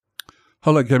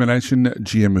Hello, Gamer Nation.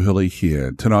 GM Hurley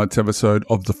here. Tonight's episode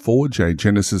of the Forge, a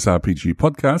Genesis RPG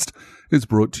podcast, is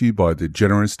brought to you by the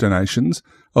generous donations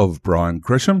of Brian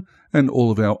Gresham and all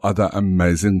of our other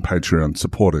amazing Patreon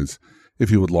supporters.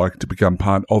 If you would like to become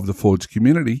part of the Forge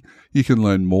community, you can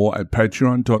learn more at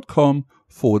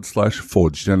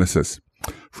patreon.com/ForgeGenesis.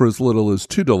 For as little as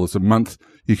 $2 a month,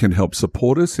 you can help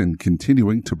support us in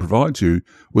continuing to provide you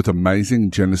with amazing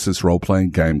Genesis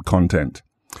role-playing game content.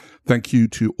 Thank you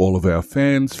to all of our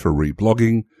fans for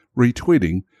reblogging,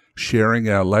 retweeting, sharing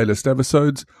our latest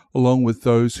episodes, along with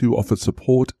those who offer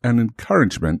support and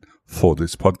encouragement for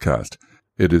this podcast.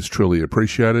 It is truly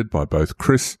appreciated by both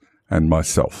Chris and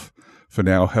myself. For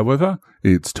now, however,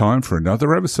 it's time for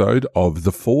another episode of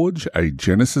The Forge, a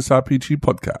Genesis RPG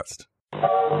podcast.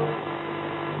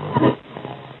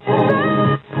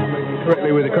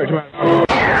 Correctly with the correct amount.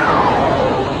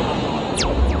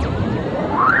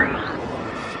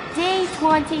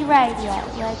 D20 Radio,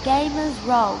 where gamers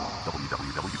roll.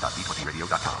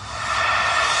 www.d20radio.com.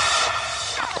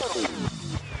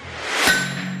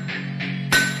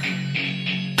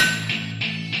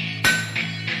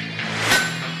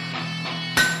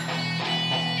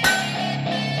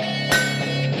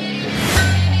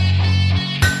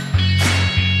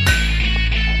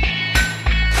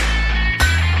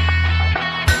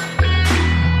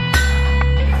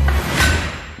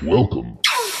 Welcome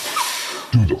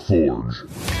to The Forge.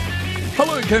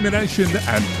 Hello, Gamer Nation,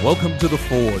 and welcome to The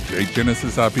Forge, a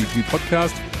Genesis RPG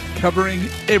podcast covering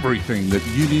everything that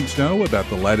you need to know about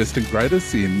the latest and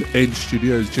greatest in Edge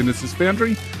Studios' Genesis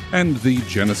Foundry and the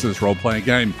Genesis role-playing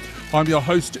game. I'm your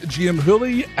host, GM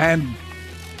Hurley, and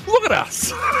look at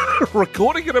us,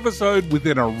 recording an episode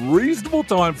within a reasonable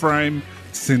time frame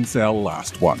since our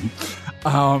last one.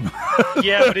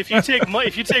 Yeah, but if you take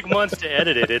months to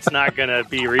edit it, it's not going to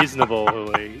be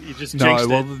reasonable. You just jinxed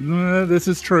it. No, this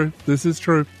is true.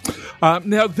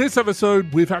 Now, this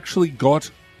episode, we've actually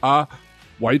got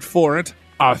wait for it,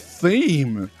 a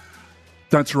theme.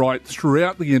 That's right.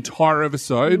 Throughout the entire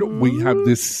episode, we have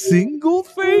this single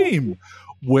theme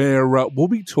where we'll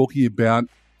be talking about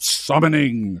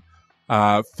summoning.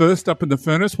 First up in the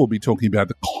furnace, we'll be talking about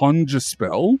the conjure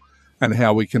spell and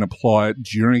how we can apply it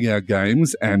during our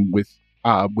games and with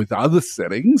other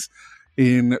settings.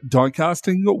 In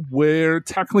diecasting, we're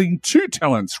tackling two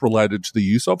talents related to the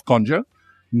use of conjure,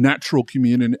 natural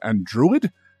communion and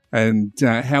druid, and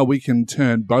how we can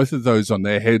turn both of those on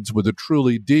their heads with a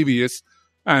truly devious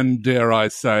and, dare I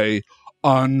say,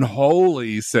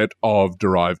 unholy set of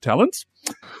derived talents.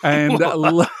 And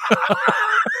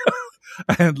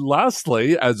and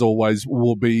lastly, as always,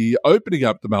 we'll be opening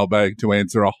up the mailbag to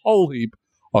answer a whole heap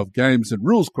of games and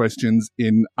rules questions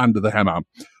in Under the Hammer.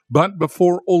 But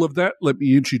before all of that, let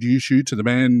me introduce you to the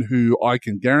man who I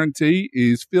can guarantee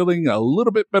is feeling a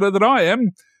little bit better than I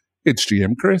am. It's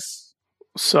GM Chris.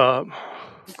 What's up?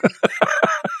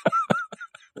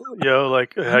 Yo,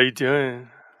 how you doing?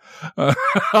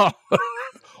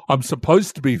 I'm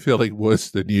supposed to be feeling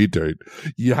worse than you do.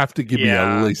 You have to give me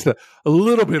at least a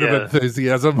little bit of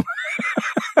enthusiasm.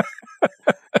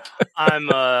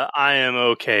 I am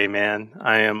okay, man.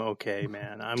 I'm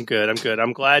good.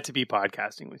 I'm glad to be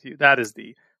podcasting with you. That is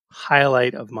the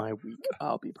highlight of my week.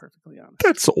 I'll be perfectly honest.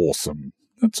 That's awesome.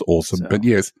 So. But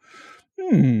yes.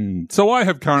 So I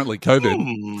have currently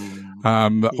COVID.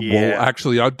 Well,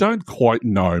 actually, I don't quite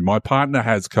know. My partner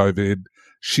has COVID.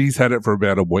 She's had it for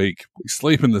about a week. We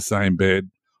sleep in the same bed.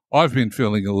 I've been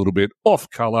feeling a little bit off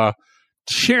color.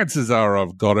 Chances are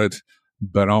I've got it,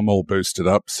 but I'm all boosted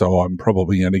up, so I'm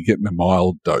probably only getting a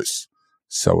mild dose.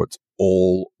 So it's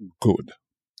all good.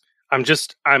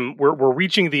 We're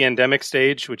reaching the endemic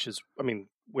stage, which is,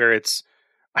 where it's,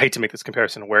 I hate to make this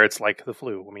comparison, where it's like the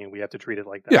flu. We have to treat it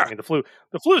like that. Yeah. The flu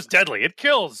is deadly. It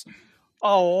kills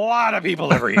a lot of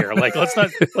people every year. Let's not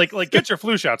get your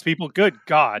flu shots, people. Good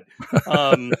God.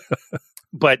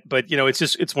 But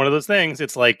it's one of those things.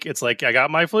 It's like I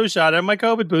got my flu shot and my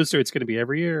COVID booster. It's going to be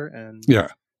every year, and yeah,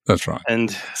 that's right.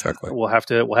 And exactly, we'll have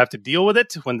to deal with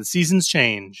it when the seasons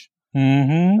change.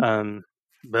 Mm-hmm.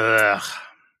 But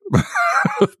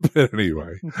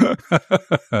anyway,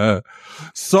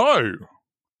 so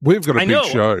we've got a big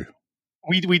show.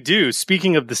 We do.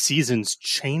 Speaking of the seasons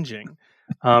changing.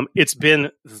 It's been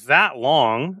that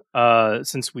long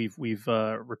since we've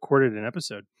recorded an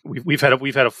episode. We've had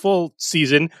a full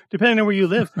season, depending on where you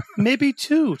live, maybe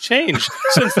two change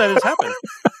since that has happened.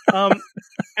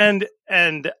 And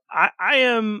I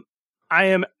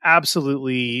am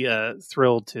absolutely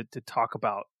thrilled to talk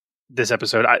about this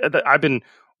episode. I've been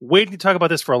waiting to talk about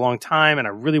this for a long time, and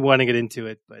I really want to get into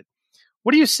it. But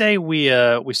what do you say we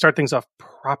start things off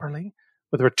properly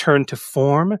with a return to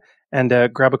form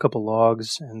and grab a couple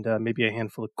logs and maybe a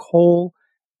handful of coal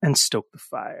and stoke the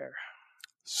fire.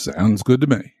 Sounds good to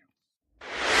me.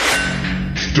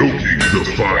 Stoking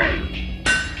the fire.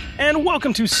 And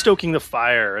welcome to Stoking the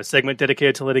Fire, a segment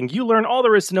dedicated to letting you learn all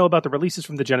there is to know about the releases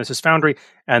from the Genesis Foundry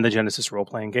and the Genesis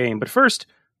role-playing game. But first,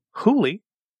 Hooli,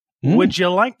 would you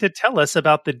like to tell us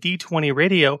about the D20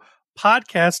 Radio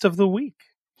Podcast of the Week?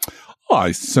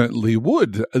 I certainly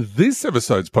would. This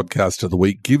episode's Podcast of the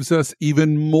Week gives us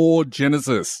even more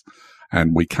Genesis,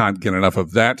 and we can't get enough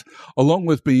of that, along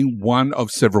with being one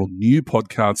of several new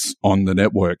podcasts on the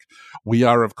network. We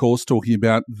are, of course, talking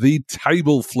about the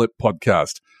Table Flip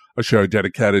Podcast, a show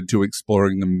dedicated to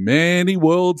exploring the many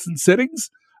worlds and settings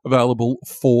available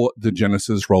for the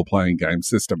Genesis role-playing game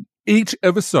system. Each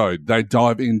episode, they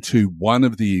dive into one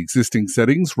of the existing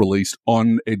settings released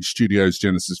on Edge Studios'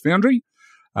 Genesis Foundry.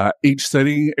 Each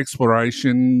setting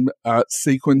exploration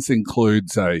sequence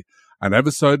includes an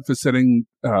episode for setting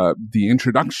the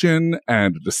introduction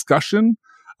and a discussion,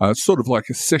 sort of like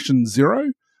a session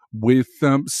zero, with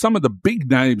some of the big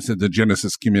names in the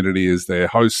Genesis community as their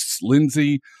hosts,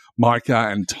 Lindsay, Micah,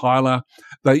 and Tyler.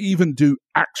 They even do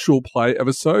actual play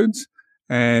episodes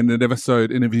and an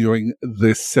episode interviewing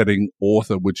this setting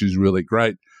author, which is really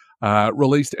great.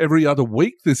 Released every other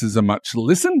week. This is a much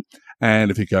listen.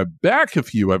 And if you go back a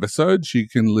few episodes, you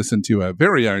can listen to our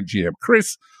very own GM,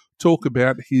 Chris, talk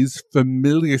about his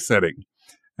familiar setting.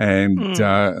 And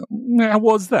how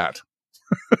was that?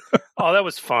 Oh, that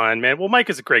was fun, man. Well,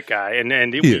 Mike is a great guy, and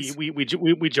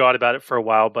we jawed about it for a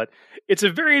while, but it's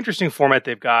a very interesting format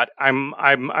they've got.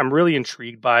 I'm really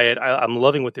intrigued by it. I'm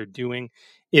loving what they're doing.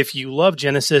 If you love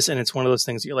Genesis and it's one of those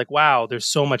things that you're like, wow, there's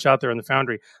so much out there in the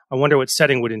Foundry, I wonder what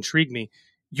setting would intrigue me.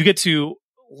 You get to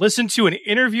listen to an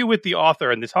interview with the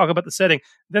author and they talk about the setting.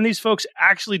 Then these folks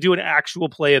actually do an actual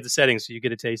play of the setting, so you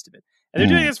get a taste of it. And they're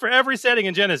doing this for every setting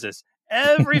in Genesis,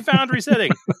 every Foundry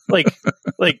setting. Like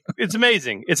it's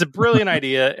amazing. It's a brilliant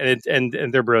idea, and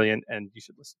they're brilliant, and you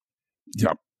should listen.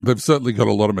 Yeah, they've certainly got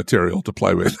a lot of material to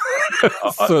play with. A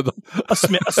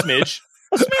smidge.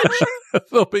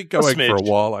 They'll be going for a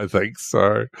while, I think.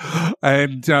 So,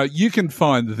 and you can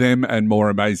find them and more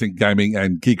amazing gaming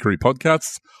and geekery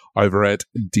podcasts over at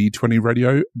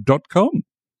d20radio.com.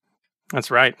 That's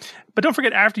right. But don't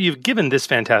forget, after you've given this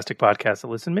fantastic podcast a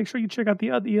listen, make sure you check out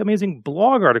the amazing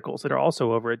blog articles that are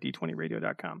also over at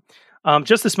d20radio.com.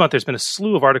 Just this month, there's been a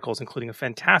slew of articles, including a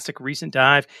fantastic recent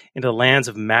dive into the lands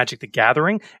of Magic the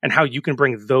Gathering and how you can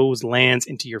bring those lands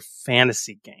into your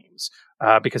fantasy games,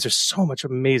 because there's so much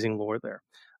amazing lore there.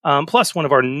 Plus, one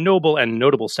of our noble and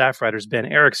notable staff writers, Ben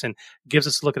Erickson, gives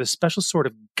us a look at a special sort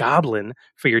of goblin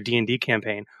for your D&D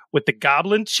campaign with the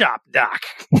Goblin Chop Doc.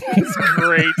 It's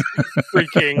great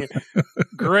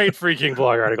freaking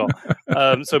blog article.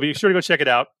 So be sure to go check it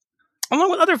out, along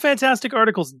with other fantastic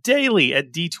articles daily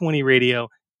at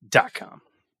d20radio.com.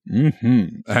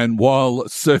 And while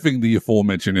surfing the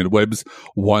aforementioned interwebs,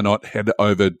 why not head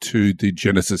over to the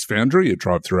Genesis Foundry, a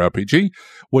drive-through RPG,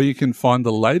 where you can find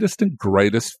the latest and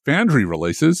greatest Foundry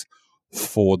releases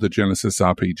for the Genesis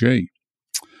RPG.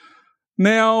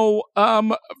 Now,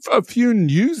 a few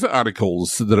news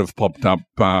articles that have popped up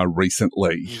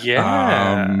recently.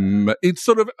 Yeah. It's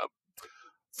sort of,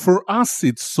 for us,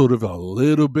 it's sort of a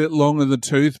little bit long in the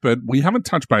tooth, but we haven't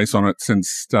touched base on it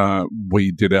since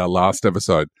we did our last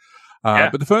episode.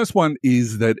 But the first one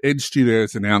is that Edge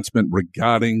Studios' announcement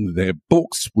regarding their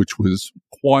books, which was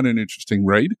quite an interesting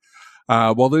read.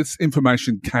 While this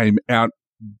information came out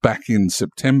back in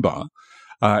September,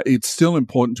 it's still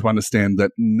important to understand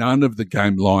that none of the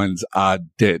game lines are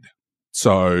dead.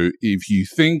 So if you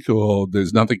think,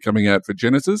 there's nothing coming out for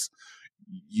Genesis,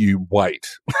 you wait.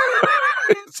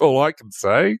 That's all I can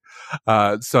say.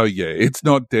 So yeah, it's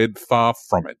not dead, far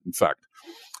from it, in fact.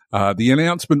 The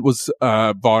announcement was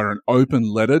via an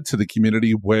open letter to the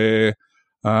community where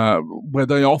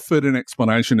they offered an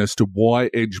explanation as to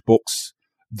why Edge books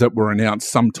that were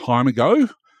announced some time ago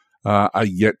are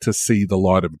yet to see the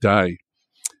light of day.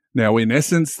 Now, in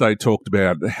essence, they talked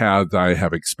about how they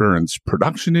have experienced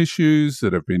production issues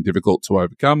that have been difficult to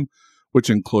overcome, which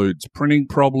includes printing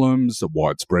problems, a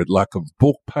widespread lack of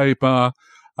book paper,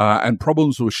 and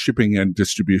problems with shipping and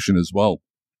distribution as well.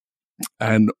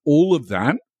 And all of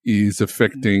that is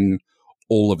affecting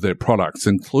all of their products,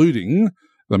 including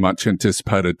the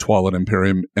much-anticipated Twilight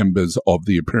Imperium Embers of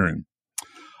the Imperium,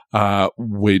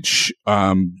 which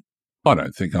I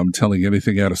don't think I'm telling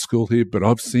anything out of school here, but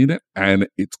I've seen it, and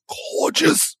it's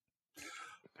gorgeous.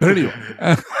 But anyway,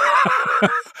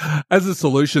 as a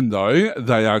solution, though,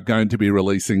 they are going to be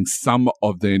releasing some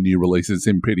of their new releases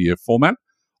in PDF format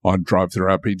on Drive-Thru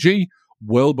RPG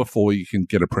well before you can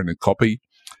get a printed copy.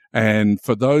 And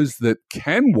for those that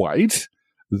can wait,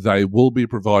 they will be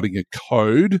providing a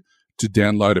code to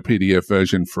download a PDF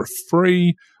version for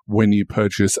free when you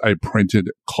purchase a printed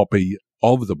copy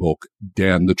of the book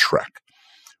down the track,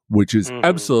 which is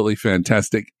absolutely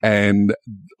fantastic. And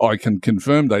I can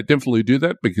confirm they definitely do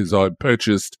that because I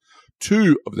purchased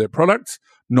 2 of their products,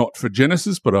 not for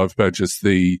Genesis, but I've purchased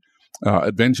the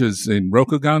Adventures in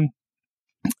Rokugan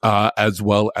as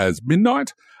well as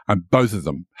Midnight. And both of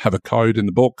them have a code in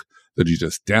the book that you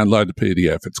just download the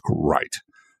PDF. It's great.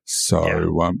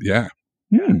 So, yeah.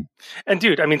 And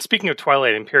dude, I mean, speaking of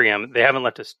Twilight Imperium, they haven't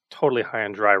left us totally high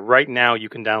and dry. Right now, you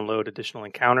can download additional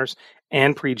encounters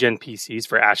and pre-gen PCs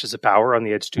for Ashes of Power on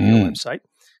the Edge Studio website.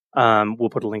 We'll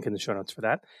put a link in the show notes for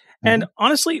that. And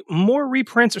honestly, more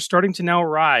reprints are starting to now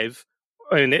arrive.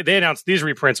 I mean, they announced these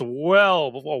reprints a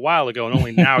while ago, and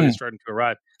only now they're starting to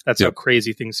arrive. That's how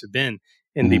crazy things have been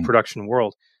in the production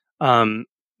world.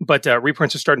 But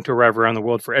reprints are starting to arrive around the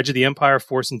world for Edge of the Empire,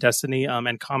 Force and Destiny,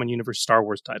 and Common Universe Star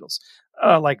Wars titles,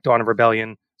 like Dawn of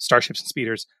Rebellion, Starships and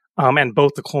Speeders, and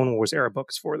both the Clone Wars era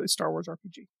books for the Star Wars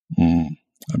RPG.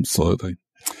 Absolutely.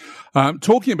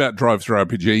 Talking about drive-through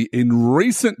RPG, in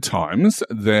recent times,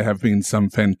 there have been some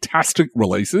fantastic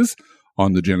releases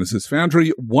on the Genesis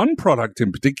Foundry. One product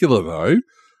in particular, though,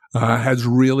 has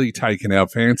really taken our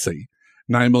fancy,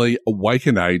 namely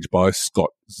Awaken Age by Scott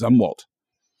Zumwalt.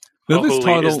 Now, this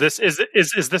title,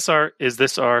 is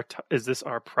this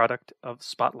our product of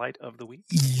Spotlight of the Week?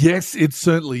 Yes, it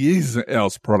certainly is our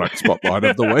product Spotlight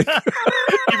of the Week.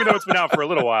 Even though it's been out for a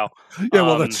little while. Yeah,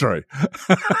 well, that's true.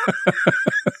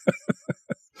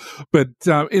 But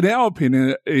in our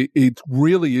opinion, it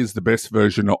really is the best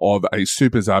version of a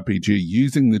Supers RPG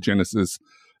using the Genesis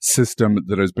system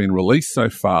that has been released so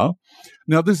far.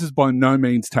 Now, this is by no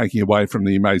means taking away from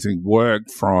the amazing work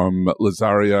from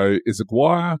Lazario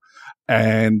Izaguirre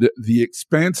and the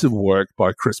expansive work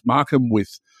by Chris Markham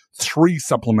with 3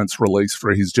 supplements released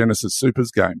for his Genesis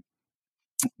Supers game.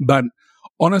 But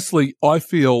honestly, I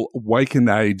feel Awaken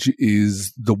Age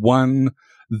is the one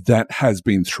that has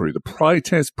been through the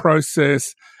playtest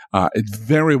process. It's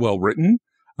very well written,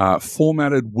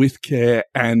 formatted with care,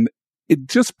 and it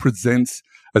just presents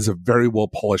as a very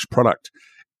well-polished product,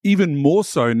 even more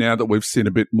so now that we've seen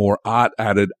a bit more art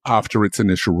added after its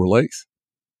initial release.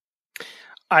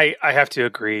 I have to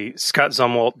agree. Scott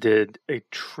Zumwalt did a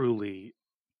truly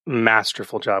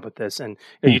masterful job with this. And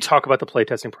you talk about the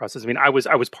playtesting process. I mean, I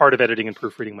was part of editing and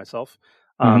proofreading myself.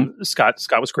 Scott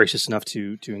was gracious enough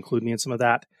to include me in some of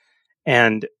that.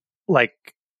 And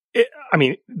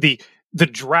the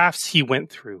drafts he went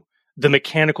through, the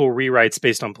mechanical rewrites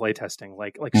based on playtesting,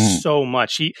 so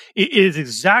much. It is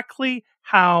exactly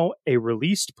how a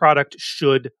released product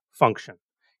should function.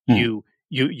 You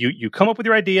come up with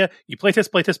your idea, you playtest.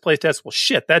 Well,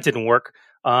 shit, that didn't work.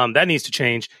 That needs to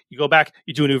change. You go back,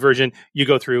 you do a new version, you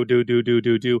go through,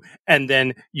 do, and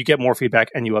then you get more feedback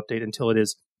and you update until it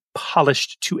is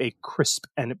polished to a crisp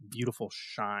and beautiful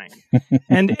shine.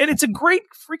 and it's a great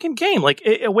freaking game. Like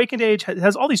Awakened Age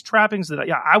has all these trappings that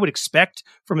I would expect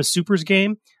from a Supers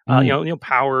game.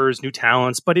 Powers, new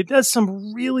talents, but it does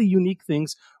some really unique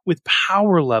things with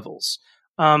power levels.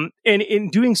 And in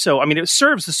doing so, I mean, it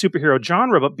serves the superhero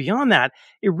genre, but beyond that,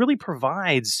 it really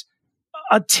provides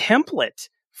a template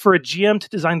for a GM to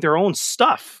design their own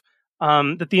stuff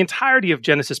that the entirety of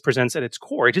Genesis presents at its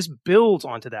core. It just builds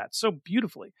onto that so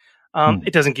beautifully.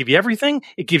 It doesn't give you everything;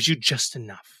 it gives you just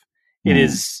enough. It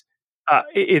is,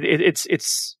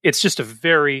 it's just a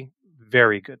very,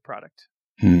 very good product.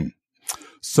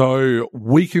 So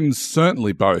we can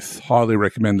certainly both highly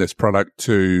recommend this product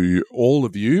to all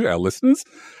of you, our listeners.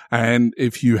 And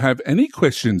if you have any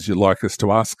questions you'd like us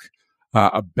to ask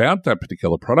about that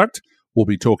particular product, we'll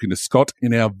be talking to Scott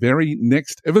in our very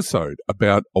next episode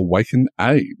about Awaken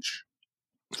Age.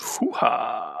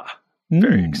 Hoo-ha.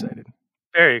 Very excited.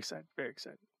 Very excited. Very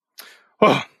excited.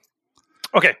 Oh,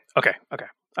 okay.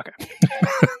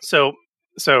 So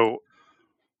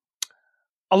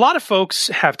a lot of folks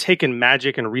have taken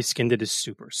Magic and reskinned it as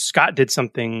Super. Scott did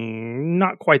something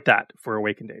not quite that for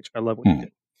Awakened Age. I love what he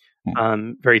did.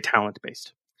 Very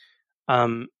talent-based.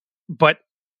 But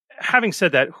having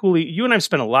said that, Huli, you and I have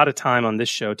spent a lot of time on this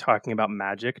show talking about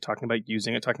Magic, talking about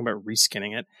using it, talking about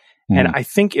reskinning it. And I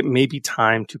think it may be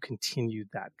time to continue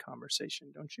that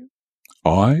conversation, don't you?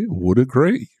 I would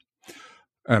agree.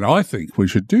 And I think we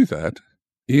should do that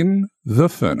in The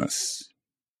Furnace.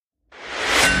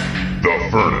 The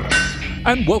Furnace.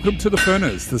 And welcome to The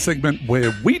Furnace, the segment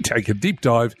where we take a deep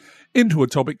dive into a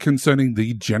topic concerning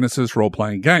the Genesis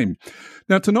role-playing game.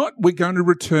 Now, tonight we're going to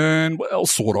return, well,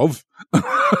 sort of,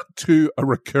 to a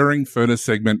recurring Furnace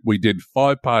segment we did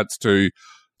 5 parts to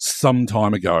some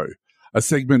time ago, a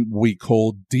segment we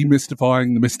call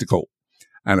Demystifying the Mystical,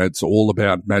 and it's all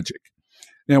about magic.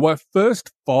 Now, our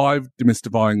first 5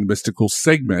 Demystifying the Mystical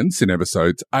segments in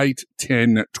episodes 8,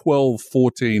 10, 12,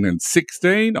 14, and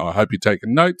 16, I hope you're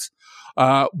taking notes,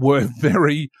 were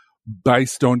very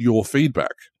based on your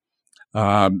feedback.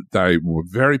 They were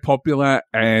very popular,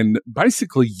 and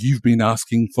basically you've been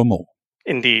asking for more.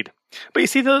 Indeed. But you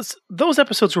see, those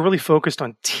episodes were really focused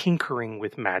on tinkering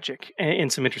with magic in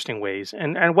some interesting ways.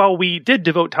 And while we did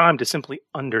devote time to simply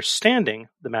understanding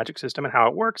the magic system and how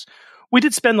it works, we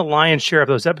did spend the lion's share of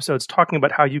those episodes talking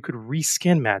about how you could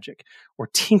reskin magic or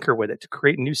tinker with it to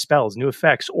create new spells, new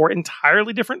effects, or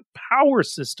entirely different power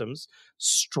systems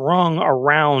strung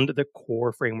around the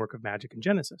core framework of magic in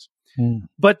Genesis.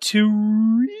 But to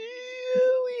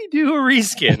really do a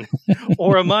reskin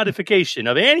or a modification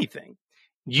of anything,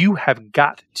 you have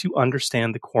got to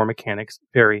understand the core mechanics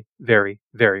very, very,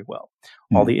 very well.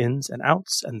 All the ins and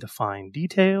outs and the fine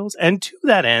details. And to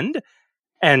that end,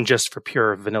 and just for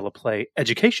pure vanilla play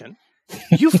education,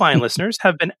 you fine listeners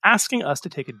have been asking us to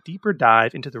take a deeper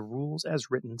dive into the rules as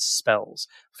written spells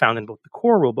found in both the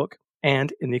core rulebook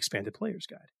and in the expanded player's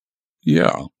guide.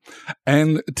 Yeah.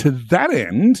 And to that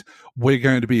end, we're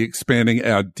going to be expanding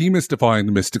our Demystifying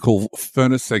the Mystical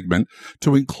Furnace segment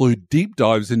to include deep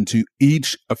dives into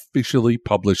each officially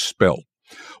published spell.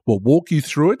 We'll walk you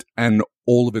through it and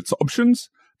all of its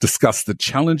options, discuss the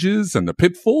challenges and the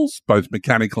pitfalls, both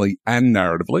mechanically and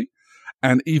narratively,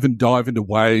 and even dive into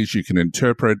ways you can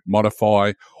interpret,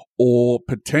 modify, or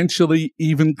potentially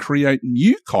even create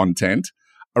new content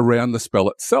around the spell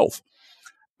itself.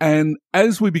 And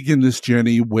as we begin this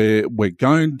journey, we're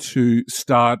going to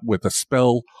start with a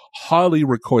spell highly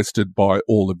requested by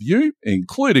all of you,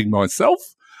 including myself,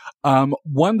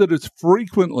 one that is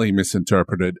frequently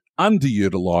misinterpreted,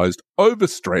 underutilized,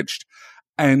 overstretched,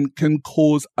 and can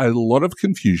cause a lot of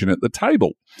confusion at the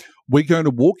table. We're going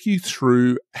to walk you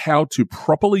through how to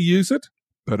properly use it,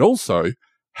 but also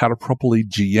how to properly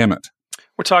GM it.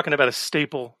 We're talking about a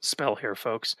staple spell here,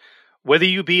 folks. Whether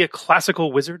you be a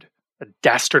classical wizard, a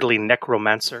dastardly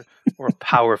necromancer, or a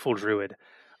powerful druid,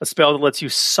 a spell that lets you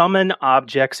summon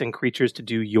objects and creatures to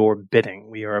do your bidding.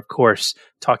 We are, of course,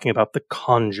 talking about the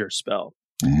Conjure spell.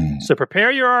 So prepare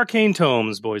your arcane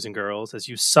tomes, boys and girls, as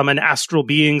you summon astral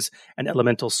beings and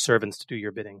elemental servants to do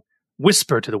your bidding.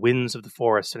 Whisper to the winds of the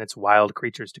forest and its wild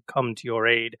creatures to come to your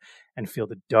aid, and feel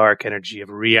the dark energy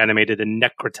of reanimated and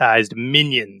necrotized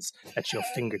minions at your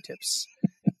fingertips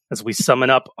as we summon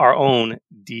up our own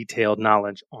detailed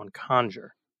knowledge on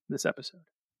Conjure this episode.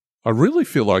 I really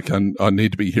feel like I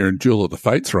need to be hearing Jewel of the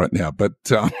Fates right now, but...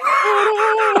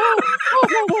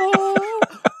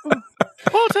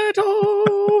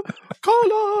 Potato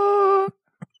cola.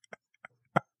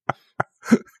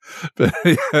 But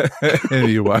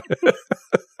anyway.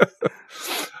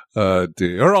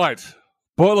 Dear. All right.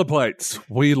 Boilerplates.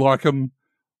 We like them.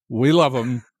 We love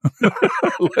them.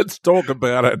 Let's talk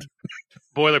about it.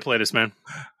 Boilerplate us, man.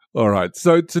 All right.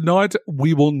 So tonight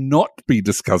we will not be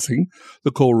discussing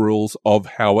the core rules of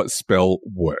how a spell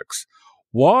works.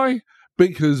 Why?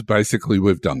 Because basically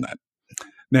we've done that.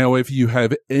 Now, if you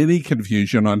have any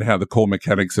confusion on how the core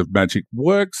mechanics of magic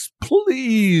works,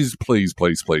 please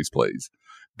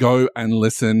go and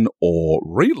listen or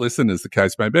re-listen, as the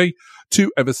case may be,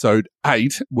 to episode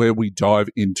 8, where we dive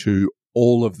into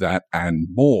all of that and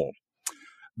more.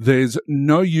 There's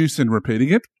no use in repeating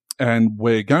it, and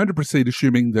we're going to proceed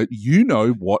assuming that you know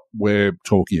what we're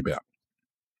talking about.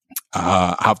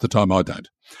 Half the time I don't.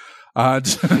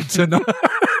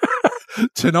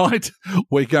 Tonight,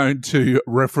 we're going to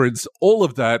reference all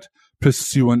of that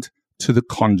pursuant to the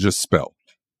Conjure spell.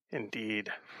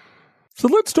 Indeed. So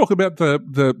let's talk about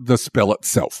the spell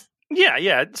itself.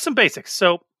 Yeah, some basics.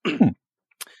 So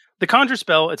the Conjure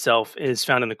spell itself is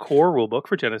found in the core rulebook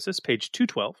for Genesis, page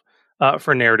 212,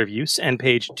 for narrative use, and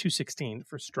page 216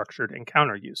 for structured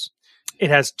encounter use. It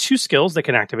has 2 skills that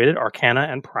can activate it, Arcana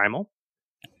and Primal.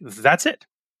 That's it.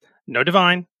 No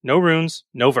Divine, no Runes,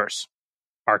 no Verse.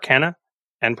 Arcana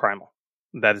and Primal.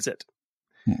 That is it.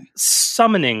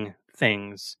 Summoning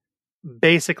things,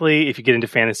 basically, if you get into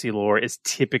fantasy lore, is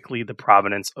typically the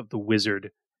provenance of the wizard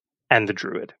and the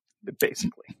druid,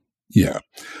 basically. Yeah.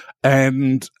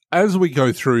 And as we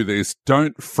go through this,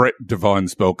 don't fret, divine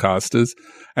spellcasters.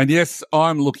 And yes,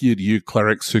 I'm looking at you,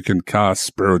 clerics who can cast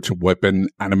Spiritual Weapon,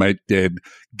 Animate Dead,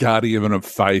 Guardian of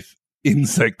Faith,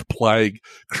 Insect Plague,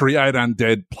 Create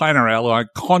Undead, Planar Ally,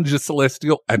 Conjure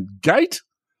Celestial, and Gate.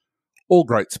 All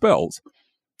great spells.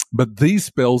 But these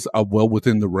spells are well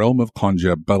within the realm of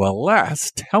Conjure, but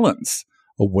alas, talents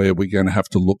are where we're going to have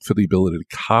to look for the ability to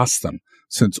cast them.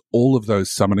 since all of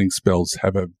those summoning spells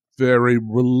have a very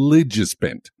religious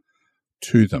bent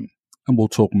to them. And we'll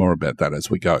talk more about that as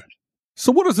we go.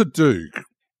 So what does it do?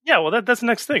 Yeah, well, that's the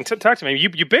next thing. Talk to me.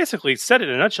 You basically said it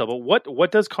in a nutshell, but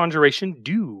what does Conjuration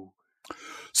do?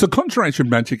 So conjuration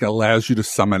magic allows you to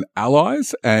summon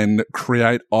allies and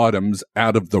create items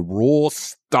out of the raw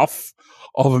stuff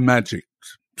of magic.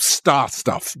 Star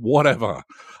stuff, whatever,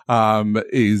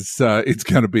 it's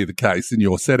going to be the case in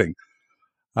your setting.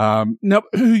 Now,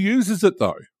 who uses it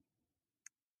though?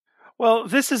 Well,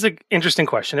 this is an interesting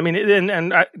question. I mean,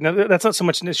 no, that's not so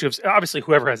much an issue of obviously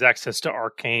whoever has access to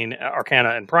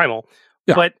Arcana, and Primal,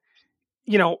 Yeah. but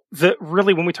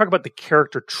really when we talk about the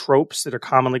character tropes that are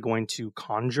commonly going to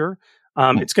conjure,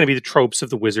 it's going to be the tropes of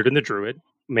the wizard and the druid,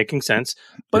 making sense.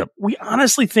 But we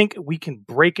honestly think we can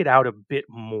break it out a bit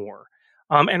more.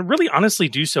 And really honestly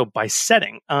do so by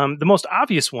setting. The most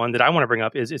obvious one that I want to bring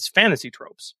up is it's fantasy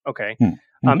tropes. Okay.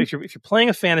 If you're playing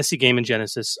a fantasy game in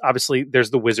Genesis, obviously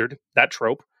there's the wizard, that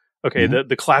trope. Okay.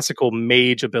 The classical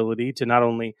mage ability to not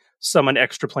only summon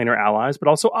extraplanar allies, but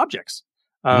also objects.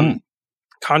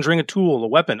 Conjuring a tool, a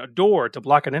weapon, a door to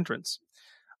block an entrance.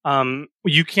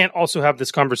 You can't also have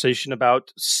this conversation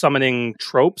about summoning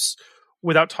tropes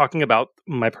without talking about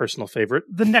my personal favorite,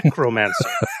 the necromancer.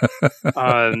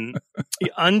 Undead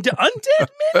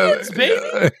minions,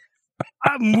 baby.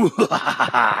 I mean,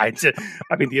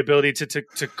 the ability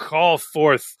to call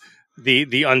forth the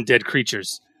undead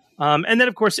creatures. And then,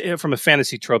 of course, from a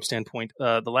fantasy trope standpoint,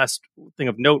 the last thing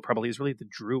of note probably is really the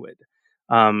druid.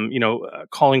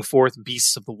 Calling forth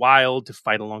beasts of the wild to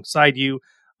fight alongside you,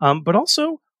 but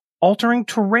also altering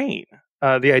terrain.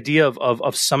 The idea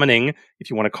of summoning, if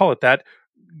you want to call it that,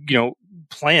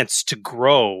 plants to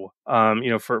grow,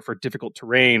 for difficult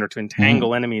terrain or to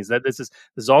entangle enemies. That this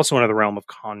is also another realm of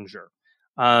conjure.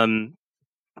 But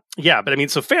I mean,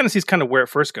 so fantasy is kind of where it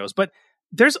first goes, but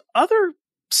there's other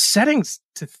settings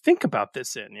to think about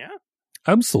this in. Yeah,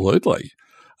 absolutely.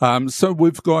 So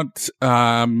we've got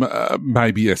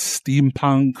maybe a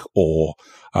steampunk or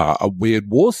a weird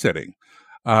war setting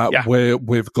where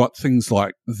we've got things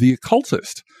like the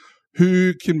occultist,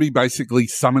 who can be basically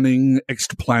summoning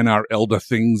extraplanar elder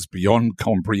things beyond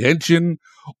comprehension,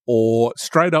 or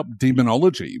straight up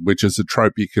demonology, which is a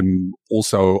trope you can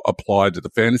also apply to the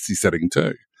fantasy setting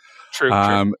too.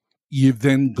 True. You've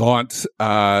then got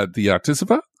the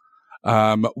artificer.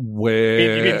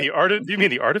 Where you mean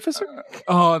the artificer?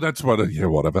 Oh, that's what. Yeah,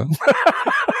 whatever.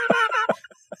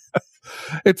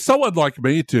 It's so unlike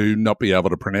me to not be able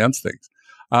to pronounce things.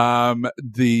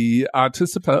 The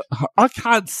artificer. I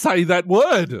can't say that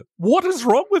word. What is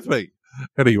wrong with me?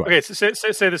 Anyway, okay. So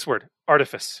say this word: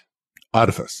 artifice.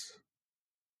 Artifice.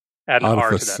 Add an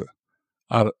R to that.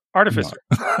 Artificer.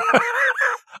 No.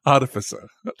 Artificer.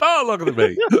 Oh, look at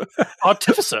me.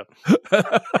 Artificer.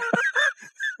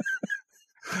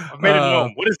 I've made it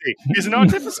known. What is he? He's an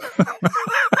artificer.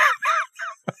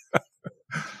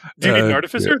 Do you need an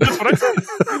artificer? Yeah. That's what I said.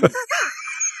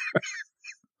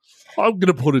 I'm going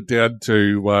to put it down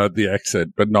to the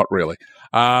accent, but not really.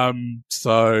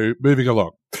 So moving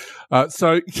along.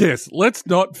 So yes, let's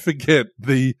not forget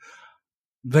them.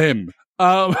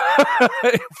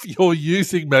 If you're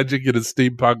using magic in a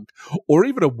steampunk or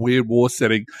even a weird war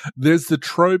setting, there's the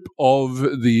trope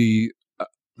of the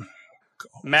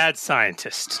mad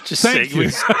scientist. Just Thank say,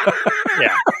 you.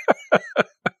 Yeah.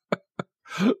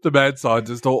 The mad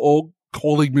scientist, or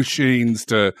calling machines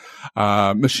to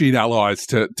machine allies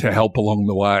to help along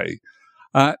the way.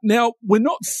 Now, we're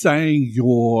not saying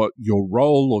your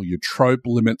role or your trope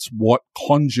limits what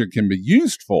conjure can be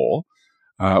used for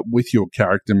with your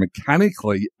character.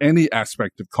 Mechanically, any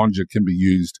aspect of conjure can be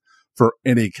used for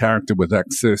any character with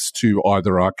access to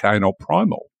either arcane or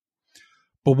primal.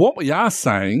 But what we are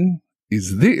saying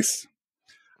is this,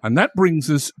 and that brings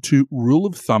us to rule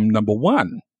of thumb number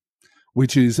 1,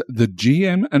 which is the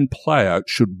GM and player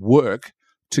should work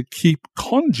to keep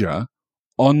conjure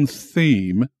on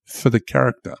theme for the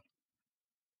character.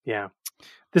 Yeah.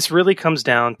 This really comes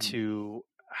down to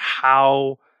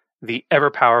how the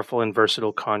ever-powerful and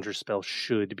versatile conjure spell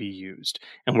should be used.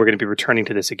 And we're going to be returning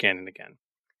to this again and again.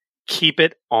 Keep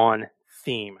it on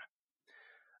theme.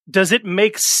 Does it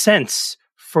make sense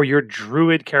for your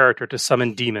druid character to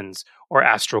summon demons or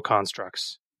astral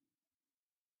constructs?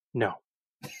 No.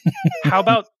 How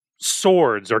about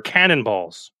swords or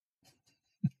cannonballs?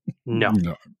 No.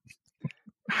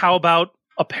 How about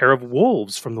a pair of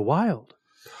wolves from the wild?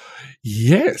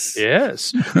 Yes.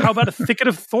 Yes. How about a thicket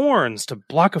of thorns to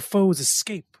block a foe's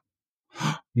escape?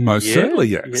 Most certainly,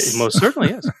 yes. Most certainly,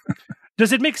 yes.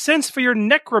 Does it make sense for your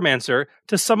necromancer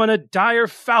to summon a dire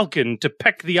falcon to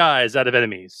peck the eyes out of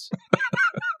enemies?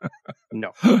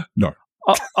 No. No.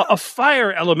 A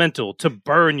fire elemental to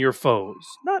burn your foes.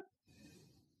 Not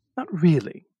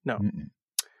really. No. Mm-mm.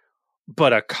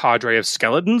 But a cadre of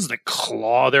skeletons that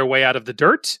claw their way out of the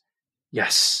dirt?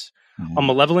 Yes. A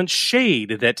malevolent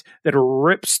shade that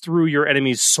rips through your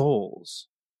enemy's souls?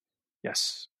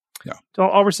 Yes. Yeah. So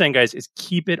all we're saying, guys, is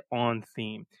keep it on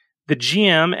theme. The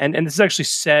GM, and this is actually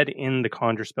said in the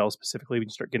Conjure spell specifically, we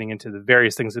can start getting into the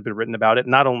various things that have been written about it,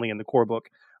 not only in the core book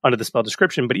under the spell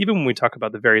description, but even when we talk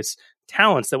about the various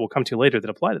talents that we'll come to later that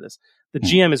apply to this. The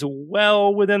GM is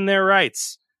well within their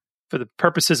rights for the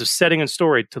purposes of setting and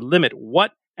story to limit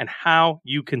what and how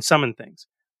you can summon things.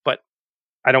 But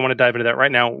I don't want to dive into that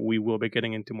right now. We will be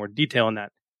getting into more detail on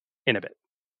that in a bit.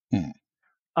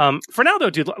 For now,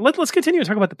 though, dude, let's continue to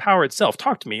talk about the power itself.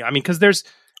 Talk to me. I mean, because there's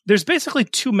basically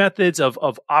two methods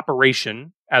of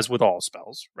operation, as with all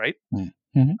spells, right?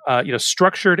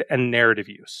 Structured and narrative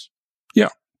use. Yeah.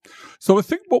 So I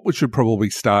think what we should probably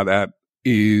start at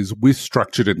is with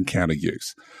structured encounter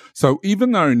use. So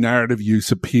even though narrative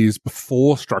use appears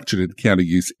before structured encounter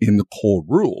use in the core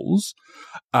rules,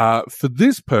 for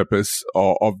this purpose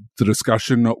of the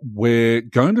discussion, we're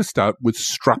going to start with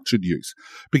structured use,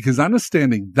 because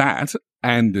understanding that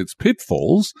and its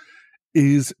pitfalls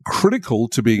is critical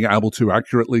to being able to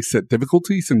accurately set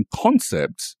difficulties and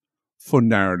concepts for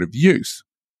narrative use.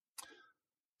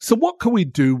 So what can we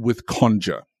do with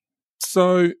Conjure?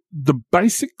 So the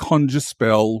basic Conjure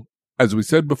spell, as we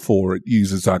said before, it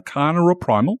uses Arcana or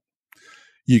Primal.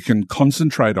 You can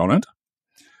concentrate on it.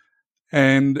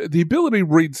 And the ability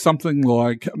reads something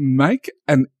like, make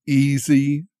an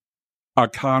easy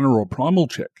Arcana or Primal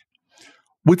check.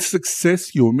 With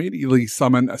success, you immediately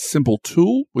summon a simple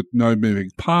tool with no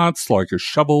moving parts like a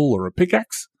shovel or a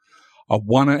pickaxe, a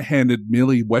one-handed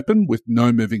melee weapon with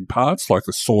no moving parts like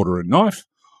a sword or a knife,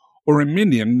 or a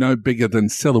minion no bigger than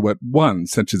Silhouette 1,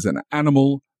 such as an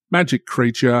animal, magic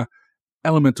creature,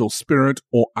 elemental spirit,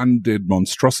 or undead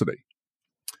monstrosity.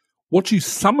 What you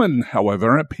summon,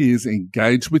 however, appears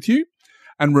engaged with you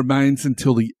and remains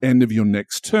until the end of your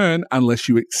next turn, unless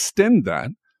you extend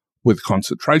that with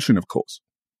concentration, of course.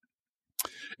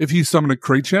 If you summon a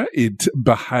creature, it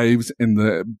behaves in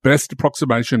the best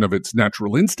approximation of its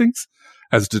natural instincts,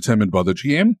 as determined by the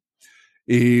GM.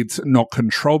 It's not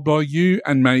controlled by you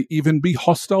and may even be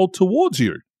hostile towards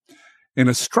you. In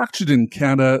a structured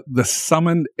encounter, the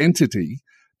summoned entity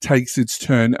takes its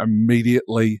turn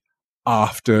immediately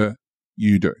after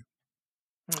you do.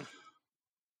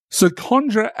 So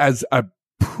Conjure as a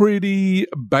pretty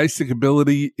basic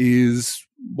ability is,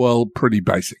 well, pretty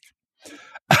basic.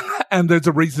 And there's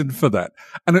a reason for that.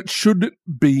 And it should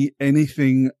be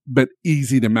anything but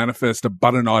easy to manifest a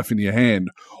butter knife in your hand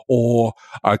or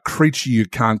a creature you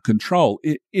can't control.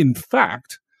 In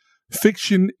fact,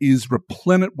 fiction is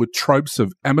replete with tropes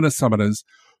of amateur summoners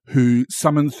who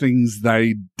summon things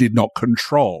they did not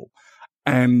control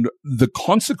and the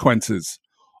consequences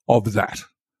of that.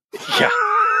 Yeah.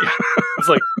 It's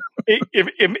like,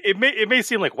 it may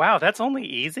seem like, wow, that's only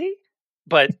easy.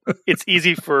 But it's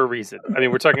easy for a reason. I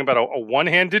mean, we're talking about a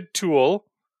one-handed tool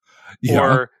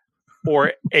or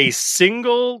a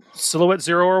single Silhouette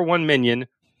 0 or 1 minion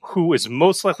who is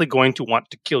most likely going to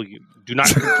want to kill you. Do not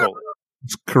control it.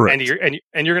 That's correct.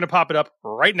 And you're going to pop it up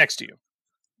right next to you.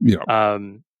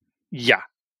 Yeah.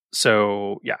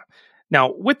 So, yeah.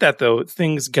 Now, with that, though,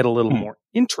 things get a little more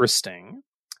interesting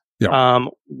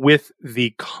with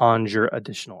the Conjure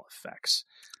additional effects.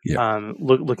 Yeah.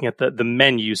 Looking at the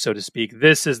menu, so to speak,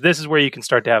 this is where you can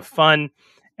start to have fun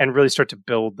and really start to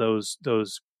build those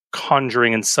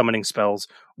conjuring and summoning spells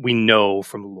we know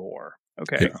from lore.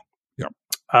 Okay. Yeah.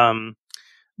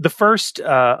 The first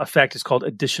effect is called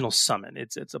Additional Summon.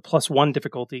 It's a +1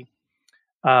 difficulty.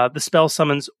 The spell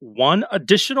summons one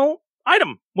additional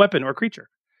item, weapon, or creature.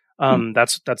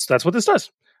 That's what this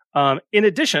does. In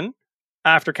addition,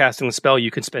 after casting the spell,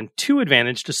 you can spend 2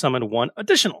 advantage to summon one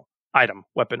additional item,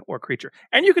 weapon, or creature.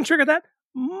 And you can trigger that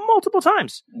multiple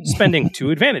times, spending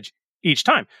 2 advantage each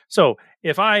time. So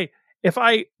if I,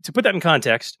 to put that in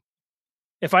context,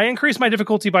 if I increase my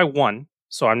difficulty by 1,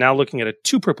 so I'm now looking at a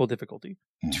 2 purple difficulty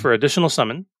for additional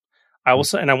summon, I will,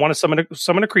 and I want to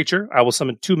summon a creature, I will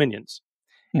summon 2 minions.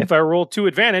 If I roll 2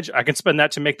 advantage, I can spend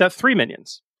that to make that 3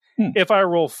 minions. If I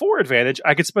roll 4 advantage,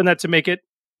 I can spend that to make it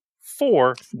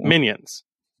 4 minions.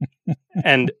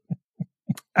 And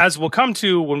as we'll come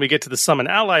to when we get to the summon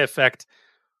ally effect,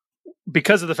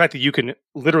 because of the fact that you can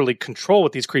literally control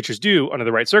what these creatures do under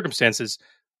the right circumstances,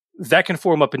 that can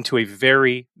form up into a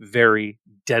very, very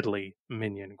deadly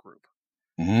minion group.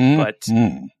 But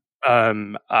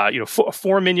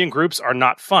 4 minion groups are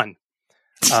not fun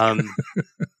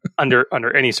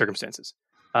under any circumstances.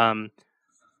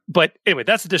 But anyway,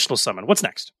 that's additional summon. What's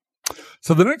next?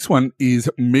 So the next one is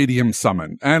medium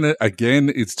summon. And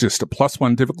again, it's just a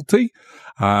 +1 difficulty.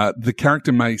 The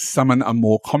character may summon a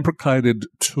more complicated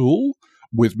tool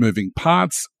with moving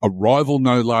parts, a rival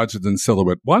no larger than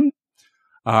Silhouette 1,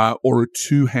 or a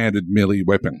two-handed melee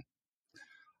weapon.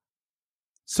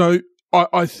 So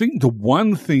I think the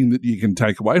one thing that you can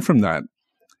take away from that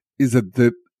is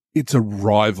that it's a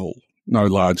rival no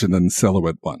larger than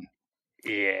Silhouette 1.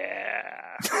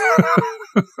 Yeah.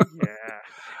 Yeah.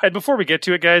 And before we get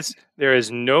to it, guys, there is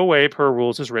no way per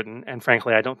rules is written, and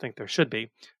frankly, I don't think there should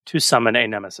be, to summon a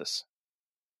nemesis.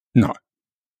 No.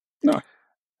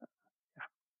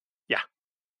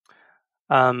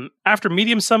 After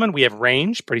medium summon, we have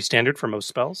range, pretty standard for most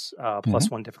spells,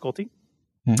 +1 difficulty.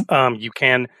 You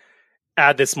can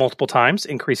add this multiple times,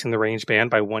 increasing the range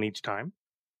band by 1 each time.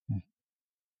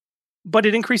 But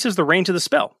it increases the range of the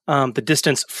spell, the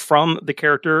distance from the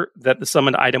character that the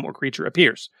summoned item or creature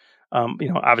appears.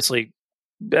 Obviously,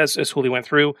 as Huli went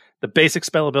through, the basic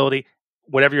spell ability,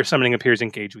 whatever you're summoning appears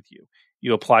engaged with you.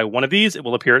 You apply one of these, it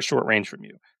will appear at short range from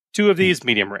you. 2 of these,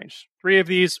 medium range. 3 of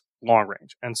these, long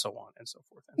range, and so on and so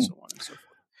forth, and so on and so forth.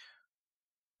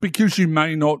 Because you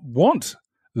may not want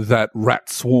that rat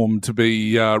swarm to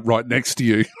be right next to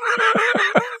you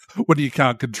when you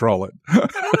can't control it.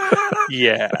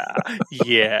 Yeah.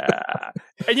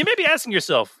 And you may be asking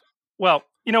yourself, well,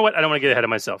 you know what? I don't want to get ahead of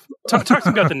myself. Talk to me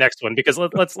about the next one, because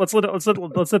let's let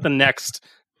the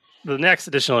next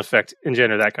additional effect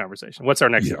engender that conversation. What's our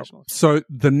next additional effect? So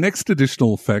the next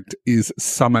additional effect is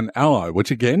Summon Ally,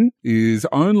 which again is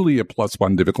only a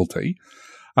 +1 difficulty.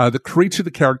 The creature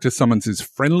the character summons is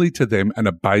friendly to them and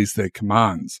obeys their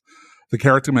commands. The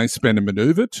character may spend a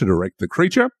maneuver to direct the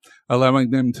creature, allowing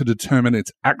them to determine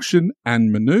its action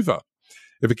and maneuver.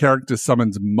 If a character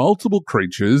summons multiple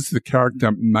creatures, the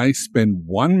character may spend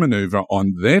 1 maneuver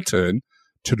on their turn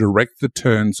to direct the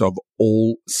turns of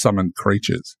all summoned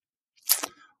creatures,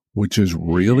 which is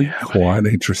really quite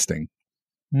interesting.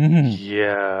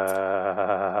 Yeah.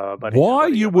 Why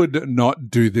you would not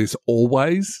do this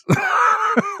always?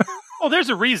 Well, there's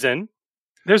a reason.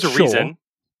 There's a reason.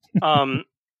 I'm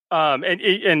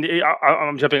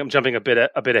jumping a bit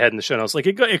ahead in the show notes. Like,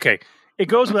 it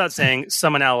goes without saying,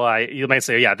 summon ally. You might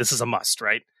say, yeah, this is a must,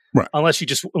 right? Right. Unless you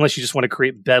just want to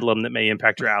create bedlam that may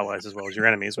impact your allies as well as your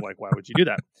enemies. Like, why would you do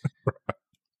that?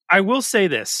 I will say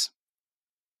this: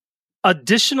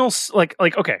 additional,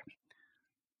 okay,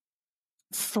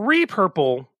 3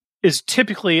 purple is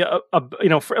typically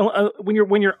when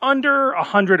you're under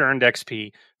 100 earned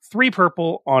XP, 3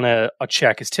 purple on a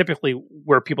check is typically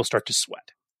where people start to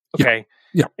sweat. Okay.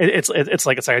 Yeah. It's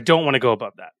like I don't want to go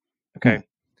above that. Okay.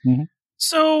 Mm-hmm.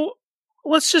 So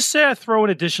let's just say I throw an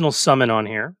additional summon on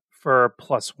here for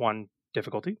 +1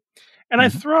 difficulty, and I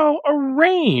throw a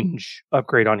range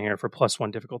upgrade on here for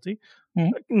 +1 difficulty.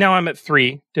 Now I'm at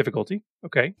 3 difficulty.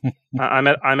 Okay. I'm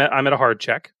at a hard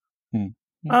check.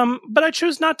 But I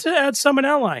choose not to add summon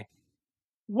ally.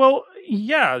 Well,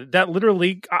 yeah, that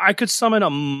literally, I could summon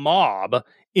a mob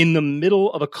in the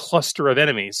middle of a cluster of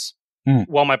enemies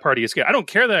while my party is good. I don't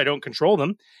care that I don't control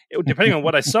them. Depending on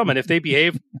what I summon, if they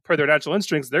behave per their natural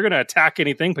instincts, they're going to attack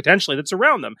anything potentially that's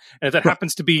around them. And if that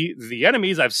happens to be the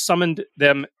enemies I've summoned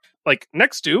them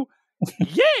next to,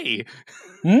 yay!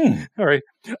 All right,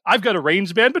 I've got a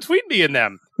range band between me and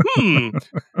them.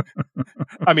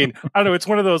 I mean, I don't know. It's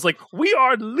one of those we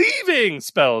are leaving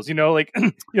spells.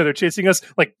 They're chasing us.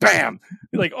 Bam!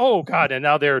 Oh god! And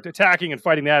now they're attacking and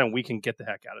fighting that, and we can get the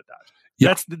heck out of dodge.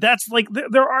 Yeah. That's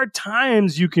there are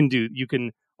times you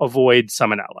can avoid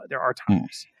summon ally. There are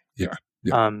times. Yeah.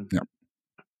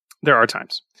 There are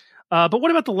times. But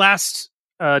what about the last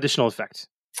additional effect?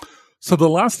 So the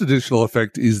last additional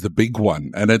effect is the big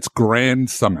one, and it's Grand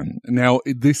Summon. Now,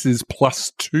 this is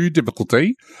 +2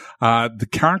 difficulty. The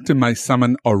character may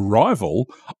summon a rival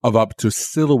of up to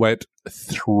Silhouette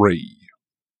 3.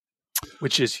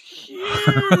 Which is huge.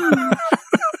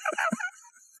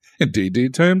 In D&D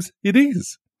terms, it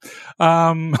is.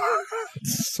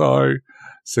 So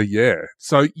yeah.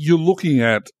 So you're looking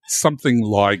at something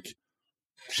like,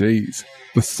 the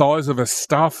size of a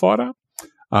starfighter.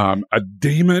 A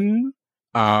demon,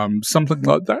 something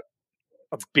like that.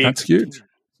 That's huge.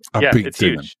 It's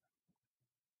demon. Huge.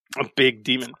 A big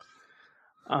demon.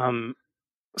 So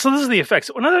this is the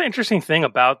effects. Another interesting thing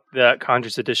about the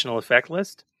Conjure's additional effect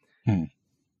list,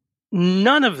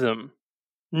 none of them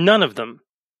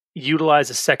utilize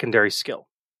a secondary skill.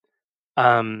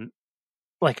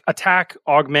 Attack,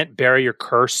 augment, barrier,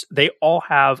 curse, they all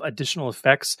have additional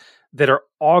effects that are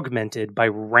augmented by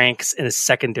ranks in a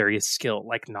secondary skill,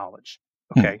 like knowledge.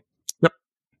 Okay. Yep.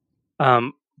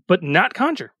 but not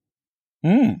Conjure.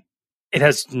 Mm. It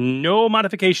has no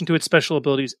modification to its special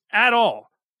abilities at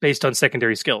all based on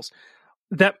secondary skills.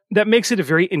 That makes it a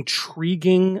very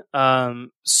intriguing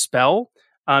spell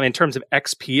in terms of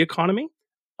XP economy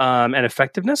and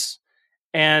effectiveness.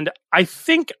 And I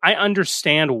think I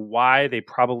understand why they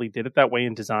probably did it that way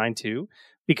in design too,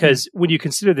 because when you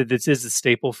consider that this is a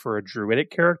staple for a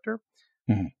druidic character,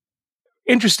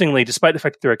 interestingly, despite the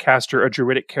fact that they're a caster, a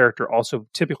druidic character also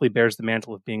typically bears the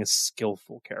mantle of being a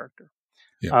skillful character,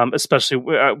 especially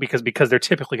because they're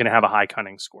typically going to have a high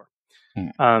cunning score.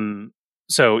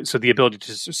 So the ability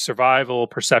to survival,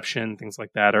 perception, things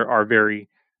like that are very,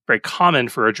 very common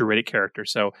for a druidic character.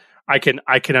 So I can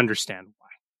understand why.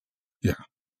 Yeah.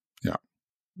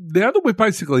 Now that we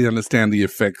basically understand the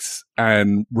effects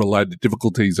and related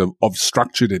difficulties of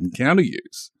structured encounter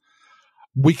use,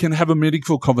 we can have a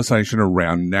meaningful conversation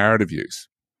around narrative use.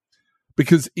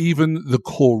 Because even the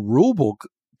core rulebook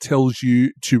tells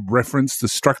you to reference the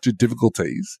structured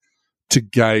difficulties to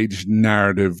gauge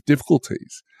narrative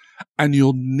difficulties. And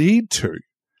you'll need to,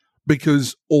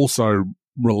 because also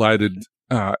related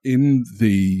in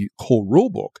the core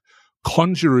rulebook,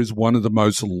 Conjure is one of the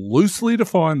most loosely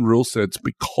defined rule sets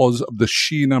because of the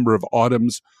sheer number of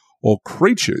items or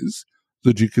creatures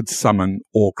that you could summon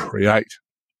or create.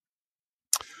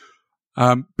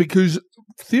 Because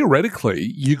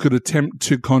theoretically, you could attempt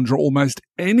to conjure almost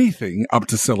anything up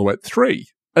to Silhouette 3,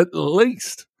 at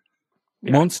least.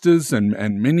 Yeah. Monsters and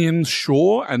minions,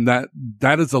 sure, and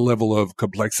that is a level of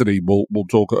complexity we'll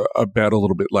talk about a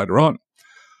little bit later on.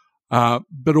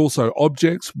 But also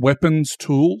objects, weapons,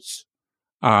 tools,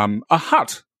 a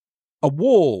hut, a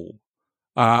wall,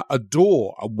 a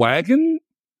door, a wagon.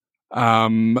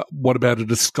 What about a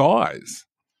disguise?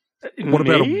 What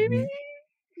about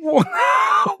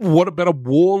what about a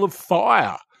wall of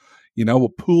fire? A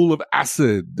pool of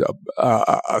acid,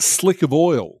 a slick of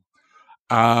oil.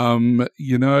 The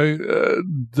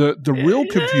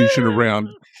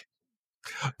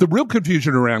real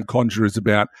confusion around Conjure is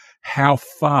about how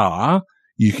far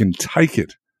you can take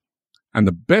it. And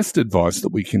the best advice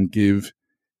that we can give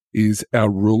is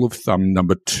our rule of thumb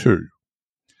number 2,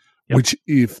 which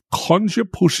if Conjure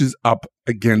pushes up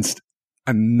against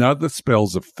another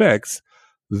spell's effects,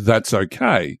 that's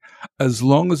okay, as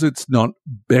long as it's not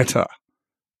better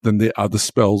than the other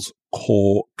spell's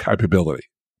core capability.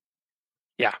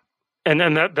 Yeah, and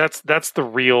that's the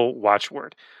real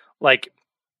watchword. Like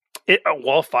a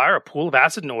wall of fire, a pool of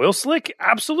acid, and oil slick,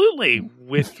 absolutely,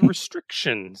 with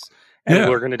restrictions. And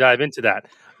we're going to dive into that.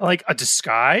 Like a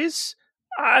disguise,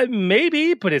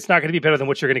 maybe, but it's not going to be better than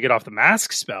what you're going to get off the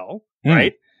mask spell,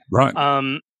 right? Right.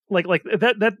 Like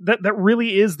that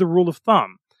really is the rule of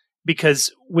thumb,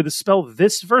 because with a spell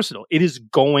this versatile, it is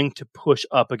going to push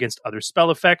up against other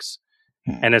spell effects,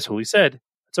 and as Huli said,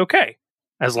 it's okay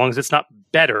as long as it's not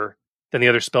better than the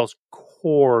other spell's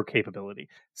core capability.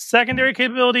 Secondary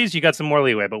capabilities, you got some more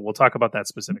leeway, but we'll talk about that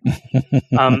specifically.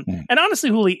 And honestly,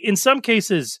 Huli, in some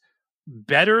cases,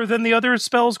 better than the other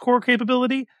spell's core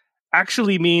capability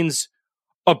actually means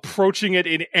approaching it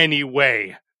in any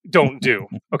way. Don't do.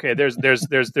 Okay, there's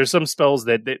some spells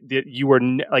that you are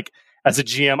like, as a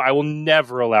GM, I will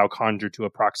never allow Conjure to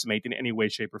approximate in any way,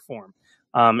 shape, or form.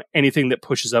 Anything that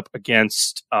pushes up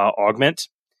against augment,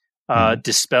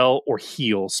 dispel, or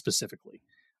heal specifically.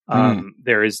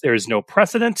 There is no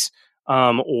precedent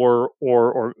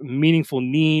or meaningful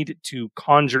need to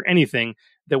conjure anything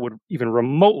that would even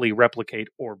remotely replicate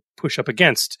or push up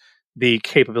against the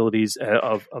capabilities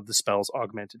of the spells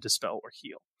augment, dispel, or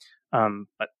heal.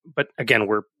 But again,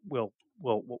 we'll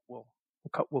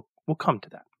come to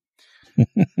that.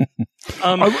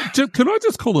 Can I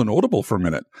just call an audible for a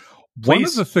minute? Please. One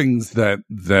of the things that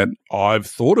I've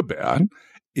thought about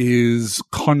is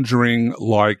conjuring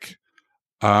like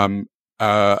a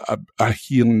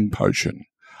healing potion,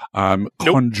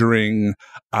 conjuring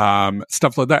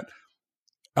stuff like that,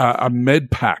 a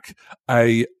med pack,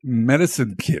 a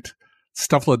medicine kit,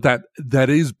 stuff like that. That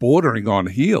is bordering on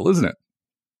heal, isn't it?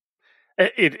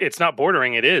 It's not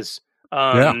bordering; it is.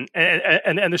 And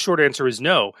the short answer is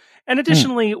no. And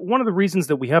additionally, one of the reasons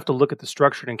that we have to look at the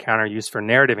structured encounter use for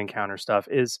narrative encounter stuff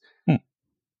is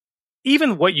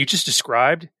even what you just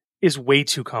described is way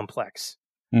too complex.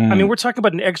 I mean, we're talking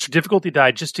about an extra difficulty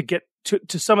die just to get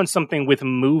to summon something with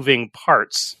moving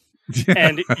parts.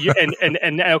 And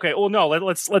okay, well, no,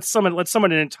 let's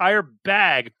summon an entire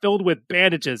bag filled with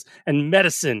bandages and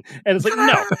medicine. And it's like,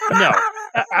 no,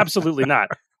 absolutely not.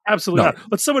 Absolutely not.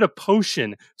 Let's summon a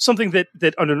potion, something that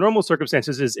under normal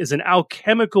circumstances is an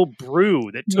alchemical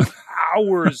brew that took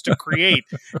hours to create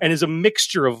and is a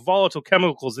mixture of volatile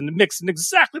chemicals and mixed in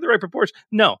exactly the right proportion.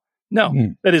 No,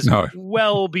 No, that is no.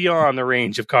 well beyond the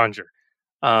range of Conjure.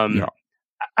 Yeah.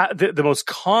 The most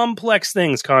complex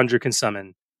things Conjure can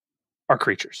summon are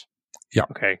creatures. Yeah.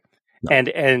 Okay. Yeah.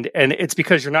 And it's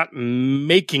because you're not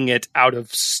making it out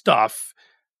of stuff.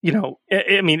 You know,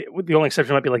 I mean, the only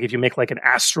exception might be like if you make like an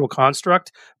astral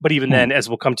construct, but even then, as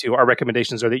we'll come to, our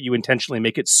recommendations are that you intentionally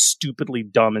make it stupidly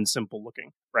dumb and simple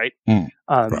looking, right? Right.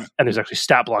 And there's actually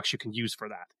stat blocks you can use for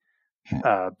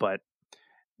that.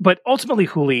 But ultimately,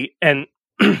 Huli, and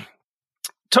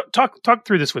talk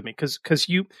through this with me, because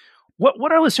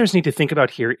what our listeners need to think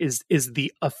about here is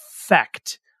the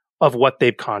effect of what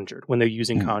they've conjured when they're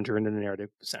using conjure in a narrative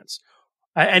sense.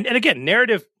 And again,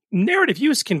 narrative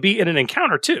use can be in an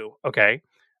encounter too. Okay,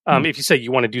 if you say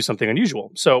you want to do something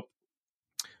unusual, so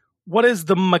what is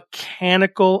the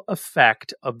mechanical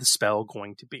effect of the spell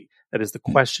going to be? That is the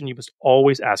question you must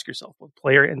always ask yourself, both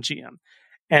player and GM.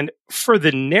 And for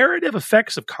the narrative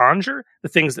effects of Conjure, the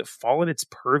things that fall in its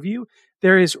purview,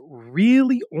 there is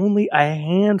really only a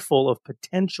handful of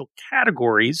potential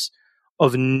categories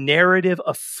of narrative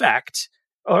effect,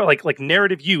 or like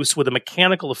narrative use with a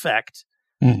mechanical effect,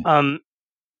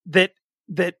 that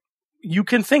you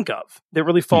can think of that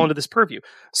really fall into this purview.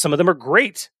 Some of them are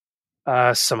great.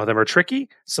 Some of them are tricky.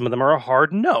 Some of them are a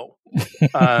hard no.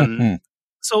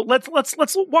 So let's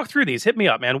walk through these. Hit me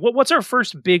up, man. What's our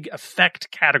first big effect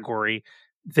category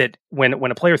that when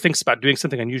a player thinks about doing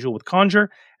something unusual with Conjure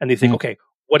and they think, okay,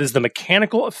 what is the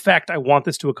mechanical effect I want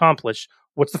this to accomplish?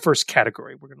 What's the first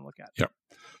category we're going to look at? Yeah.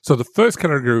 So the first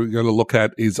category we're going to look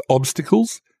at is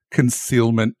obstacles,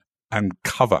 concealment, and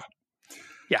cover.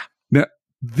 Yeah. Now,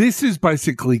 this is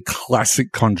basically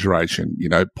classic conjuration,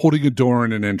 putting a door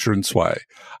in an entranceway,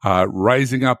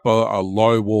 raising up a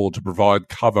low wall to provide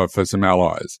cover for some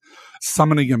allies,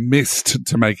 summoning a mist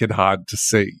to make it hard to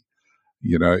see.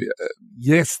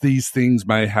 Yes, these things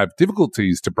may have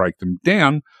difficulties to break them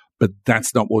down, but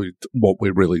that's not what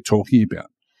we're really talking about.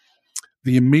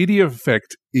 The immediate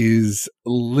effect is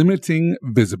limiting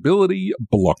visibility,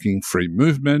 blocking free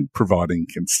movement, providing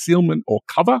concealment or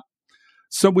cover.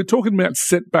 So we're talking about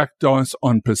setback dice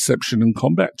on perception and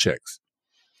combat checks.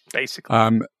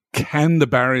 Basically. Can the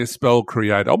barrier spell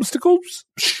create obstacles?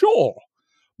 Sure.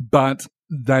 But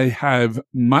they have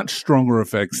much stronger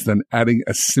effects than adding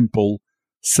a simple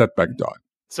setback die.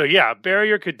 So yeah,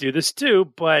 barrier could do this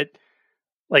too, but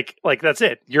like that's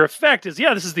it. Your effect is,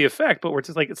 this is the effect, but we're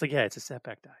just it's a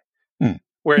setback die.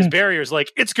 Whereas barrier's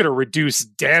it's going to reduce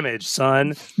damage,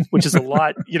 son, which is a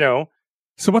lot,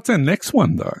 So what's our next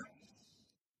one though?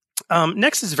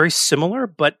 Next is very similar,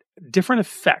 but different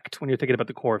effect when you're thinking about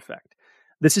the core effect.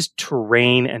 This is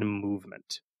terrain and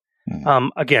movement.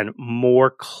 Again,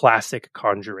 more classic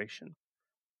conjuration.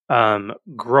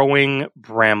 Growing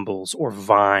brambles or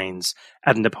vines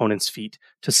at an opponent's feet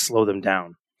to slow them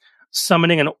down.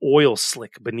 Summoning an oil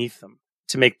slick beneath them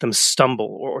to make them stumble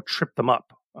or trip them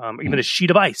up. Even a sheet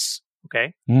of ice.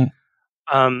 Okay.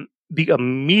 The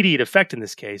immediate effect in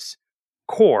this case,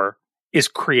 core, is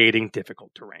creating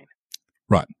difficult terrain.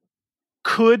 Right.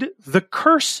 Could the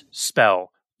curse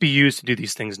spell be used to do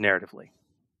these things narratively?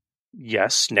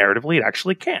 Yes, narratively it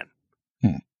actually can.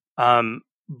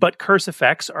 But curse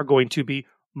effects are going to be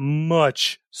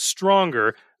much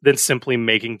stronger than simply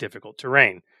making difficult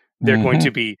terrain. They're going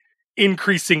to be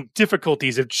increasing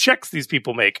difficulties of checks these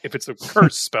people make if it's a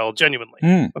curse spell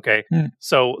genuinely. Okay.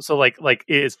 So it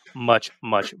is much,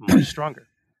 much, much stronger.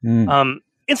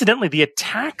 Incidentally, the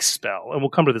attack spell, and we'll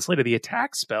come to this later, the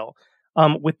attack spell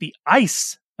with the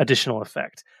ice additional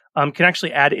effect can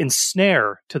actually add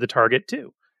ensnare to the target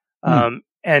too.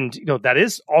 And that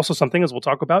is also something, as we'll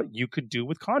talk about, you could do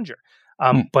with Conjure.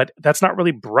 But that's not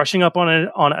really brushing up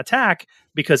on attack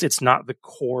because it's not the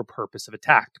core purpose of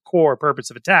attack. The core purpose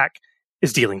of attack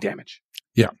is dealing damage.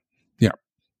 Yeah.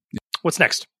 What's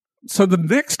next? So the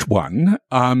next one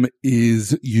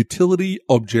is utility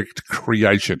object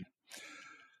creation.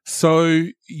 So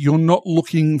you're not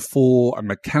looking for a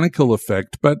mechanical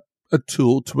effect, but a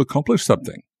tool to accomplish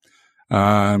something.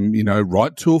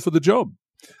 Right tool for the job.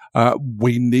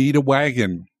 We need a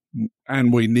wagon,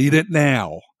 and we need it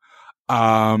now.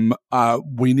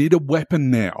 We need a weapon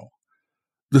now.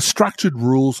 The structured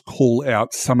rules call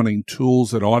out summoning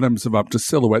tools and items of up to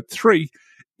Silhouette 3,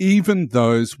 even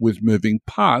those with moving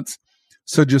parts.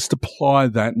 So just apply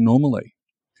that normally.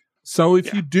 So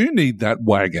if you do need that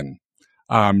wagon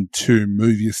to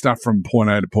move your stuff from point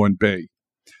A to point B,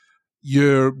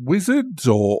 your wizard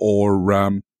or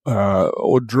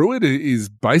druid is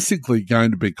basically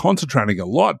going to be concentrating a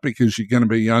lot because you're going to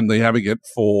be only having it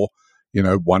for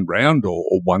one round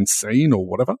or one scene or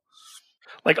whatever.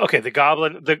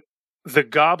 The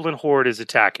goblin horde is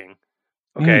attacking.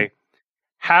 Okay.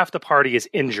 half the party is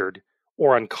injured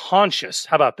or unconscious.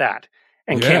 How about that?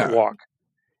 And can't Yeah. walk.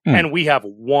 And we have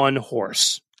one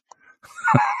horse.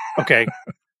 Okay.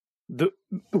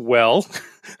 Well,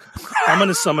 I'm going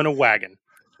to summon a wagon.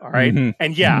 All right.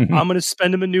 And yeah, I'm going to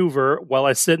spend a maneuver while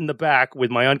I sit in the back with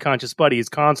my unconscious buddies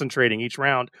concentrating each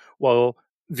round while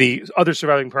the other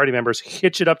surviving party members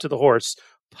hitch it up to the horse,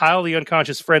 pile the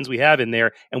unconscious friends we have in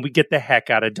there, and we get the heck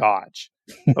out of Dodge.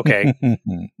 Okay.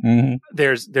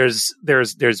 There's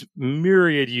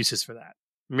myriad uses for that.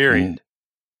 Myriad.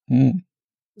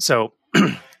 So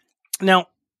now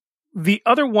the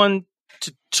other one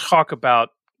to talk about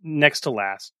next to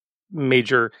last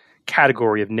major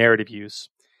category of narrative use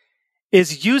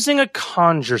is using a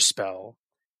conjure spell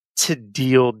to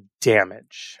deal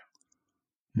damage.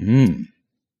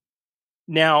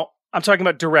 Now, I'm talking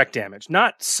about direct damage,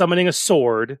 not summoning a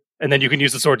sword and then you can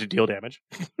use the sword to deal damage.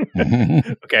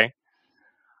 Okay.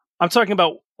 I'm talking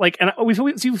about and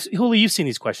Huli, you've seen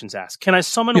these questions asked. Can I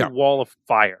summon a wall of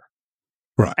fire?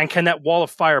 Right. And can that wall of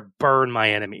fire burn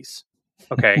my enemies?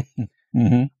 Okay.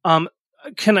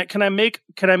 Can I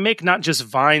make not just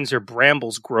vines or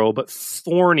brambles grow, but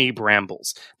thorny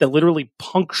brambles that literally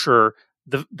puncture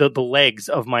the legs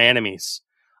of my enemies?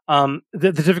 The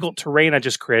difficult terrain I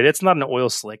just created, it's not an oil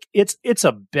slick. It's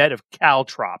a bed of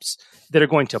caltrops that are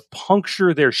going to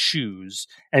puncture their shoes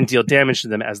and deal damage to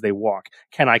them as they walk.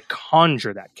 Can I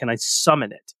conjure that? Can I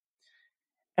summon it?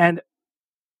 And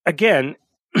again,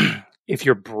 if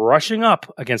you're brushing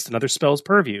up against another spell's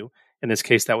purview, in this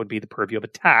case, that would be the purview of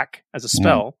attack as a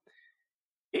spell.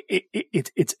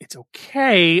 It's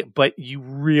okay, but you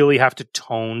really have to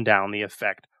tone down the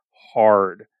effect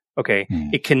hard. Okay,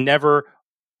 it can never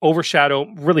overshadow,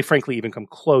 really, frankly, even come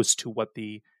close to what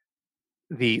the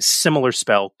similar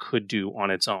spell could do on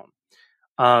its own.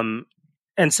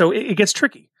 And so it gets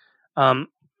tricky. And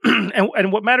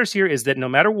what matters here is that no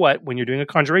matter what, when you're doing a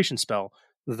conjuration spell,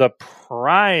 the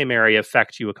primary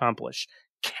effect you accomplish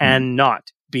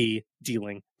cannot be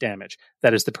dealing damage.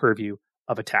 That is the purview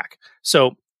of attack.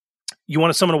 So you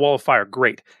want to summon a wall of fire.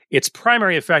 Great. Its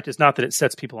primary effect is not that it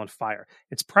sets people on fire.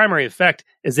 Its primary effect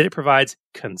is that it provides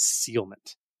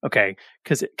concealment. Okay.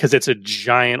 Because it's a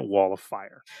giant wall of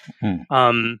fire.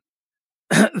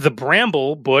 The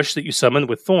bramble bush that you summon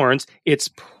with thorns, its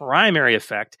primary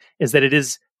effect is that it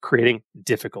is creating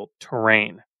difficult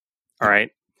terrain. All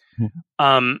right.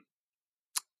 And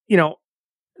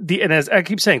as I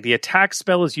keep saying, the attack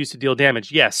spell is used to deal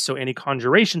damage. Yes. So any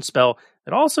conjuration spell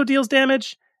that also deals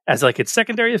damage as its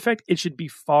secondary effect, it should be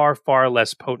far, far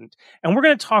less potent. And we're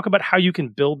going to talk about how you can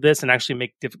build this and actually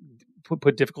make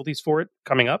put difficulties for it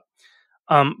coming up.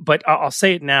 But I'll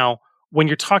say it now. When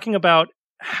you're talking about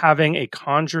having a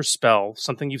conjure spell,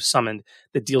 something you've summoned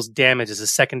that deals damage as a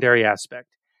secondary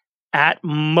aspect, at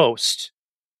most,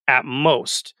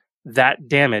 that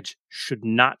damage should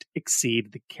not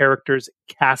exceed the character's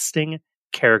casting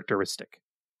characteristic.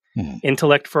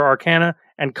 Intellect for Arcana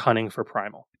and Cunning for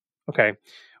Primal. Okay.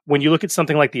 When you look at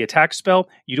something like the attack spell,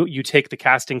 you take the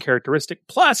casting characteristic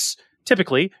plus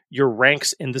typically your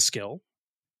ranks in the skill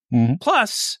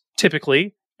plus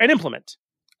typically an implement.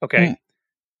 Okay.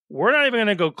 We're not even going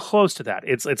to go close to that.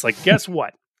 It's like, guess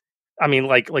what? I mean,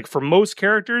 like for most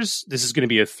characters, this is going to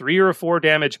be a 3 or a 4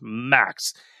 damage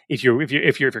max. If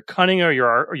you're cunning or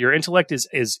your intellect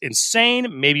is insane,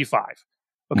 maybe 5.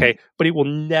 Okay, but it will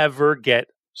never get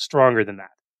stronger than that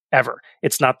ever.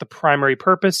 It's not the primary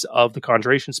purpose of the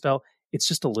conjuration spell. It's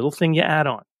just a little thing you add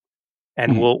on,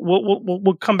 and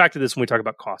we'll come back to this when we talk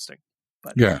about costing.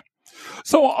 But yeah,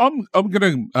 so I'm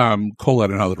going to call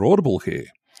out another audible here.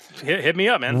 Hit me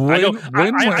up, man.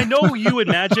 I know you and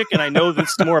Magic, and I know this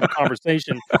is more of a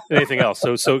conversation than anything else.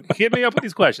 So hit me up with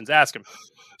these questions. Ask them.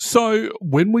 So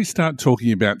when we start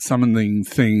talking about summoning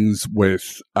things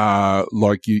with,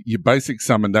 your basic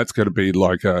summon, that's going to be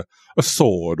like a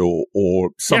sword or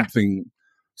something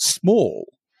small.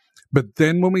 But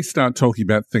then when we start talking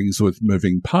about things with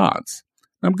moving parts,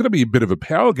 I'm going to be a bit of a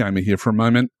power gamer here for a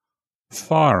moment.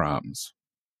 Firearms.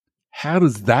 How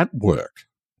does that work?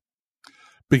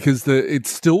 Because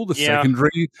it's still the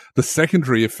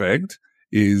secondary effect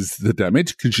is the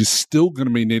damage, because you're still going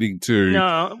to be needing to.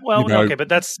 No, well, okay, but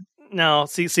that's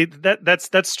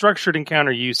that's structured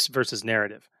encounter use versus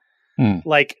narrative.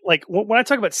 Like when I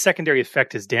talk about secondary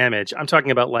effect as damage, I'm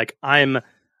talking about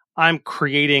I'm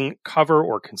creating cover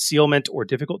or concealment or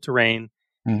difficult terrain,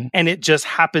 and it just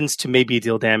happens to maybe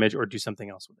deal damage or do something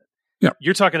else with it. Yeah,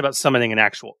 you're talking about summoning an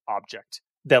actual object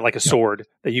that, like a sword,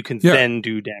 that you can then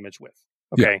do damage with.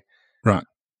 Okay. Yeah. Right.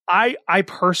 I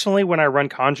personally, when I run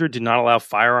Conjure, do not allow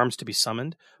firearms to be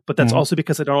summoned, but that's also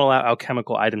because I don't allow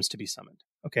alchemical items to be summoned.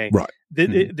 Okay, Right.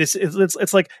 This is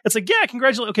it's like yeah,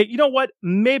 congratulations. Okay, you know what?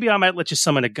 Maybe I might let you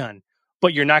summon a gun,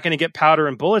 but you're not going to get powder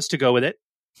and bullets to go with it.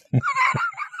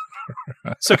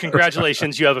 So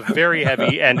congratulations, you have a very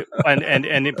heavy and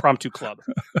impromptu club.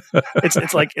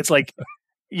 It's like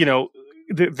you know,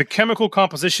 the chemical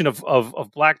composition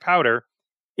of black powder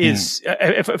is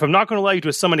if I'm not going to allow you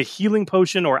to summon a healing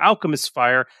potion or alchemist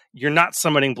fire, you're not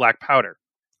summoning black powder.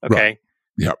 Okay. Right.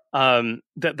 Yep.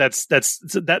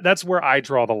 That's where I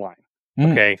draw the line.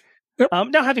 Okay. Yep.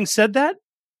 Now, having said that,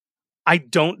 I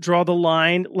don't draw the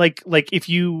line like if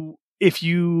you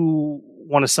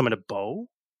want to summon a bow,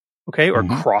 okay, or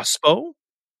crossbow,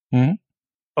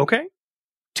 okay,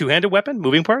 two-handed weapon,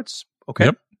 moving parts, okay,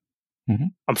 Yep.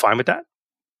 I'm fine with that.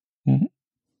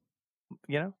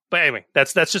 You know, but anyway,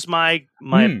 that's just my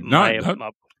opinion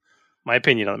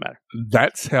on the matter.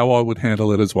 That's how I would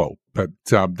handle it as well. But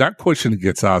that question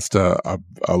gets asked a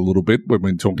little bit when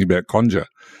we're talking about Conjure,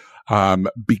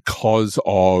 because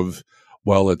of,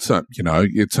 well, it's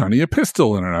it's only a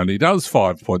pistol and it only does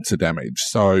 5 points of damage,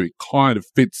 so it kind of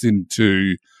fits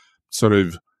into sort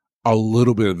of a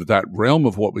little bit of that realm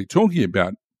of what we're talking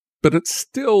about. But it's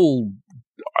still,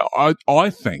 I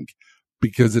think,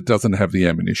 because it doesn't have the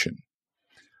ammunition,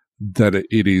 that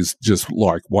it is just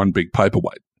like one big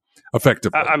paperweight,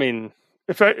 effectively. I mean,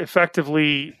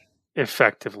 effectively,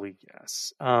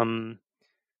 yes. I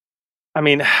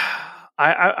mean,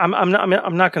 I'm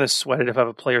not going to sweat it if I have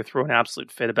a player throw an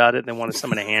absolute fit about it and they want to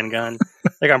summon a handgun.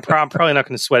 Like I'm probably not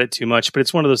going to sweat it too much, but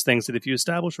it's one of those things that if you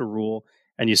establish a rule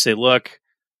and you say, look,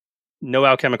 no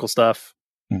alchemical stuff.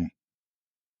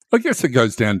 I guess it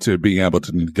goes down to being able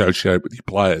to negotiate with your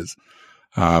players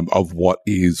of what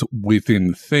is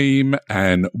within theme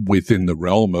and within the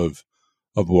realm of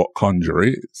what Conjure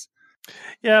is.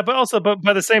 Yeah, but also, but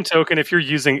by the same token, if you're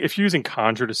using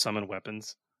Conjure to summon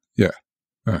weapons,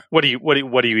 what are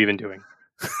you even doing?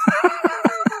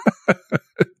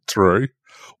 True.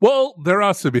 Well, there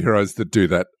are superheroes that do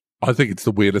that. I think it's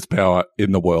the weirdest power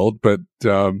in the world, but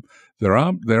there are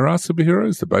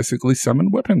superheroes that basically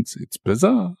summon weapons. It's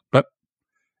bizarre, but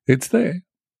it's there.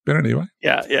 But anyway,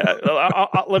 yeah.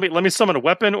 Let me summon a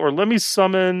weapon, or let me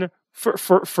summon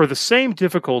for the same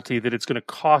difficulty that it's going to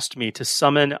cost me to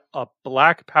summon a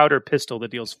black powder pistol that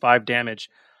deals 5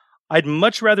 damage. I'd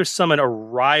much rather summon a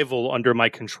rival under my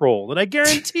control that I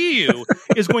guarantee you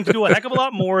is going to do a heck of a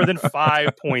lot more than 5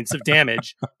 points of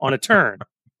damage on a turn.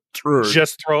 True.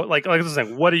 Just throw it like I was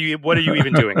saying. What are you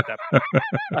even doing at that point?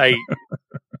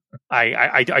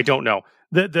 I don't know.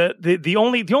 The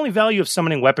only value of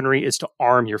summoning weaponry is to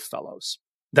arm your fellows.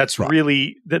 That's right.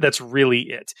 really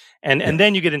it. And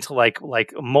then you get into like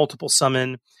multiple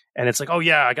summon, and it's like, oh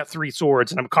yeah, I got 3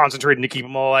 swords and I'm concentrating to keep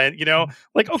them all. And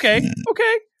like okay,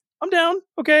 I'm down.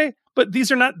 Okay, but these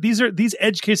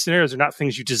edge case scenarios are not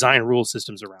things you design rule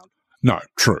systems around. No,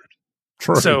 true.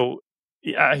 So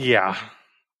yeah.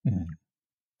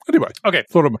 Anyway, okay.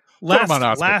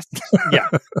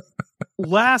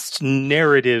 Last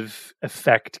narrative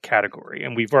effect category,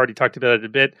 and we've already talked about it a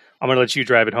bit. I'm going to let you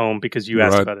drive it home because you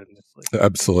asked about it initially.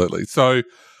 Absolutely. So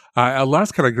our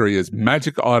last category is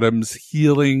magic items,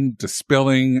 healing,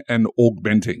 dispelling, and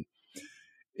augmenting.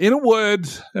 In a word,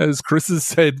 as Chris has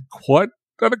said quite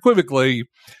unequivocally,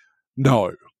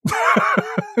 no.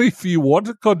 If you want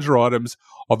to conjure items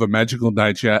of a magical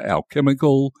nature,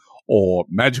 alchemical, or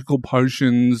magical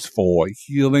potions for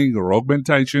healing or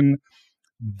augmentation,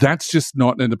 that's just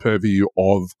not in the purview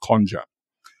of Conjure.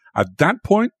 At that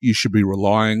point, you should be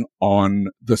relying on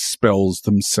the spells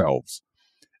themselves.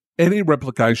 Any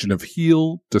replication of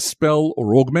heal, dispel,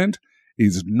 or augment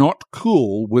is not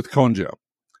cool with Conjure.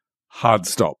 Hard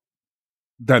stop.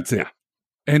 That's it. Yeah.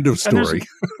 End of story.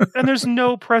 And there's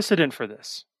no precedent for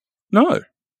this. No.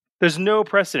 There's no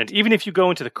precedent. Even if you go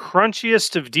into the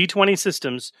crunchiest of D20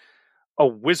 systems, a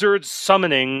wizard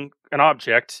summoning an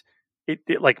object,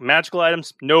 it like magical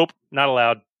items, nope, not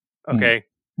allowed. Okay.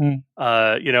 Yeah,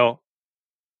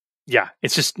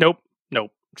 it's just nope,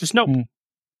 just nope.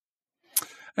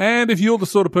 And if you're the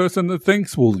sort of person that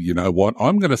thinks, well, you know what,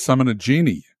 I'm going to summon a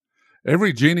genie.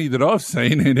 Every genie that I've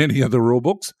seen in any of the rule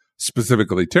books,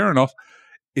 specifically Terranoff,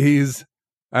 is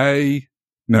a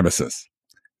nemesis.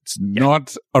 It's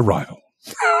not a rival.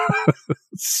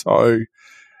 So,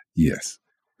 yes.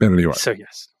 But anyway. So,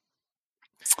 yes.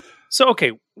 So,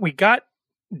 okay, we got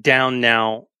down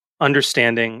now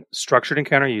understanding structured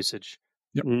encounter usage,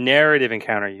 narrative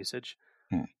encounter usage.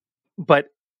 But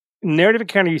narrative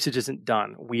encounter usage isn't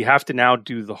done. We have to now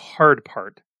do the hard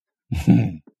part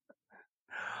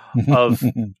of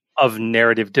of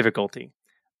narrative difficulty.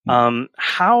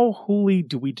 How wholly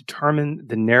do we determine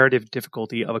the narrative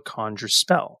difficulty of a conjure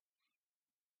spell?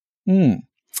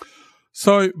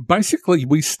 So basically,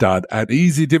 we start at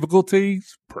easy difficulty,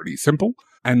 pretty simple,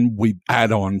 and we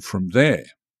add on from there.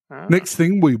 Next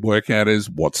thing we work out is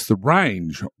what's the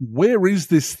range? Where is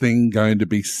this thing going to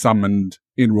be summoned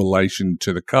in relation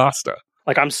to the caster?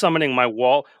 Like I'm summoning my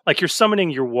wall, like you're summoning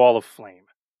your wall of flame.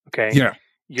 Okay. Yeah.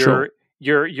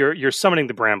 You're summoning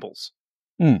the brambles.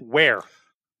 Where?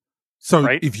 So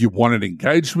right? if you want it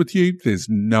engaged with you, there's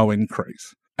no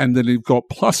increase. And then you've got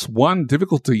 +1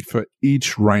 difficulty for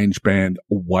each range band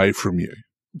away from you.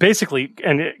 Basically,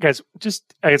 and guys,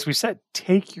 just as we said,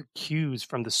 take your cues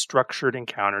from the structured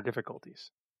encounter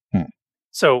difficulties.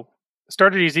 So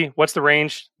start it easy. What's the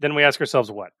range? Then we ask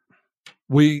ourselves what?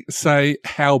 We say,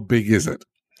 how big is it?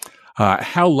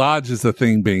 How large is the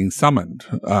thing being summoned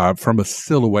from a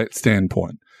silhouette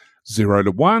standpoint? 0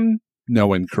 to 1,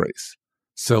 no increase.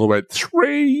 Silhouette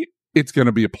 3, it's going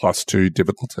to be a +2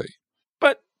 difficulty.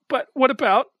 But what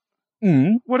about?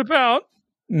 What about?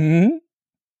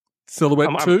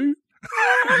 Silhouette 2?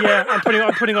 Yeah, I'm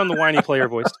putting on the whiny player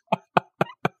voice.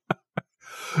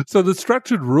 So the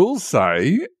structured rules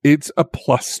say it's a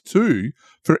 +2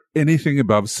 for anything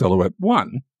above silhouette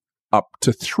 1 up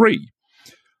to 3.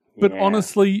 But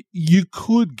honestly, you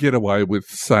could get away with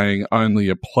saying only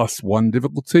a +1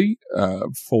 difficulty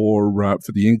for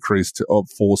the increase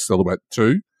for silhouette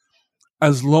 2,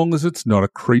 as long as it's not a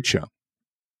creature.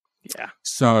 Yeah.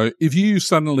 So if you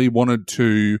suddenly wanted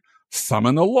to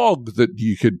summon a log that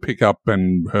you could pick up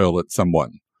and hurl at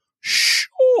someone,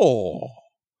 sure.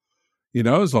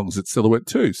 As long as it's silhouette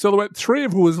 2. Silhouette 3,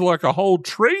 if it was like a whole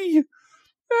tree,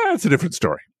 it's a different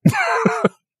story.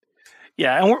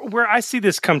 Yeah, and where I see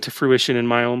this come to fruition in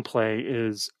my own play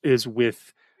is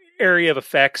with area of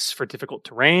effects for difficult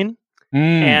terrain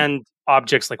and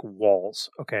objects like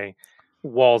walls, okay?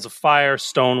 Walls of fire,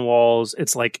 stone walls.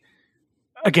 It's like,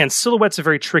 again, silhouette's a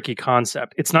very tricky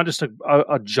concept. It's not just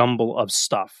a jumble of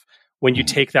stuff. When you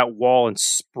take that wall and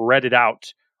spread it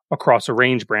out across a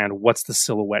range brand, what's the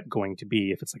silhouette going to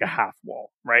be if it's like a half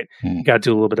wall, right? You got to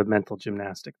do a little bit of mental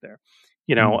gymnastic there.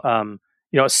 A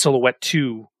silhouette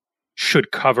 2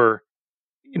 should cover,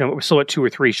 silhouette 2 or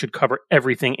 3 should cover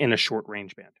everything in a short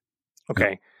range band.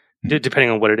 Okay. Depending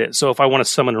on what it is. So if I want to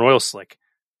summon an oil slick,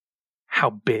 how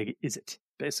big is it?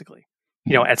 Basically,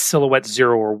 at silhouette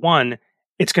 0 or 1,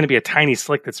 it's going to be a tiny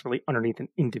slick that's really underneath an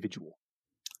individual.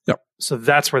 Yep. So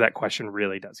that's where that question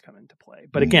really does come into play.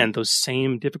 But again, those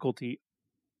same difficulty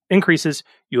increases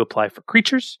you apply for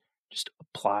creatures, just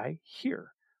apply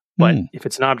here. But if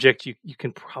it's an object, you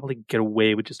can probably get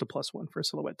away with just a +1 for a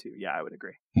silhouette 2. Yeah, I would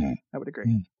agree. I would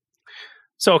agree.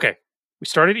 So, okay, we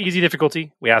started easy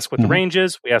difficulty. We ask what the range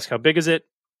is. We ask how big is it.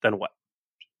 Then what?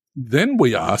 Then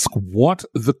we ask what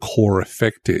the core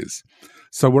effect is.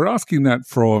 So we're asking that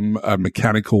from a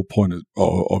mechanical point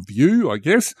of view, I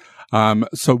guess.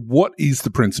 So what is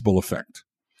the principal effect?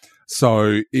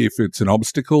 So if it's an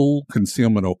obstacle,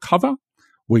 concealment, or cover,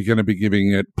 we're going to be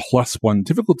giving it +1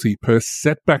 difficulty per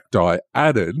setback die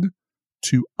added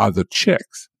to other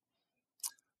checks.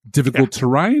 Difficult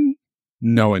terrain,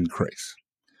 no increase.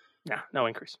 Yeah, no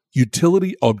increase.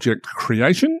 Utility object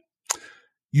creation,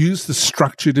 use the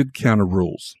structured encounter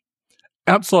rules.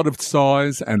 Outside of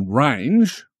size and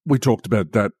range, we talked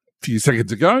about that a few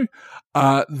seconds ago,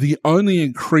 the only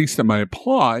increase that may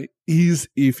apply is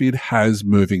if it has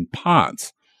moving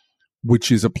parts,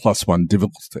 which is a +1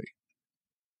 difficulty.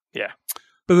 Yeah.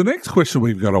 But the next question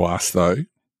we've got to ask, though,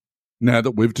 now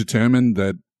that we've determined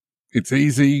that it's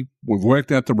easy, we've worked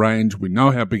out the range, we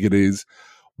know how big it is,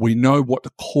 we know what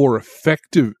the core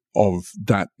effect of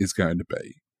that is going to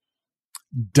be,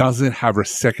 does it have a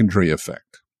secondary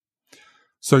effect?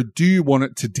 So do you want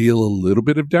it to deal a little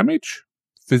bit of damage,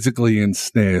 physically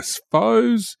ensnare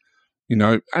foes,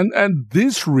 and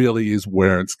this really is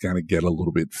where it's going to get a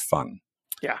little bit fun.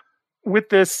 Yeah. With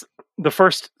this, the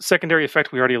first secondary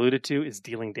effect we already alluded to is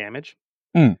dealing damage.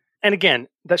 And again,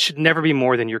 that should never be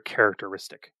more than your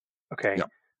characteristic. Okay. Yep.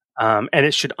 And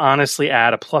it should honestly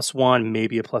add a +1,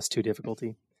 maybe a +2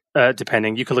 difficulty,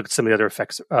 depending. You can look at some of the other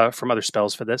effects from other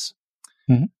spells for this.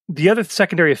 The other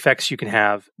secondary effects you can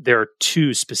have, there are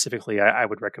 2 specifically I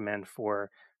would recommend for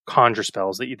conjure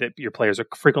spells that your players are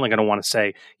frequently going to want to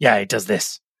say, yeah, it does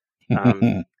this.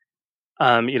 I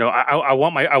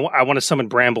want to summon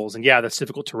brambles, and yeah, that's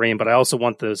difficult terrain, but I also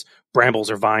want those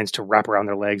brambles or vines to wrap around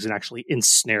their legs and actually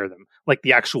ensnare them, like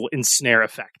the actual ensnare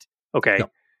effect. Okay.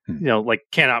 Yep. Like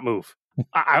cannot move.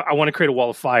 I want to create a wall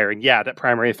of fire, and yeah, that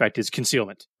primary effect is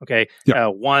concealment. Okay.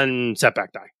 Yep. 1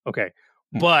 setback die. Okay.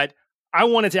 But I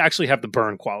want it to actually have the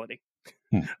burn quality.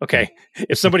 Hmm. Okay.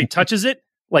 If somebody touches it,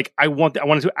 like I want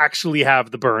it to actually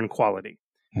have the burn quality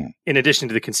in addition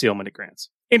to the concealment it grants.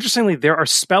 Interestingly, there are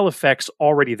spell effects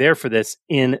already there for this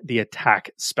in the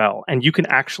attack spell, and you can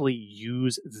actually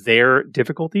use their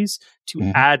difficulties to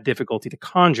add difficulty to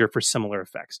conjure for similar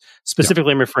effects.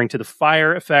 Specifically, I'm referring to the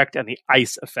fire effect and the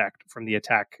ice effect from the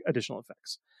attack additional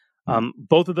effects.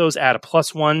 Both of those add a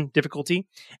 +1 difficulty,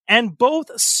 and both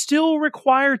still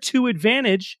require 2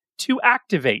 advantage to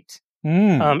activate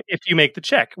if you make the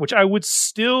check, which I would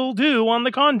still do on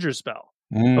the conjure spell.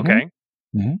 Okay.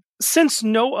 Since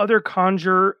no other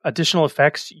conjure additional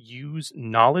effects use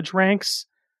knowledge ranks,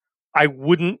 I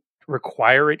wouldn't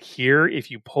require it here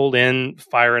if you pulled in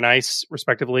fire and ice,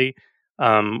 respectively.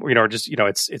 Or just,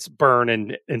 it's burn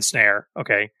and ensnare.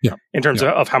 Okay. Yeah. In terms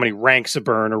of how many ranks of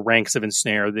burn or ranks of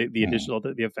ensnare the additional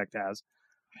the effect has.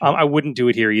 I wouldn't do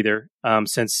it here either,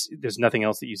 since there's nothing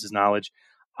else that uses knowledge.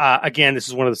 Again, this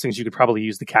is one of those things you could probably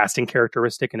use the casting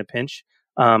characteristic in a pinch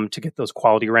to get those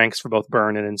quality ranks for both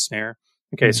burn and ensnare.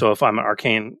 Okay, so if I'm an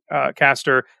arcane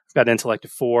caster, I've got intellect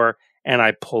of 4, and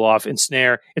I pull off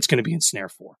ensnare, it's going to be ensnare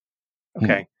 4.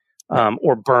 Okay,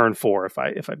 or burn 4 if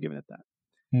I've given it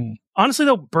that. Honestly,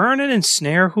 though, burn and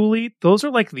ensnare, Hooli, those are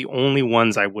like the only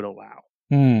ones I would allow.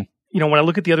 When I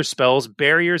look at the other spells,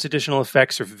 barrier's additional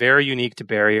effects are very unique to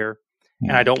barrier,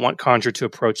 and I don't want conjure to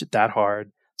approach it that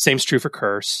hard. Same's true for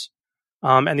curse,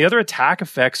 and the other attack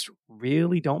effects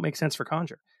really don't make sense for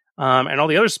conjure. And all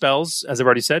the other spells, as I've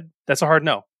already said, that's a hard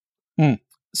no.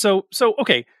 So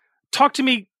okay, talk to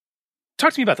me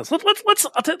about this. Let's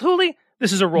Hooli,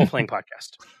 this is a role playing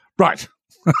podcast, Right.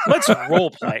 Let's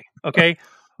role play. Okay.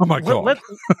 Oh my God.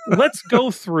 Let's go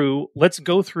through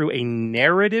a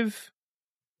narrative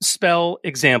spell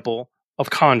example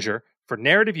of conjure for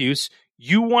narrative use.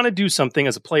 You want to do something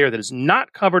as a player that is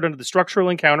not covered under the structural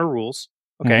encounter rules.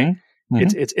 Okay.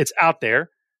 It's out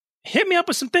there. Hit me up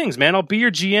with some things, man. I'll be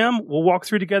your GM. We'll walk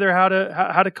through together how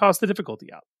to cost the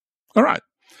difficulty out. All right.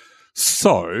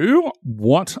 So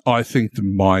what I think that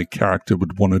my character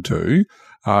would want to do,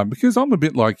 because I'm a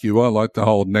bit like you, I like the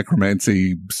whole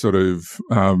necromancy sort of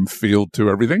field to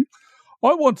everything.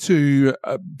 I want to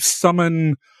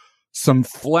summon some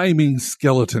flaming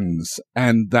skeletons,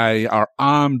 and they are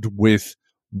armed with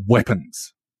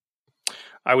weapons.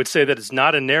 I would say that it's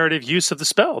not a narrative use of the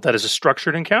spell. That is a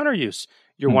structured encounter use.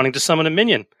 You're wanting to summon a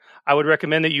minion. I would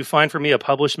recommend that you find for me a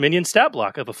published minion stat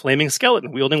block of a flaming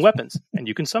skeleton wielding weapons, and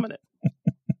you can summon it.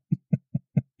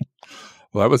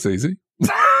 Well, that was easy.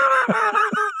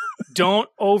 Don't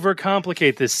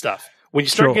overcomplicate this stuff. When you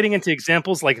start getting into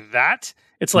examples like that,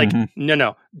 it's like,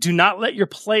 no. Do not let your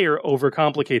player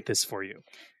overcomplicate this for you.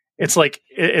 It's like,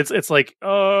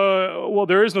 well,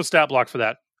 there is no stat block for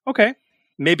that. Okay.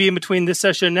 Maybe in between this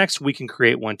session and next, we can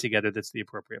create one together that's the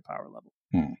appropriate power level,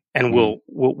 and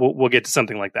we'll get to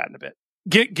something like that in a bit.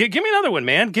 Give me another one,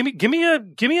 man. Give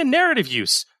me a narrative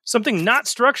use, something not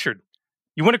structured.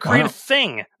 You want to create a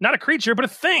thing, not a creature, but a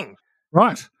thing.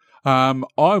 Right. I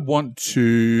want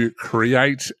to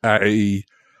create a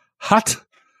hut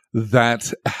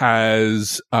that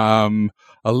has a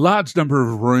large number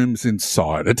of rooms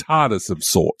inside, a TARDIS of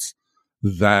sorts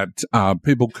that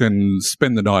people can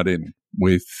spend the night in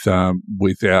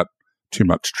without too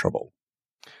much trouble.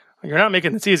 You're not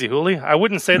making this easy, Hooli. I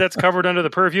wouldn't say that's covered under the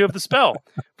purview of the spell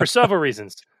for several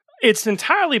reasons. It's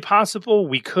entirely possible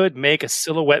we could make a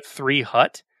Silhouette 3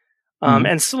 hut,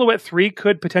 and Silhouette 3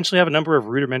 could potentially have a number of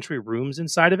rudimentary rooms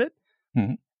inside of it.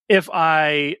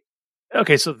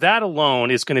 So that alone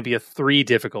is going to be a 3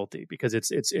 difficulty because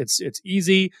it's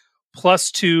easy,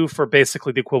 +2 for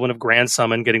basically the equivalent of Grand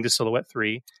Summon getting to Silhouette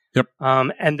 3. Yep.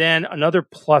 And then another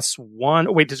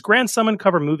 +1. Wait, does Grand Summon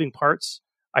cover moving parts?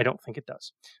 I don't think it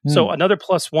does. So another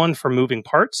 +1 for moving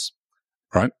parts.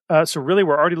 Right. So really,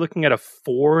 we're already looking at a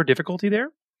 4 difficulty there.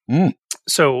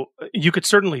 So you could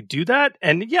certainly do that.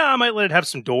 And yeah, I might let it have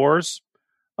some doors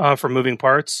for moving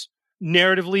parts.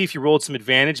 Narratively, if you rolled some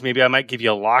advantage, maybe I might give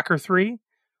you a locker 3.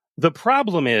 The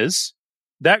problem is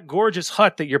that gorgeous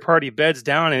hut that your party beds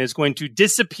down in is going to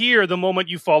disappear the moment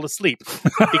you fall asleep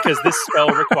because this spell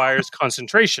requires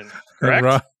concentration.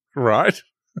 Correct? Right.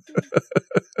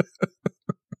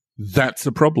 That's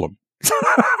a problem.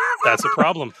 That's a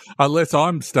problem. Unless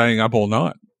I'm staying up all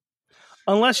night.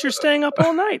 Unless you're staying up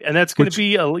all night. And that's going to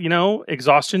be,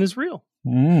 exhaustion is real.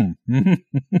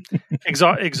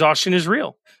 Exhaustion is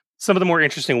real. Some of the more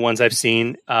interesting ones I've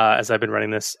seen as I've been running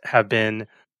this have been,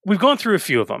 we've gone through a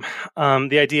few of them.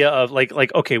 The idea of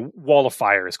okay, wall of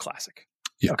fire is classic.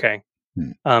 Yeah. Okay.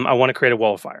 I want to create a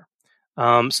wall of fire.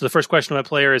 So the first question of my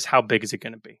player is, how big is it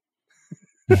going to be?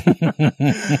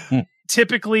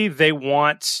 typically they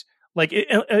want, like,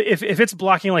 if it's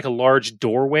blocking like a large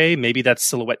doorway, maybe that's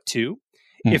silhouette 2.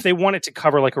 If they want it to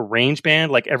cover like a range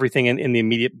band, like everything in the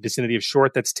immediate vicinity of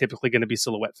short, that's typically going to be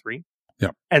silhouette 3.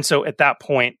 Yeah. And so at that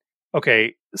point,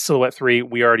 okay, silhouette 3,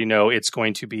 we already know it's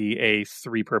going to be a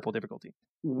 3 purple difficulty.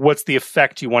 What's the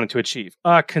effect you want it to achieve?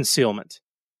 Concealment.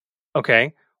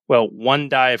 Okay. Well, 1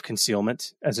 die of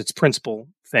concealment as its principal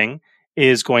thing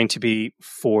is going to be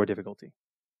 4 difficulty.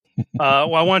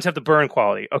 Well, I want to have the burn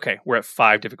quality. Okay, we're at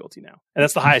 5 difficulty now. And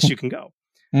that's the highest you can go.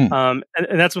 And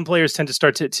that's when players tend to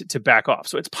start to back off.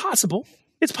 So it's possible.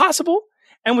 It's possible.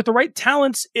 And with the right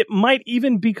talents, it might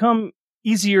even become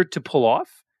easier to pull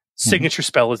off. Signature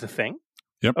spell is a thing.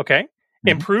 Yep. Okay.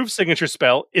 Improved signature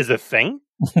spell is a thing.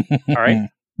 All right.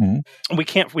 We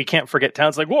can't forget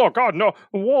talents like, oh God, no,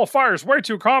 wall of fire is way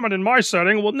too common in my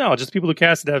setting. Well, no, just people who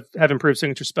cast it have improved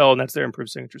signature spell, and that's their improved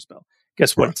signature spell.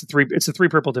 Guess what? Right. It's a 3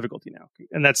 purple difficulty now,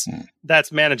 and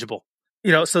that's manageable.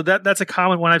 So that's a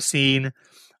common one I've seen.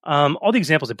 All the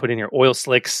examples I put in here, oil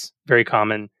slicks, very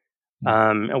common.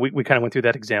 And we kind of went through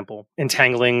that example.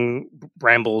 Entangling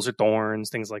brambles or thorns,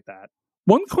 things like that.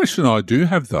 One question I do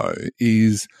have though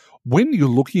is, when you're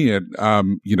looking at,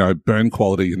 burn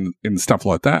quality and stuff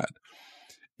like that,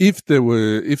 if they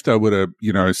were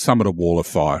to, summon a wall of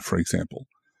fire, for example,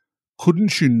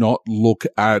 couldn't you not look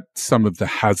at some of the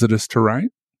hazardous terrain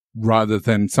rather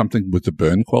than something with the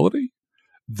burn quality?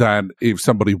 That if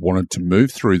somebody wanted to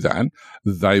move through that,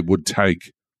 they would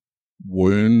take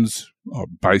wounds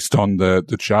based on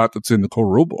the chart that's in the core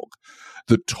rulebook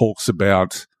that talks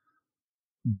about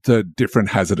the different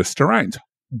hazardous terrains,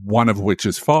 one of which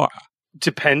is fire.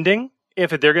 Depending if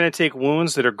they're going to take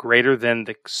wounds that are greater than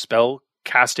the spell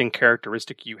casting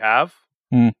characteristic you have,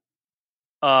 then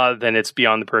it's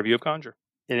beyond the purview of Conjure,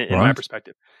 in my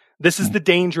perspective. This is the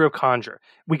danger of Conjure.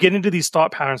 We get into these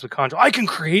thought patterns with Conjure. I can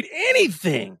create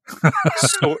anything.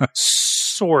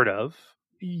 Sort of.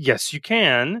 Yes, you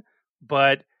can.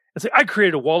 But it's like, I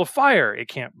created a wall of fire. It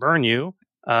can't burn you.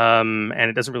 And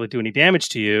it doesn't really do any damage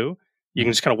to you. You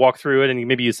can just kind of walk through it, and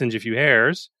maybe you singe a few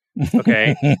hairs.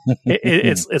 Okay.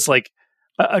 It's like,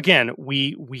 again,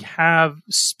 we have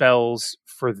spells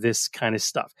for this kind of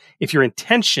stuff. If your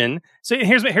intention, so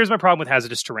here's my problem with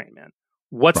hazardous terrain, man.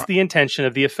 What's the intention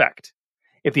of the effect?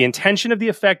 If the intention of the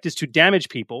effect is to damage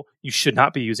people, you should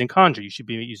not be using Conjure. You should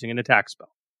be using an attack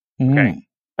spell. Okay.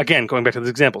 Again, going back to those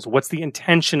examples, what's the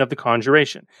intention of the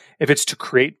conjuration? If it's to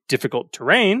create difficult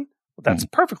terrain, well, that's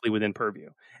perfectly within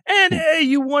purview. And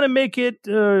you want to make it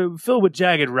filled with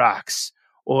jagged rocks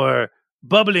or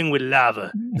bubbling with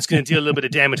lava. It's going to deal a little bit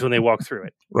of damage when they walk through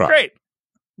it. Right. Great.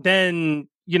 Then,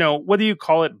 whether you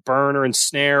call it burn or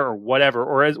ensnare or whatever,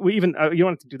 or as we even, you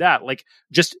don't have to do that. Like,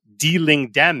 just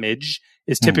dealing damage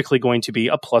is typically going to be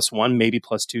a +1, maybe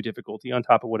 +2 difficulty on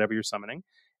top of whatever you're summoning.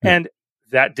 And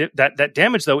that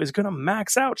damage, though, is going to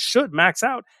should max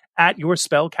out at your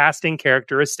spell casting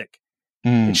characteristic.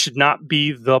 It should not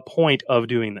be the point of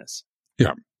doing this.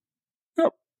 Yeah.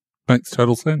 Yep. Makes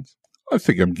total sense. I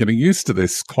think I'm getting used to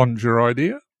this Conjure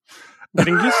idea. You're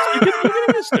getting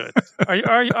used to it.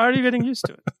 Are you getting used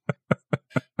to it?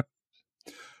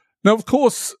 Now, of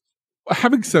course,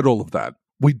 having said all of that,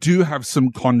 we do have some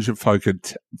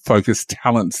Conjure-focused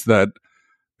talents that,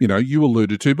 you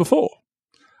alluded to before.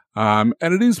 And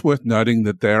it is worth noting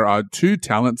that there are 2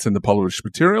 talents in the polished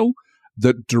material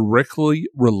that directly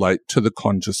relate to the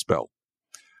Conjure spell.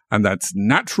 And that's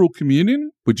Natural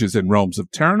Communion, which is in Realms of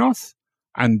Terranoth,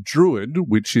 and Druid,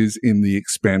 which is in the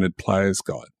Expanded Player's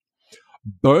Guide.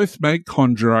 Both make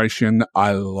Conjuration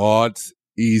a lot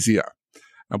easier.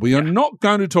 And we are not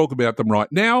going to talk about them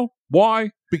right now.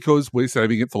 Why? Because we're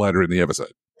saving it for later in the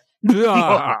episode.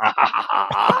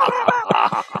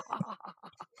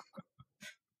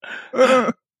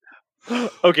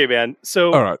 Okay, man.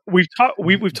 So all right.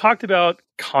 we've talked about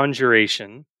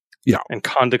conjuration,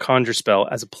 and the conjure spell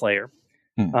as a player,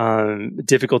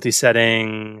 difficulty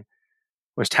setting,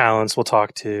 which talents we'll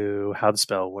talk to, how the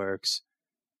spell works.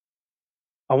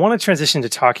 I want to transition to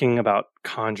talking about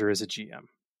conjure as a GM,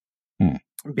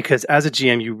 because as a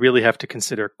GM, you really have to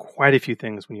consider quite a few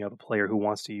things when you have a player who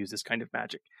wants to use this kind of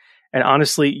magic. And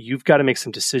honestly, you've got to make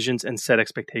some decisions and set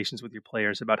expectations with your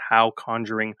players about how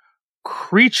conjuring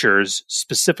creatures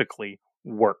specifically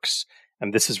works.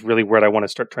 And this is really where I want to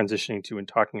start transitioning to and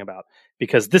talking about,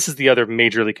 because this is the other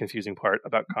majorly confusing part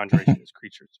about conjuration as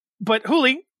creatures. But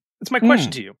Huli, it's my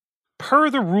question to you. Per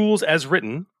the rules as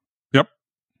written,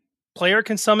 player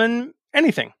can summon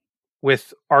anything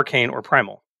with arcane or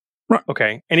primal. Right.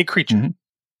 Okay. Any creature.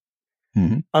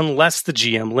 Unless the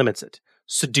GM limits it.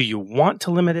 So do you want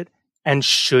to limit it, and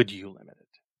should you limit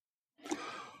it?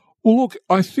 Well, look,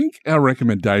 I think our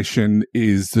recommendation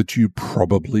is that you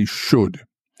probably should.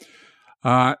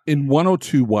 In one or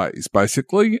two ways,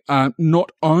 basically.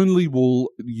 Not only will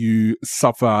you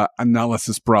suffer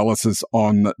analysis paralysis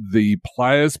on the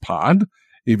player's part,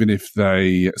 even if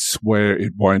they swear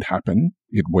it won't happen,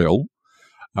 it will.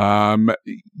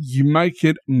 You make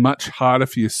it much harder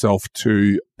for yourself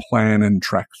to plan and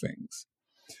track things.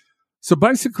 So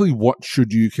basically, what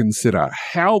should you consider?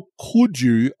 How could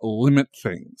you limit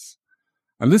things?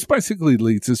 And this basically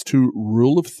leads us to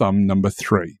rule of thumb number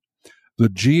 3. The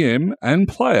GM and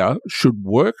player should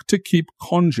work to keep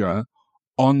Conjure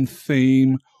on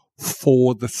theme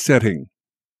for the setting.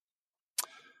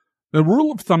 The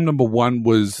rule of thumb number 1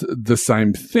 was the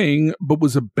same thing, but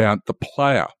was about the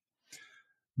player.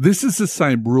 This is the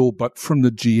same rule, but from the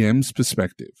GM's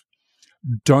perspective.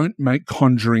 Don't make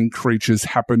conjuring creatures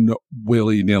happen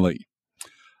willy-nilly.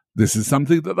 This is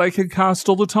something that they can cast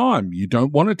all the time. You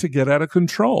don't want it to get out of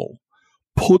control.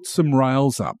 Put some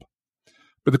rails up.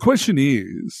 But the question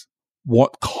is,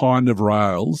 what kind of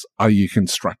rails are you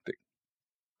constructing?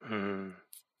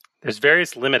 There's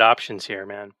various limit options here,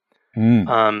 man.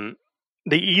 The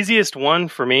easiest one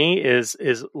for me is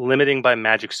limiting by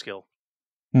magic skill.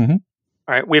 Mm-hmm.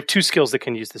 All right, we have 2 skills that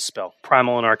can use this spell,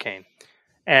 Primal and Arcane.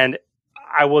 And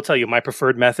I will tell you, my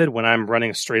preferred method when I'm running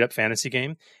a straight-up fantasy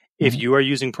game, if you are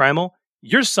using Primal,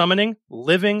 you're summoning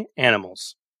living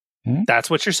animals. That's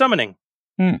what you're summoning.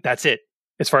 That's it.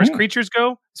 As far as creatures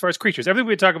go, everything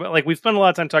we talk about, like we've spent a lot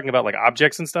of time talking about like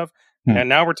objects and stuff, and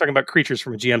now we're talking about creatures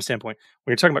from a GM standpoint.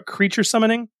 When you're talking about creature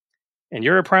summoning, and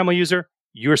you're a Primal user,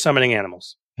 you're summoning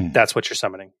animals. That's what you're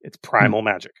summoning. It's Primal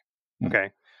magic.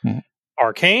 Okay.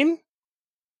 Arcane,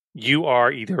 you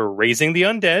are either raising the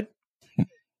undead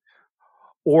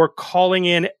or calling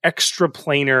in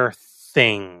extraplanar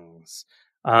things.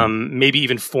 Maybe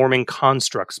even forming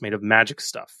constructs made of magic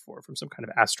stuff or from some kind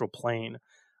of astral plane.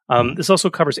 This also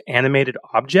covers animated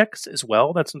objects as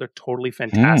well. That's another totally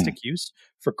fantastic use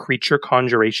for creature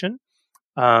conjuration,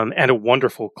 and a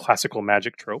wonderful classical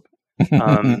magic trope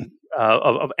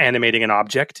of animating an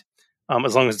object,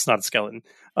 as long as it's not a skeleton.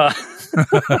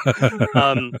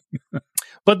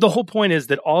 But the whole point is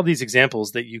that all these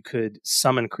examples that you could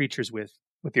summon creatures with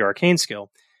the arcane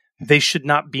skill, they should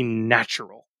not be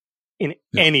natural in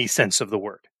any sense of the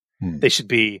word. They should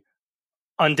be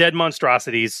undead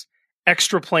monstrosities,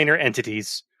 extraplanar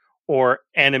entities, or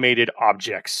animated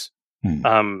objects.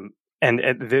 And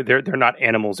they're not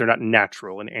animals. They're not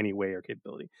natural in any way or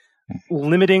capability.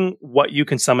 Limiting what you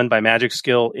can summon by magic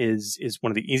skill is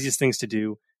one of the easiest things to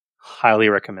do. Highly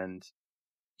recommend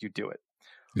you do it.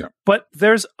 Yeah. But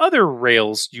there's other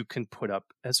rails you can put up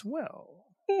as well.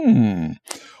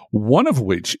 One of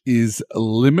which is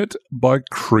limit by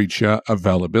creature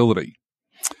availability.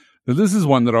 Now, this is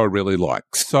one that I really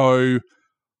like. So,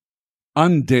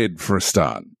 undead for a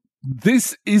start.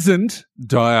 This isn't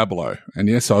Diablo. And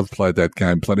yes, I've played that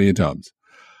game plenty of times.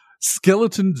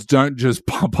 Skeletons don't just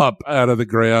pop up out of the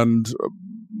ground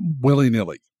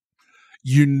willy-nilly.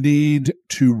 You need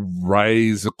to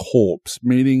raise a corpse,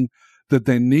 meaning that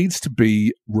there needs to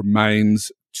be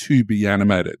remains to be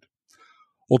animated.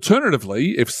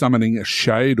 Alternatively, if summoning a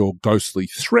shade or ghostly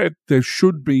threat, there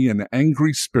should be an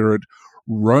angry spirit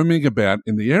roaming about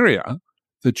in the area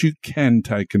that you can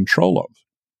take control of.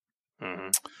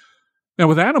 Now,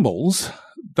 with animals,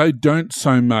 they don't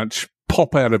so much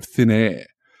pop out of thin air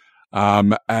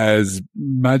as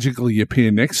magically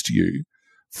appear next to you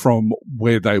from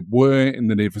where they were in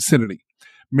the near vicinity,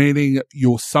 meaning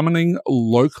you're summoning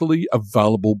locally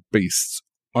available beasts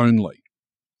only.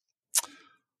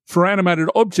 For animated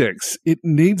objects, it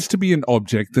needs to be an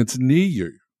object that's near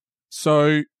you.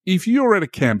 So if you're at a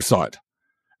campsite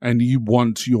and you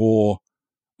want to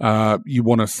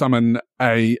summon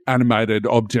a animated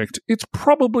object, it's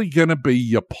probably going to be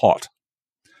your pot.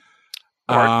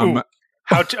 I'm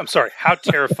sorry. How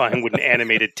terrifying would an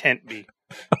animated tent be?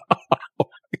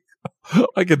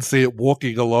 I can see it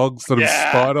walking along, sort of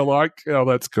spider-like. Oh,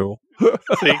 that's cool.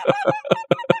 See?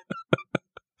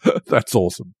 That's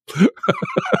awesome.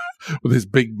 With his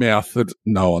big mouth that,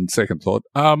 no, on second thought.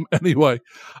 Anyway,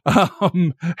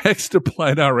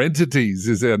 extraplanar entities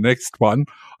is our next one,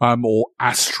 or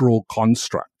astral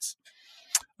constructs.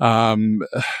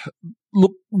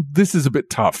 Look, this is a bit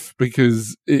tough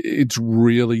because it's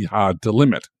really hard to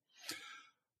limit.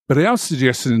 But our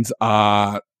suggestions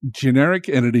are generic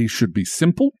entities should be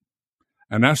simple.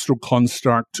 An astral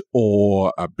construct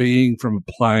or a being from a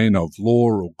plane of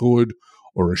lore or good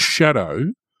or a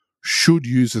shadow should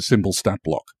use a simple stat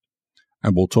block.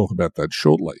 And we'll talk about that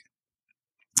shortly.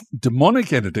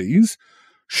 Demonic entities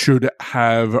should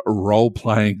have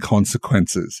role-playing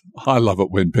consequences. I love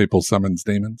it when people summons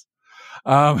demons.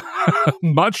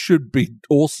 Much should be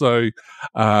also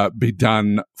be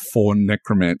done for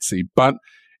necromancy. But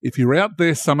if you're out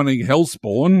there summoning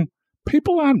Hellspawn,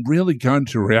 people aren't really going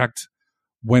to react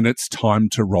when it's time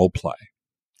to roleplay.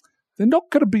 They're not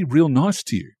going to be real nice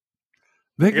to you.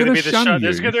 They're going to shun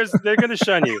you. They're going to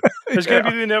shun you. There's going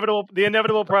to be the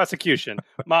inevitable prosecution.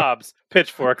 Mobs,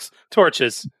 pitchforks,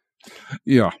 torches.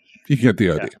 Yeah, you get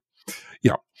the idea.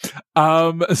 Yeah.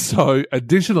 So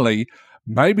additionally,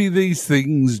 maybe these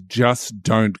things just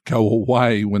don't go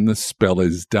away when the spell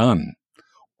is done.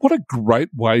 What a great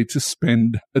way to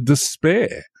spend a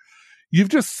despair. You've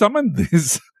just summoned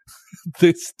this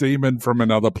demon from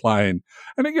another plane,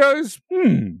 and it goes,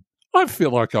 I feel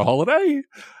like a holiday.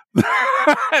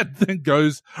 And then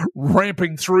goes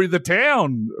ramping through the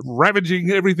town, ravaging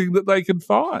everything that they can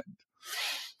find.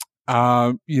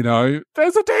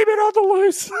 There's a demon on the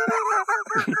loose.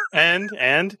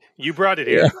 and you brought it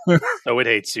here, so it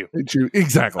hates you.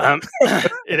 Exactly.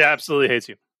 It absolutely hates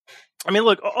you. I mean,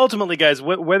 look, ultimately, guys,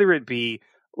 whether it be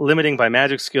limiting by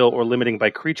magic skill or limiting by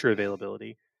creature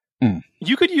availability,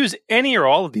 you could use any or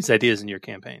all of these ideas in your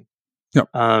campaign. Yep.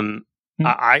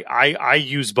 I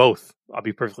use both. I'll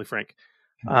be perfectly frank.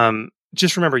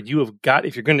 Just remember, you have got,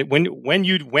 if you're going to, when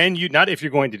you not if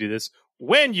you're going to do this,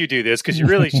 when you do this, because you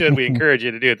really should, we encourage you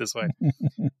to do it this way.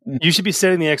 You should be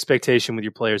setting the expectation with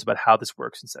your players about how this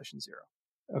works in session 0.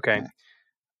 Okay.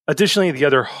 Additionally, the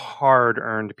other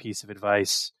hard-earned piece of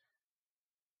advice,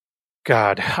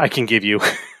 God, I can give you,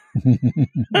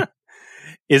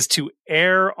 is to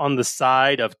err on the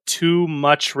side of too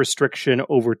much restriction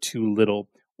over too little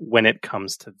when it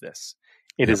comes to this.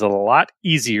 It is a lot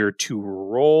easier to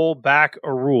roll back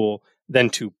a rule than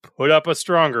to put up a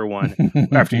stronger one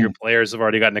after your players have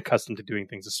already gotten accustomed to doing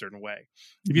things a certain way.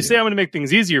 If you say, I'm going to make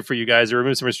things easier for you guys or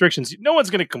remove some restrictions, no one's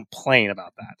going to complain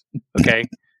about that. Okay?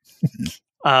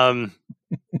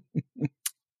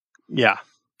 Yeah.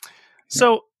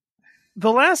 So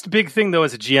the last big thing, though,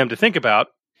 as a GM to think about,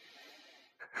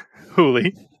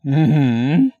 Hooli,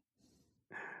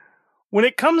 when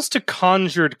it comes to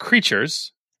conjured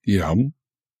creatures,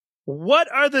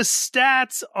 what are the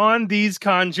stats on these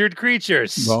conjured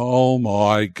creatures? Oh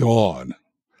my God.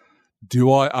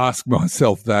 Do I ask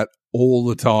myself that all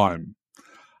the time?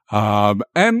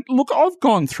 And look, I've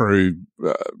gone through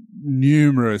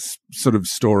numerous sort of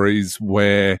stories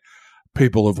where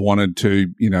people have wanted to,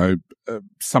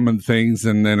 summon things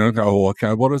and then I go, oh,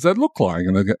 okay, what does that look like?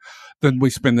 And then we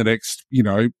spend the next,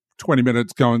 20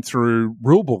 minutes going through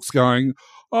rule books going,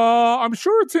 I'm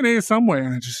sure it's in here somewhere.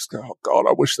 And I just go, oh God,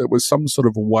 I wish there was some sort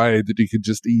of a way that you could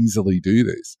just easily do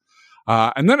this.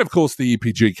 And then, of course, the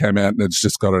EPG came out and it's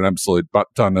just got an absolute butt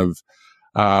ton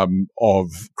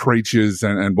of creatures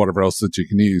and whatever else that you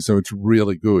can use. So it's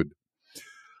really good.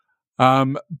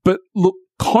 But look,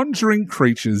 conjuring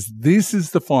creatures, this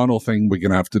is the final thing we're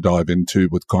going to have to dive into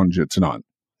with Conjure tonight.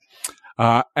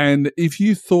 And if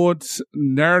you thought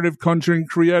narrative conjuring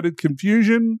created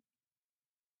confusion,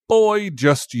 boy,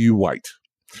 just you wait.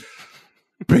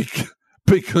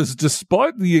 Because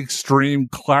despite the extreme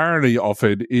clarity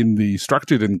offered in the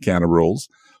structured encounter rules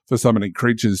for summoning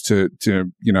creatures to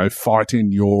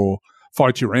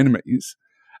fight your enemies,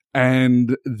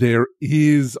 and there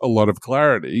is a lot of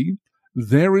clarity,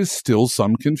 there is still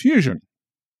some confusion.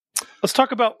 Let's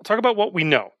talk about what we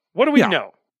know. What do we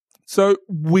know? So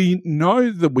we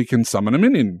know that we can summon a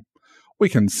minion. We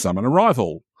can summon a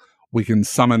rival. We can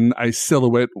summon a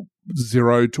silhouette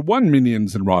 0 to 1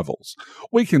 minions and rivals.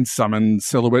 We can summon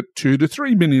silhouette 2 to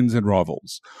 3 minions and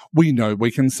rivals. We know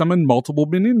we can summon multiple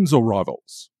minions or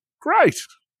rivals. Great.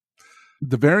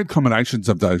 The varied combinations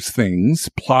of those things,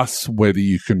 plus whether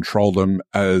you control them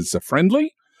as a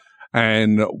friendly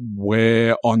and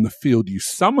where on the field you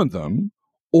summon them,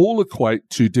 all equate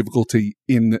to difficulty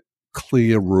in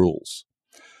clear rules.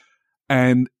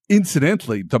 And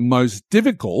incidentally, the most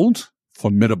difficult,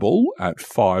 formidable at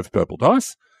 5 purple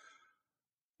dice,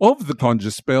 of the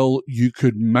conjure spell you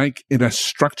could make in a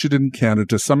structured encounter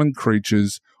to summon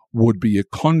creatures would be a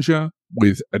conjure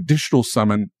with additional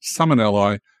summon, summon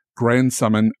ally, grand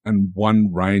summon, and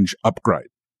 1 range upgrade.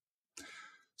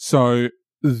 So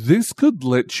this could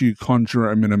let you conjure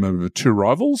a minimum of 2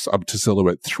 rivals up to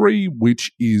silhouette 3,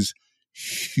 which is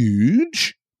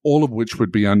huge, all of which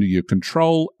would be under your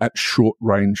control at short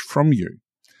range from you.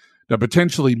 Now,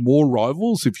 potentially more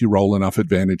rivals if you roll enough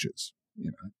advantages.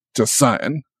 Just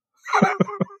saying.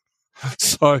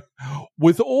 So,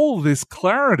 with all this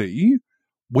clarity,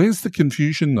 where's the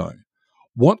confusion though?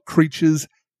 What creatures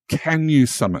can you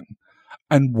summon?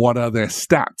 And what are their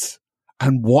stats?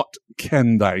 and what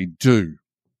can they do?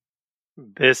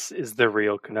 This is the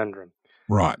real conundrum.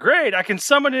 Right. Great, I can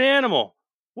summon an animal.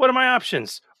 What are my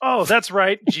options? Oh, that's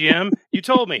right, GM. You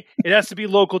told me. It has to be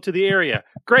local to the area.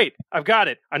 Great, I've got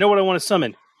it. I know what I want to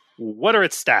summon. What are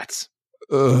its stats?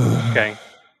 Okay.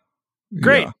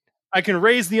 Great, Yeah. I can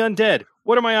raise the undead.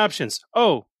 What are my options?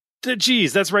 Oh,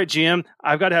 geez, that's right, GM.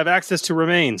 I've got to have access to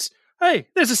remains. Hey,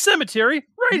 there's a cemetery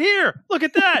right here. Look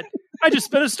at that. I just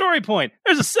spent a story point.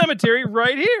 There's a cemetery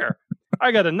right here.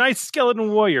 I got a nice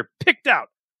skeleton warrior picked out.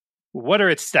 What are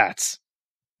its stats?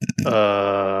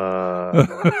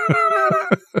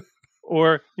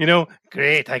 Or,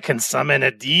 great, I can summon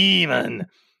a demon.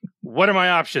 What are my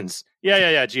options?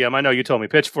 Yeah, GM, I know you told me.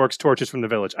 Pitchforks, torches from the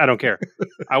village. I don't care.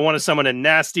 I want to summon a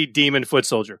nasty demon foot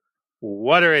soldier.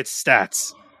 What are its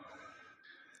stats?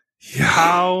 Yeah.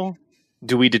 How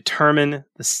do we determine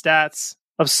the stats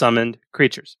of summoned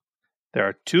creatures? There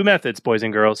are two methods, boys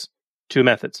and girls. Two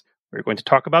methods. We're going to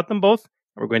talk about them both,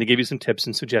 and we're going to give you some tips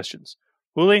and suggestions.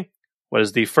 Huli, what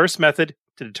is the first method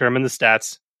to determine the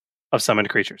stats of summoned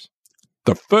creatures?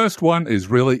 The first one is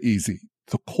really easy.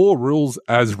 The core rules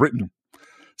as written.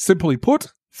 Simply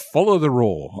put, follow the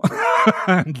rule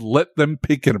and let them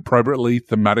pick an appropriately,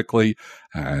 thematically,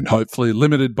 and hopefully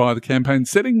limited by the campaign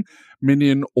setting,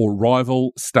 minion or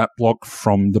rival stat block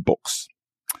from the books.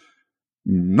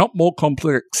 Not more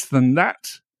complex than that.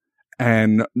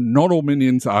 And not all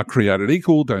minions are created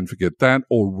equal, don't forget that,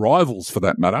 or rivals for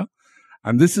that matter.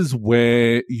 And this is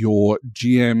where your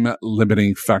GM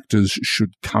limiting factors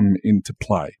should come into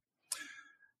play.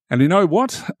 And you know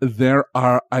what? There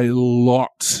are a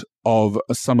lot of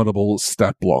summonable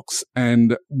stat blocks,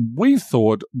 and we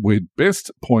thought we'd best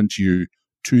point you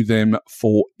to them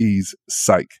for ease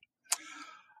sake.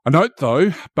 A note,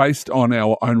 though, based on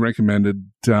our own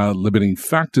recommended limiting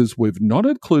factors, we've not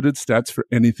included stats for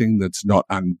anything that's not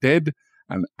undead,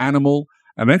 an animal,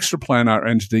 an extraplanar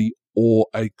entity, or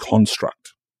a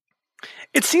construct.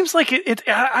 It seems like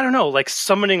I don't know, like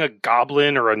summoning a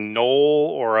goblin or a gnoll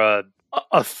or a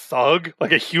thug,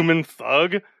 like a human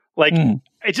thug. Like,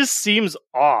 It just seems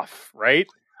off, right?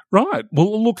 Right.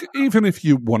 Well, look, even if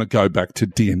you want to go back to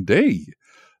D&D,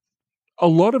 a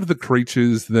lot of the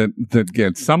creatures that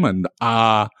get summoned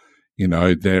are,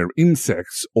 they're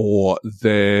insects or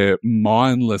they're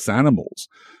mindless animals.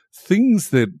 Things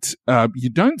that you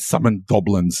don't summon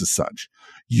goblins as such.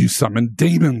 You summon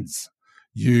demons.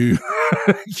 You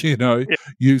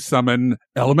summon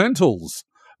elementals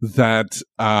that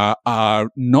are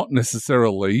not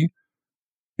necessarily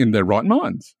in their right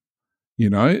minds.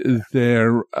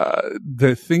 They're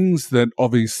things that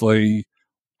obviously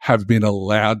have been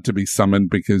allowed to be summoned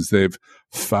because they've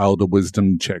failed a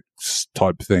wisdom check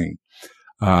type thing,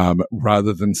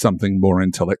 rather than something more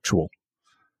intellectual.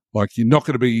 Like, you're not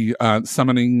going to be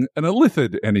summoning an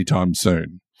Illithid anytime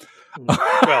soon.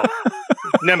 Well,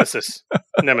 Nemesis.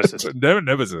 Nemesis.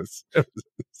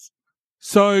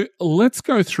 So let's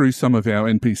go through some of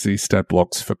our NPC stat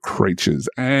blocks for creatures.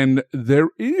 And there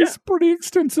is a pretty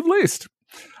extensive list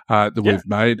that we've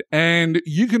made. And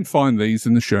you can find these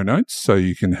in the show notes so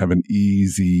you can have an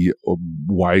easy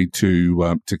way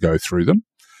to go through them.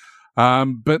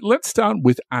 But let's start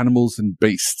with animals and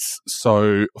beasts.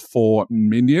 So for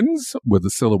minions with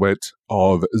a silhouette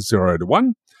of 0 to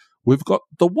 1, we've got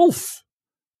the wolf.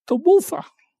 The wolfer.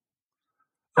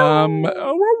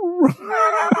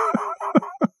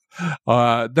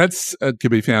 That's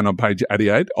can be found on page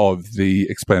 88 of the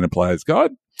Explainer Player's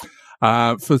Guide.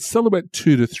 For silhouette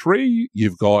 2 to 3,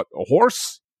 you've got a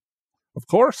horse, of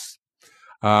course.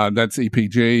 That's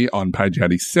EPG on page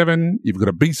 87. You've got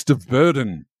a beast of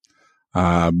burden,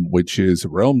 which is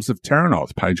Realms of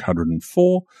Terranoth, page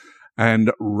 104.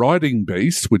 And riding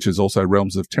beast, which is also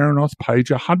Realms of Terranoth, page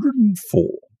 104.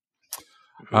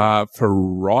 For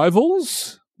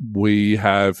rivals, we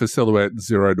have for silhouette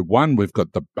 0 to 1, we've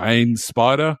got the Bane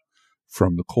Spider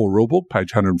from the core rulebook,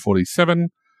 page 147.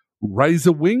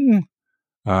 Razor Wing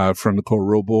from the core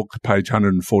rulebook, page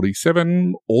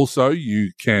 147. Also,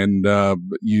 you can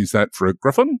use that for a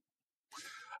griffin.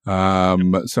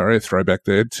 Sorry, a throwback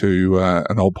there to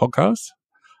an old podcast.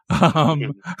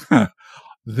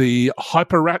 The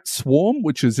Hyper Rat Swarm,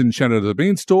 which is in Shadow of the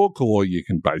Beanstalk, or you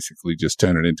can basically just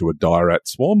turn it into a Dire Rat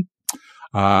Swarm.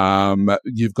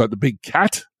 You've got the Big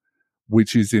Cat,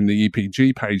 which is in the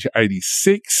EPG, page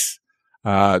 86.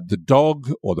 The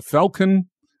Dog, or the Falcon,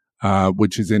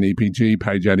 which is in EPG,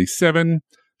 page 87.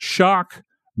 Shark,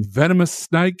 Venomous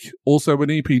Snake, also in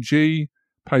EPG,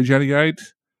 page 88.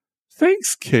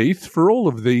 Thanks, Keith, for all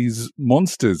of these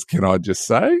monsters, can I just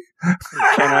say?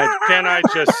 Can I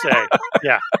just say?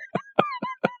 Yeah.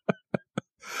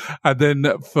 And then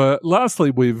for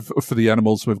the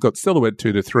animals, we've got Silhouette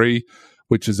 2 to 3,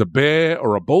 which is a bear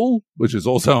or a bull, which is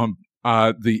also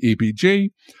on the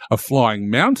EPG, a flying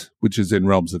mount, which is in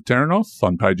Realms of Terranoth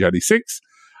on page 86,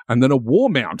 and then a war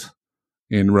mount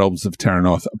in Realms of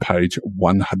Terranoth, page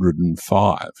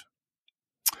 105.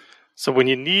 So when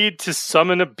you need to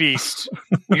summon a beast,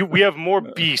 we have more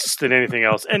beasts than anything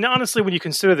else. And honestly, when you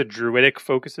consider the druidic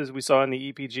focuses we saw in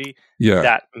the EPG,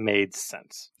 that made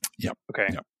sense. Yep. Okay.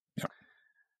 Yep.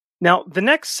 Now, the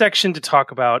next section to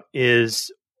talk about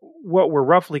is what we're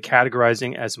roughly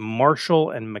categorizing as martial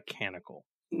and mechanical.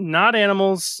 Not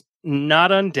animals,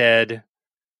 not undead,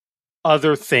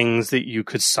 other things that you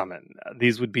could summon.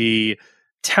 These would be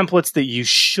templates that you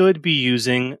should be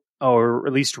using, or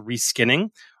at least reskinning,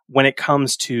 when it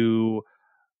comes to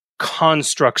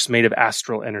constructs made of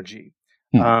astral energy,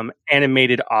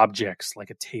 animated objects like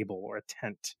a table or a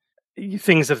tent,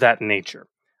 things of that nature.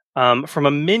 From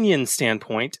a minion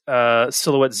standpoint,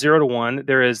 Silhouette 0 to 1,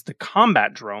 there is the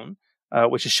combat drone,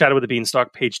 which is Shadow of the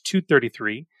Beanstalk, page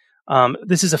 233.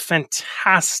 This is a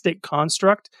fantastic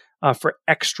construct for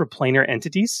extraplanar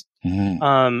entities.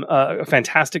 A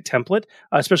fantastic template,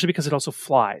 especially because it also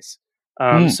flies.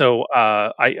 So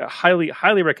I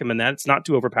highly recommend that. It's not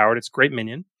too overpowered. It's a great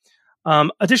minion.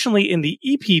 Additionally, in the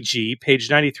EPG, page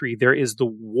 93, there is the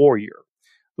Warrior.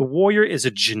 The Warrior is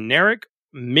a generic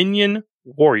minion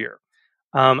warrior.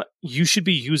 You should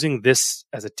be using this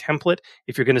as a template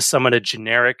if you're going to summon a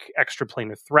generic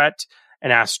extraplanar threat,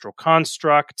 an astral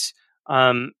construct.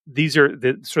 These are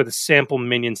the sort of the sample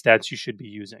minion stats you should be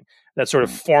using. That sort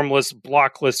of formless,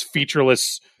 blockless,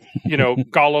 featureless,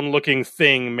 golem-looking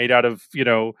thing made out of,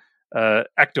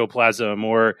 ectoplasm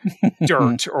or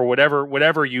dirt or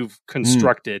whatever you've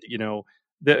constructed. It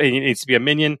needs to be a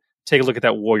minion. Take a look at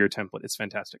that warrior template. It's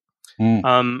fantastic.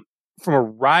 From a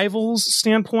rivals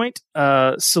standpoint,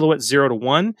 Silhouette 0 to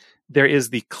 1, there is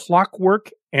the Clockwork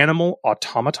Animal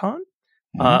Automaton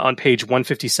on page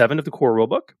 157 of the core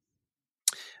rulebook.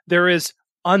 There is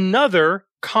another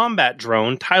combat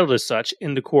drone titled as such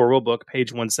in the core rulebook,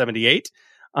 page 178.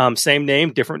 Same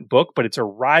name, different book, but it's a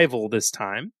rival this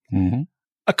time.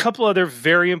 A couple other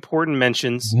very important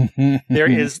mentions. There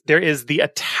is the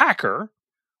Attacker,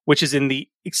 which is in the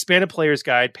Expanded Player's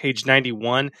Guide, page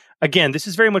 91. Again, this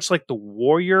is very much like the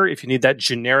Warrior. If you need that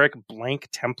generic blank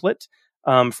template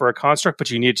for a construct, but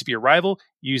you need it to be a rival,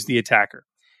 use the Attacker.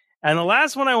 And the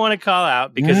last one I want to call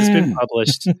out, because it's been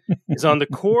published, is on the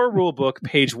core rulebook,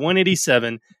 page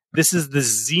 187. This is the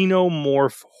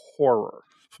Xenomorph Horror.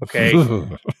 Okay.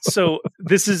 So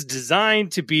this is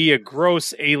designed to be a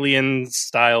gross alien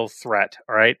style threat.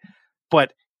 All right.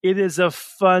 But it is a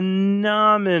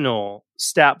phenomenal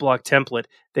stat block template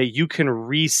that you can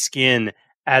reskin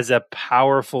as a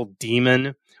powerful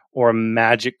demon or a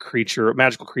magical creature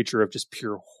of just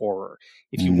pure horror.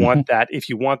 If you want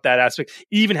that aspect,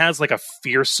 it even has like a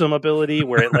fearsome ability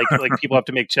where it like people have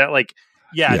to make chat. Like,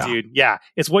 dude,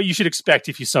 it's what you should expect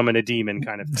if you summon a demon,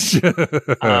 kind of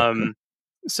thing.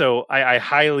 So I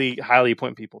highly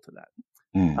point people to that.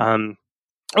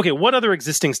 Okay, what other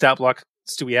existing stat blocks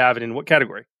do we have, and in what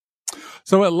category?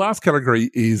 So our last category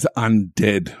is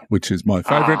undead, which is my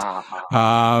favorite.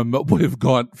 We've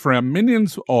got, for our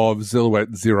minions of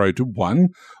Silhouette 0 to 1,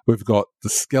 we've got the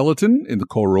Skeleton in the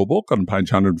core rulebook on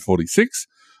page 146.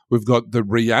 We've got the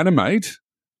Reanimate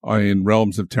in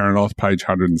Realms of Terranoth, page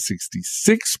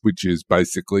 166, which is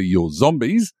basically your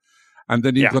zombies. And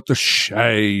then you've got the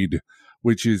Shade,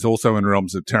 which is also in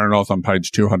Realms of Terranoth on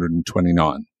page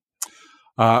 229.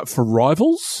 For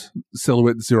rivals,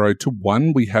 Silhouette 0 to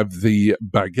 1, we have the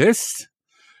Baguette.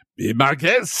 Be my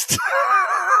guest.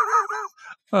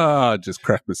 Just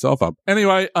cracked myself up.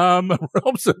 Anyway,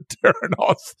 Realms of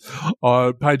Terranoth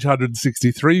on page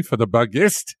 163 for the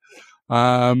Baguette.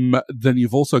 Then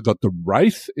you've also got the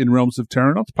Wraith in Realms of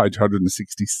Terranoth, page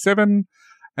 167.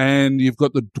 And you've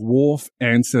got the Dwarf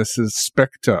Ancestor's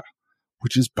Spectre,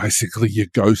 which is basically your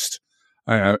ghost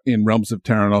in Realms of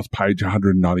Terranoth, page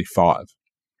 195.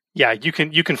 Yeah, you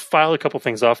can file a couple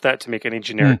things off that to make any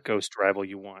generic ghost rival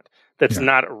you want. That's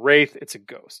not a wraith; it's a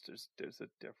ghost. There's a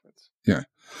difference. Yeah,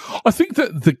 I think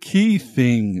that the key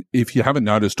thing, if you haven't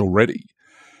noticed already,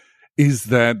 is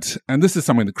that, and this is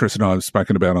something that Chris and I have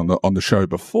spoken about on the show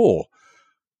before.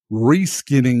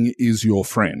 Reskinning is your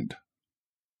friend.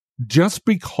 Just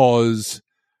because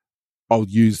I'll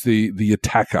use the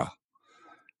Attacker,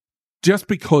 just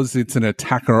because it's an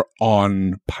attacker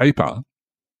on paper,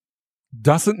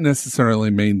 doesn't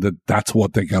necessarily mean that that's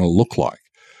what they're going to look like.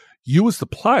 You as the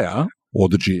player, or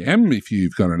the GM, if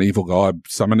you've got an evil guy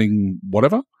summoning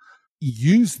whatever,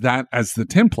 use that as the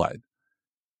template.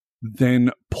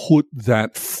 then put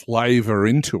that flavor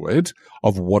into it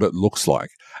of what it looks like.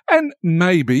 And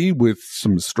maybe with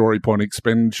some story point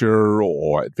expenditure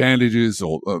or advantages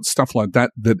or stuff like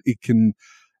that, that it can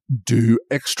do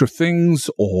extra things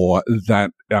or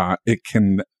that it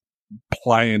can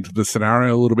play into the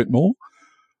scenario a little bit more.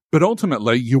 But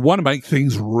ultimately, you want to make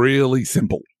things really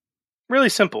simple. Really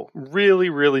simple. Really,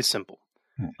 really simple.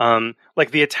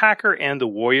 Like the attacker and the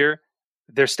warrior,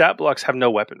 their stat blocks have no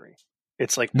weaponry.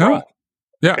 It's like brawl.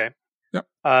 Yeah. Okay. Yeah.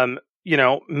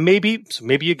 Maybe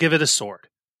you give it a sword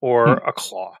or a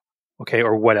claw, okay,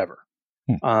 or whatever.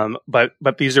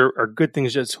 But these are good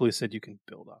things, as Julie said, you can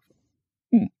build off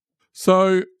of.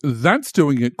 So that's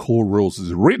doing it core rules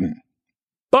as written.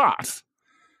 But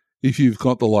if you've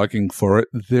got the liking for it,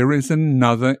 there is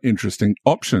another interesting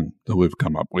option that we've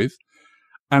come up with,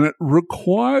 and it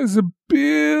requires a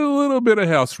little bit of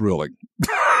house ruling.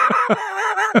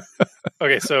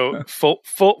 Okay, so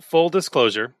full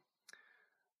disclosure.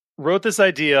 Wrote this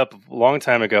idea up a long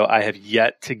time ago. I have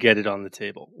yet to get it on the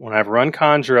table. When I've run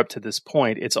Conjure up to this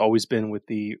point, it's always been with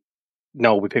we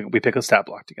pick a stat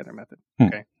block together method.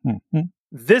 Okay.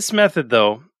 This method,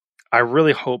 though, I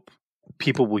really hope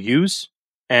people will use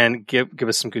and give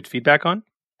us some good feedback on.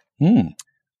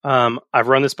 I've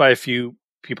run this by a few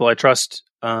people I trust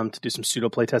to do some pseudo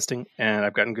play testing, and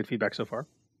I've gotten good feedback so far.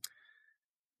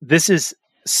 This is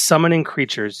summoning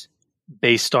creatures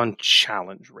based on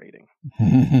challenge rating.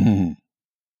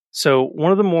 So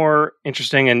one of the more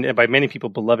interesting and by many people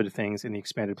beloved things in the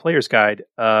expanded player's guide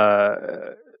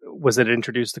was that it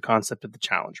introduced the concept of the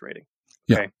challenge rating.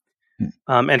 Okay.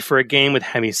 And for a game with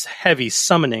heavy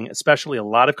summoning, especially a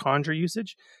lot of conjure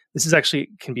usage, this is actually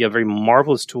can be a very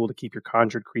marvelous tool to keep your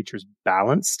conjured creatures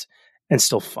balanced and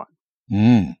still fun.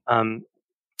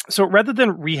 So rather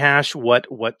than rehash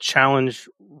what challenge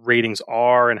ratings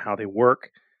are and how they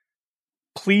work,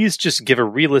 please just give a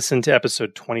re-listen to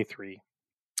episode 23,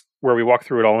 where we walk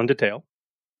through it all in detail.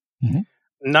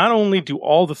 Not only do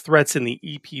all the threats in the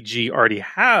EPG already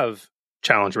have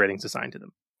challenge ratings assigned to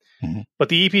them, but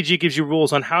the EPG gives you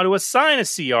rules on how to assign a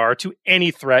CR to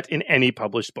any threat in any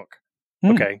published book.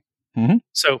 Okay.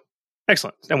 So,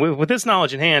 excellent. And with this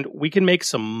knowledge in hand, we can make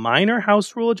some minor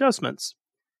house rule adjustments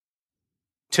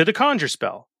to the conjure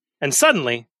spell, and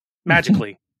suddenly,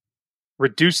 magically,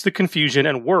 reduce the confusion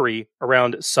and worry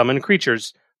around summoned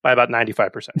creatures by about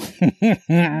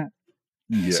 95%.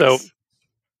 Yes. So,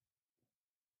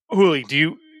 Huli, do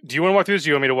you want to walk through this? Or do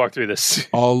you want me to walk through this?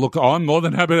 Oh, look, I'm more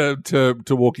than happy to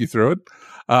walk you through it.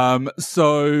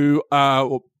 So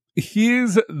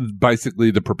here's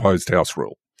basically the proposed house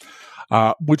rule,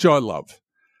 which I love.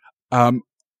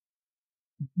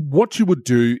 What you would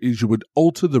do is you would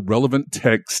alter the relevant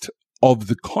text of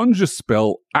the conjure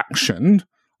spell action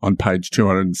on page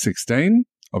 216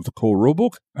 of the core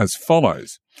rulebook as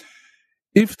follows.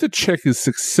 If the check is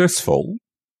successful,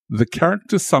 the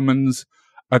character summons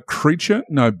a creature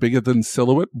no bigger than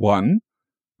Silhouette 1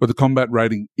 with a combat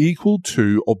rating equal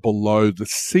to or below the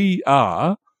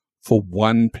CR for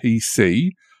 1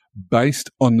 PC based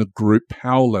on the group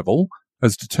power level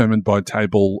as determined by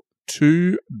table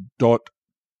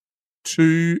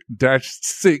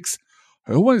 2.2-6.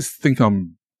 I always think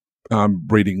I'm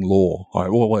reading lore. I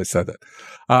always say that.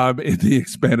 In the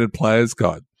expanded player's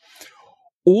guide.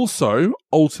 Also,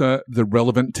 alter the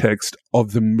relevant text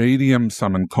of the medium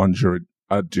summon conjure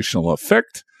additional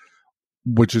effect,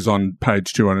 which is on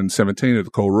page 217 of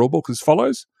the core rulebook as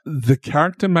follows. The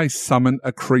character may summon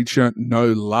a creature no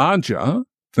larger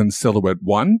than Silhouette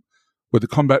 1 with a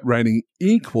combat rating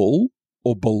equal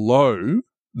or below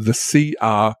the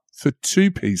CR for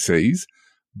 2 PCs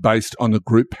based on the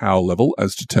group power level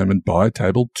as determined by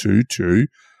table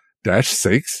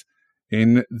 2.2-6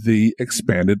 in the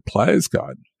expanded player's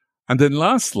guide. And then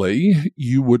lastly,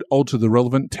 you would alter the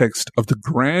relevant text of the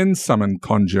Grand Summon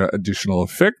Conjure additional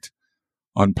effect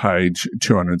on page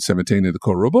 217 of the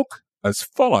core rulebook as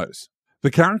follows.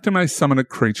 The character may summon a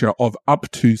creature of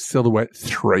up to Silhouette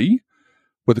 3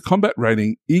 with a combat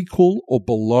rating equal or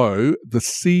below the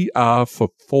CR for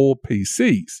 4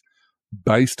 PCs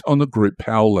based on the group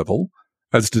power level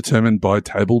as determined by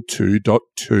table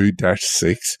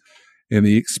 2.2-6 in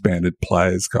the expanded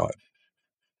player's guide.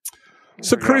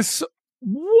 So, Chris,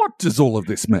 what does all of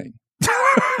this mean?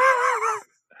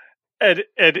 Ed,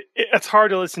 it's hard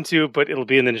to listen to, but it'll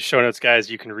be in the show notes, guys.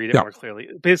 You can read it more clearly.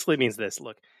 It basically means this.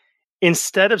 Look,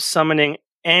 instead of summoning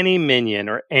any minion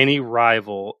or any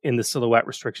rival in the silhouette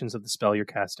restrictions of the spell you're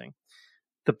casting,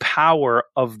 the power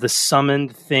of the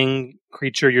summoned thing,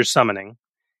 creature you're summoning,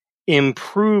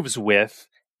 improves with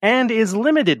and is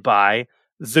limited by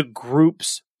the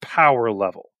group's power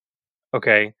level.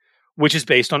 Okay? which is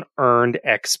based on earned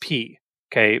XP,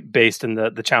 okay, based in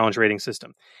the challenge rating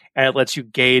system. And it lets you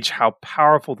gauge how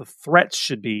powerful the threats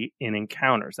should be in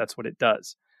encounters. That's what it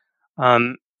does.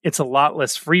 It's a lot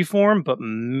less freeform, but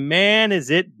man, is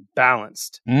it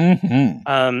balanced.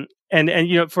 And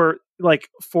you know, for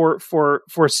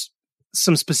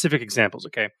some specific examples,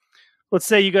 okay. Let's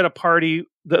say you got a party,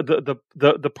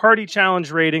 the party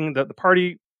challenge rating, the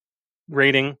party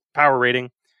rating, power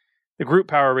rating, the group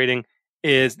power rating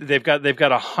is they've got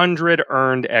 100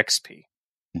 earned XP,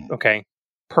 okay,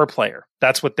 per player.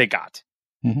 That's what they got.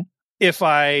 If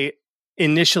I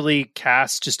initially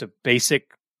cast just a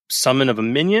basic summon of a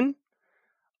minion,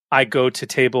 I go to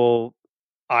table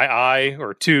II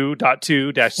or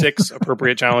 2.2-6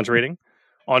 appropriate challenge rating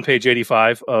on page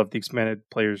 85 of the Expanded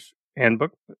Player's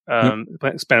Handbook,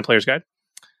 Expanded Player's Guide.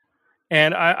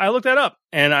 And I looked that up,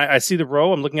 and I see the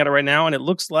row. I'm looking at it right now, and it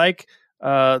looks like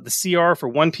the CR for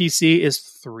one PC is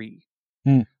 3.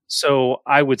 So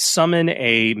I would summon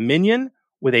a minion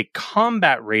with a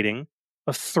combat rating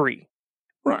of 3.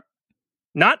 Right.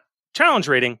 Not challenge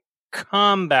rating,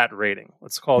 combat rating.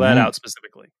 Let's call that out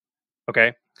specifically.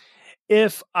 Okay.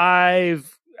 If I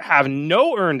have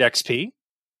no earned XP,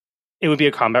 it would be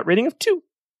a combat rating of 2.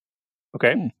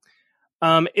 Okay.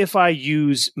 If I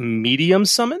use medium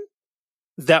summon,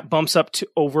 that bumps up to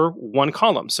over 1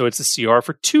 column. So it's a CR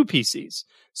for 2 PCs.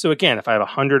 So again, if I have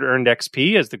 100 earned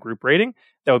XP as the group rating,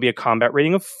 that would be a combat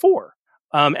rating of 4.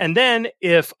 And then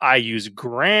if I use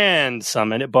grand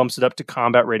summon, it bumps it up to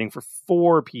combat rating for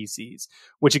 4 PCs,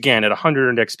 which again, at 100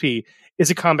 earned XP is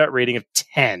a combat rating of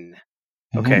 10.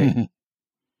 Okay.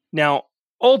 Now,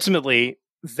 ultimately,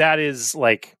 that is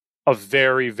like a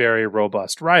very, very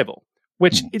robust rival,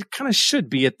 which it kind of should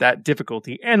be at that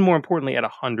difficulty, and more importantly, at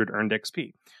 100 earned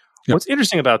XP. What's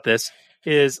interesting about this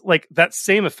is like that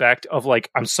same effect of like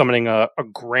I'm summoning a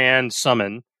grand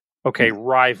summon, okay,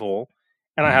 rival,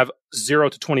 and I have 0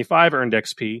 to 25 earned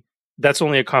XP. That's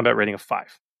only a combat rating of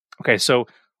 5. Okay, so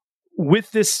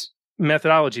with this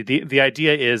methodology, the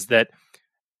idea is that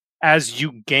as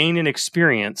you gain an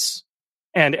experience,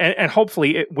 and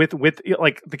hopefully with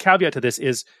like the caveat to this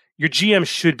is your GM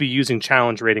should be using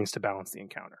challenge ratings to balance the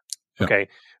encounter. Okay,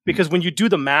 because when you do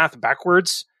the math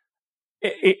backwards,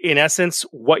 in essence,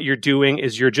 what you're doing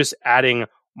is you're just adding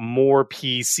more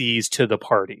PCs to the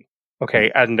party.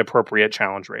 Okay, at an appropriate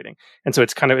challenge rating, and so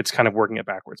it's kind of working it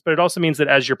backwards. But it also means that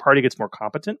as your party gets more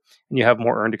competent and you have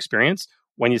more earned experience,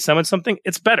 when you summon something,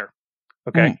 it's better.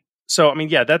 Okay, so I mean,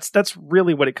 yeah, that's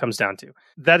really what it comes down to.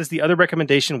 That is the other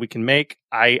recommendation we can make.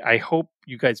 I hope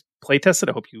you guys play test it.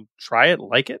 I hope you try it,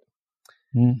 like it.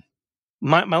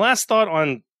 My last thought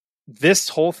on this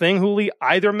whole thing, Hooli,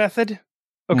 either method,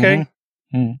 okay,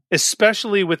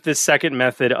 especially with this second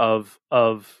method of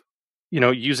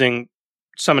using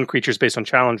summon creatures based on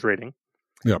challenge rating.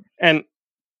 And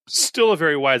still a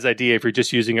very wise idea if you're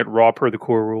just using it raw per the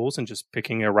core rules and just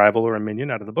picking a rival or a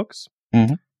minion out of the books.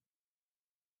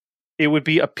 It would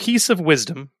be a piece of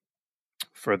wisdom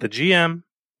for the GM,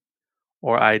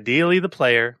 or ideally the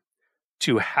player,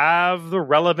 to have the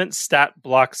relevant stat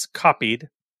blocks copied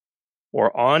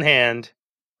or on hand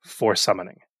for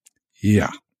summoning.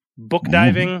 Book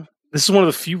diving. This is one of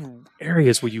the few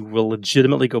areas where you will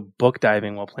legitimately go book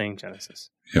diving while playing Genesis.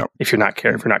 If you're not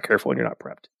careful and you're not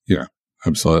prepped.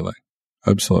 Absolutely.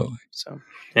 So,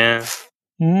 yeah.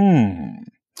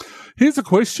 Here's a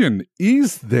question.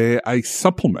 Is there a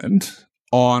supplement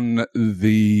on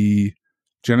the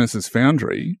Genesis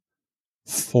Foundry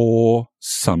for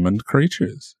summoned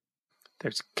creatures?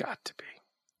 There's got to be.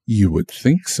 You would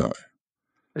think so.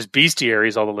 There's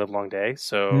bestiaries all the live long day,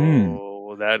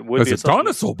 so that would be a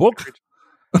dinosaur book.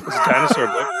 It's a dinosaur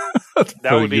book.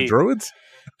 That would be druids.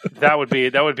 That would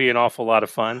be an awful lot of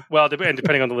fun. Well,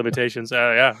 depending on the limitations,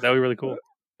 that would be really cool.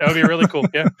 That would be really cool.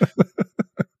 Yeah.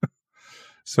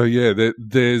 So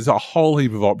there's a whole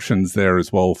heap of options there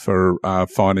as well for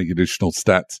finding additional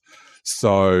stats.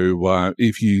 So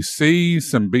if you see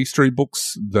some bestiary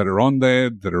books that are on there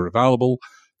that are available,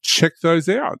 check those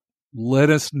out. Let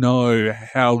us know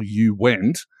how you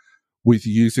went with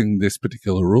using this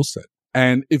particular rule set.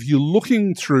 And if you're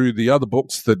looking through the other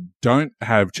books that don't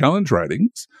have challenge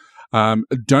ratings,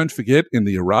 don't forget in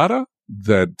the errata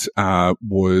that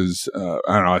was,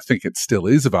 and I think it still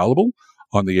is available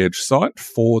on the Edge site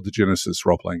for the Genesis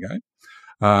role-playing game.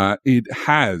 It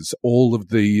has all of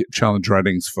the challenge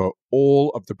ratings for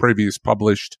all of the previous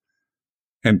published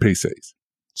NPCs.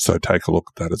 So take a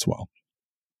look at that as well.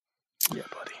 Yeah,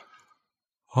 buddy.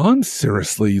 I'm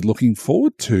seriously looking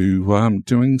forward to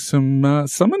doing some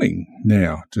summoning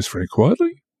now, just very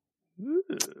quietly.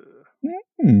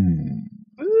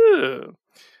 Ooh.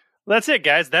 That's it,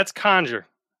 guys. That's Conjure.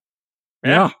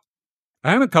 Yeah.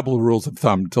 And a couple of rules of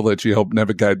thumb to let you help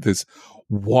navigate this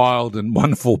wild and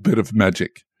wonderful bit of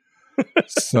magic.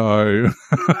 So,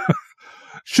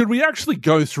 should we actually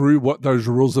go through what those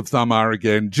rules of thumb are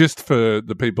again, just for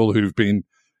the people who've been,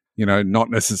 not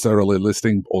necessarily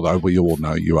listening, although we all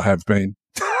know you have been?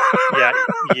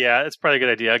 yeah, it's probably a good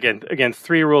idea. Again,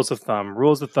 3 rules of thumb.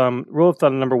 Rule of thumb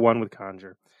number 1 with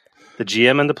Conjure. The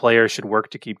GM and the player should work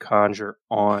to keep Conjure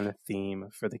on theme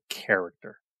for the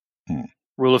character.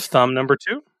 Rule of thumb number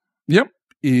 2? Yep.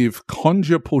 If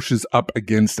Conjure pushes up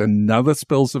against another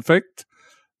spell's effect,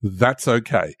 that's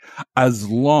okay, as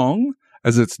long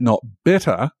as it's not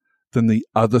better than the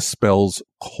other spell's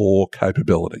core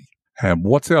capability. And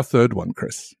what's our third one,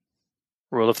 Chris?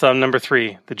 Rule of thumb number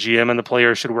 3. The GM and the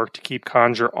player should work to keep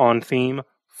Conjure on theme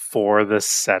for the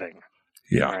setting.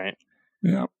 Yeah. All right.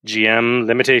 Yeah. GM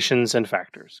limitations and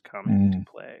factors come into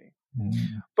play.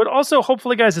 But also,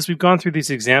 hopefully, guys, as we've gone through these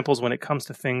examples, when it comes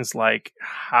to things like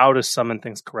how to summon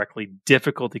things correctly,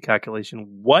 difficulty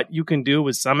calculation, what you can do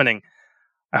with summoning,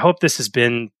 I hope this has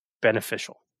been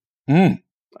beneficial.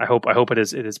 I hope it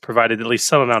has provided at least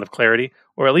some amount of clarity,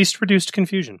 or at least reduced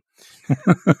confusion.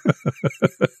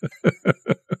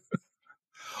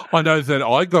 I know that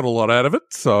I got a lot out of it,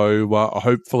 so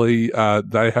hopefully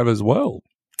they have as well.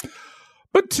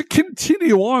 But to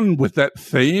continue on with that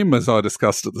theme, as I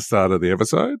discussed at the start of the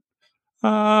episode,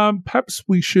 perhaps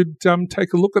we should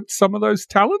take a look at some of those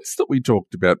talents that we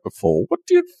talked about before. What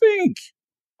do you think?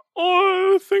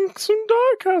 I think some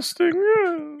die casting,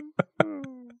 yeah.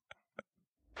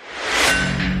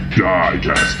 Die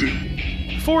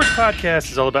casting. Forge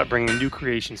Podcast is all about bringing new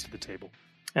creations to the table.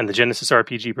 And the Genesis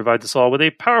RPG provides us all with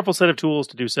a powerful set of tools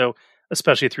to do so,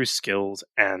 especially through skills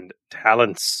and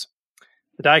talents.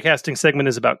 The die-casting segment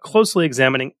is about closely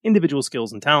examining individual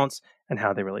skills and talents and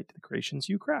how they relate to the creations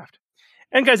you craft.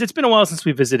 And guys, it's been a while since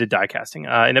we visited die-casting.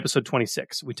 In episode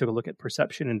 26, we took a look at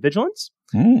perception and vigilance.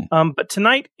 But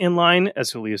tonight, in line,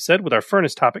 as Julio said, with our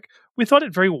furnace topic, we thought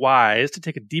it very wise to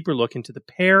take a deeper look into the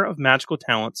pair of magical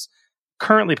talents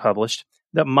currently published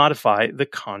that modify the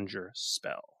Conjure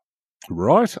spell.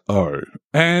 Right.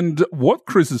 And what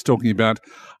Chris is talking about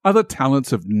are the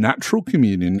talents of Natural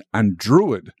Communion and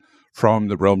Druid from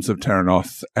the Realms of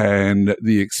Terranoth and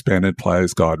the Expanded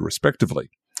Player's Guide, respectively.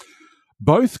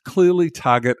 Both clearly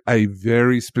target a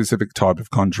very specific type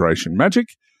of conjuration magic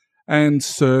and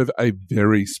serve a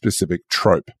very specific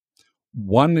trope.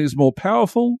 One is more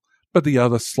powerful, but the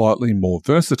other slightly more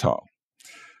versatile.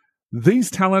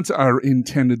 These talents are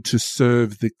intended to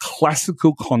serve the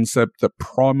classical concept that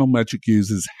primal magic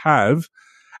users have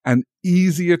an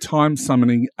easier time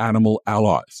summoning animal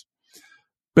allies.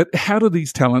 But how do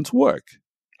these talents work?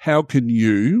 How can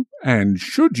you, and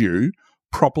should you,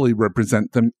 properly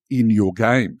represent them in your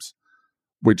games?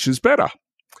 Which is better?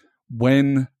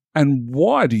 When and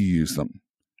why do you use them?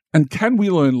 And can we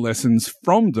learn lessons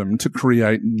from them to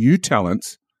create new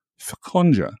talents for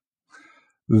Conjure?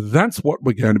 That's what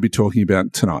we're going to be talking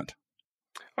about tonight.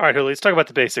 All right, Julio, let's talk about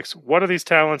the basics. What are these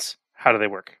talents? How do they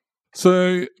work?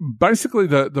 So basically,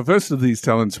 the first of these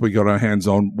talents we got our hands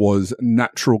on was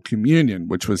Natural Communion,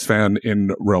 which was found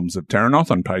in Realms of Terranoth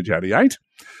on page 88.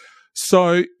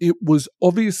 So it was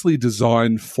obviously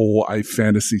designed for a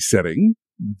fantasy setting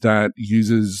that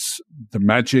uses the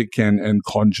magic and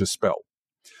conjure spell.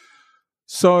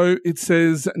 So it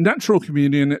says Natural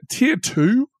Communion Tier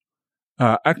 2,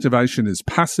 activation is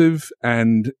passive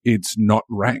and it's not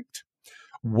ranked.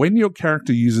 When your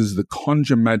character uses the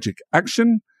conjure magic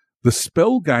action, the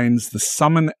spell gains the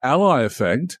summon ally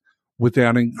effect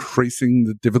without increasing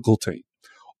the difficulty.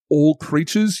 All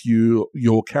creatures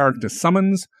your character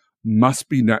summons must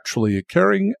be naturally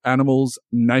occurring animals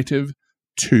native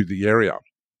to the area.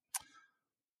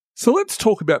 So let's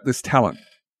talk about this talent.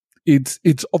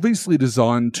 It's obviously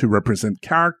designed to represent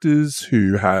characters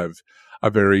who have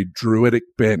a very druidic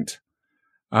bent.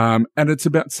 And it's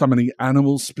about summoning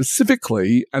animals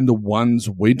specifically and the ones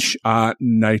which are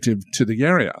native to the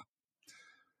area.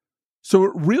 So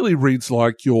it really reads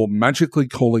like you're magically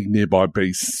calling nearby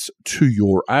beasts to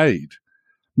your aid.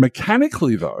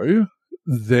 Mechanically, though,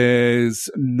 there's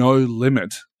no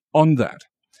limit on that.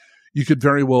 You could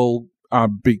very well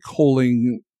be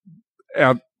pulling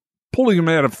them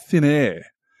out of thin air.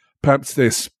 Perhaps their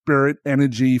spirit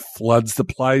energy floods the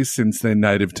place since they're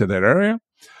native to that area.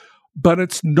 But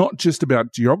it's not just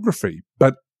about geography,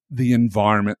 but the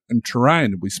environment and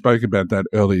terrain. We spoke about that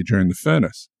earlier during the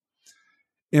furnace.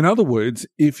 In other words,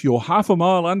 if you're half a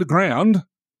mile underground,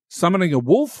 summoning a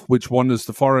wolf, which wanders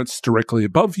the forest directly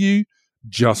above you,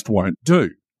 just won't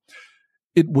do.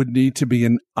 It would need to be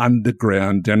an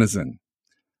underground denizen.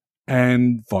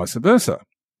 and vice versa.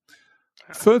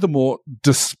 Furthermore,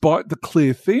 despite the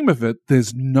clear theme of it,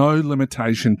 there's no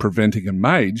limitation preventing a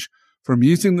mage from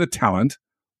using the talent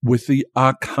with the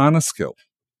Arcana skill.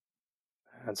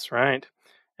 That's right.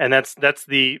 And that's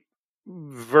the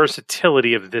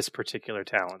versatility of this particular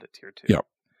talent at tier 2. Yep.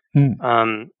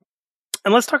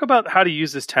 And let's talk about how to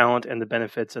use this talent and the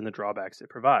benefits and the drawbacks it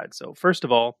provides. So first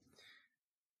of all,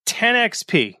 10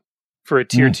 XP for a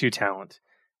tier 2 talent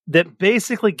that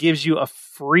basically gives you a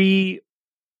free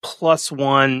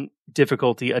 +1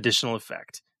 difficulty additional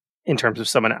effect in terms of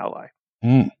summon ally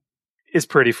is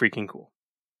pretty freaking cool.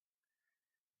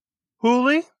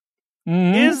 Hooli,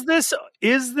 is this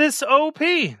OP?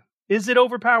 Is it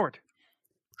overpowered?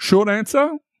 Short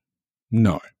answer,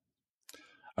 no.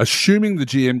 Assuming the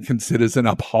GM considers and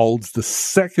upholds the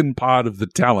second part of the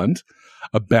talent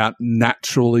about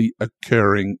naturally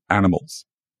occurring animals.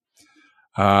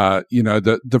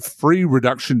 The free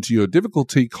reduction to your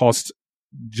difficulty cost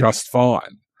just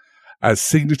fine. As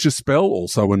signature spell,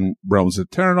 also in Realms of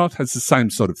Terranoth, has the same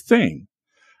sort of thing.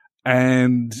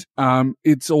 And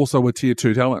it's also a tier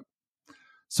 2 talent.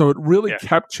 So it really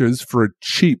captures, for a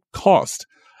cheap cost,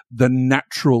 the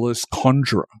naturalist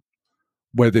conjurer.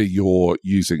 Whether you're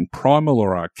using primal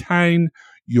or arcane,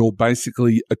 you're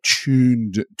basically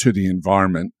attuned to the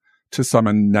environment to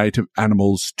summon native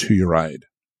animals to your aid.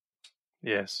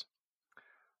 Yes.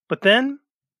 But then,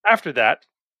 after that,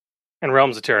 in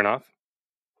Realms of Terranoth,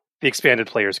 the expanded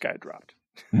player's guide dropped.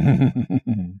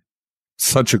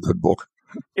 Such a good book.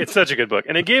 It's such a good book.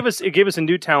 And it gave us a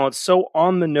new talent so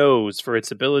on the nose for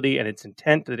its ability and its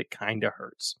intent that it kind of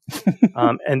hurts.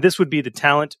 And this would be the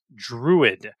talent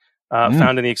Druid,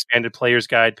 found in the expanded player's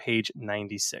guide, page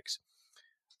 96.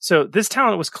 So this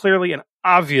talent was clearly and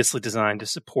obviously designed to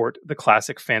support the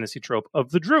classic fantasy trope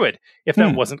of the Druid, if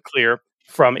that wasn't clear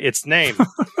from its name.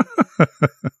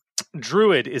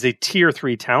 Druid is a tier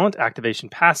 3 talent, activation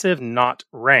passive, not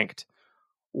ranked.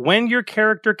 When your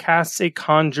character casts a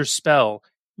conjure spell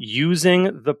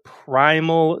using the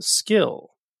primal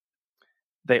skill,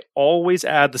 they always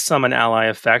add the summon ally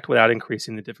effect without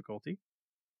increasing the difficulty.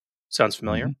 Sounds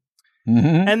familiar?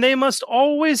 And they must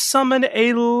always summon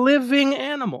a living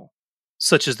animal,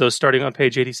 such as those starting on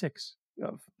page 86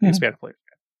 of the Expanded Player's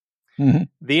Guide.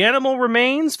 The animal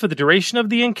remains for the duration of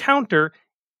the encounter,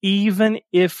 even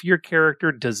if your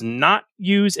character does not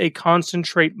use a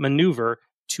concentrate maneuver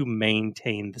to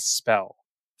maintain the spell.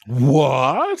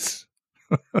 What?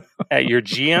 At your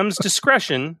GM's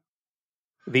discretion,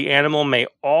 the animal may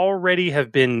already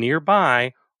have been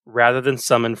nearby rather than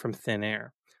summoned from thin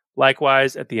air.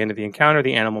 Likewise, at the end of the encounter,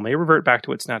 the animal may revert back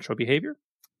to its natural behavior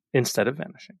instead of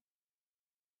vanishing.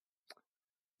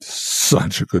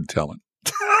 Such a good talent.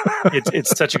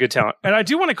 It's such a good talent. And I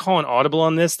do want to call an audible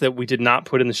on this that we did not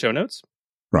put in the show notes.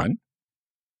 Right.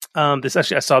 This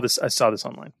actually, I saw this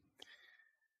online.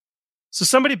 So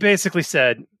somebody basically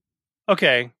said,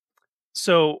 okay,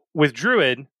 so with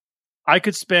Druid, I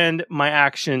could spend my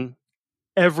action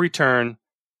every turn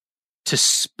to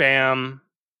spam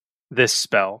this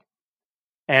spell.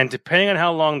 And depending on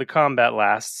how long the combat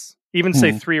lasts, even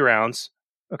say 3 rounds,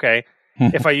 okay,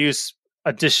 if I use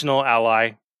additional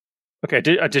ally,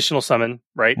 additional summon,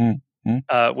 right?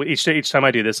 Each time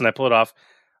I do this and I pull it off,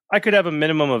 I could have a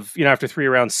minimum of, after 3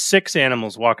 rounds, 6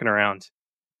 animals walking around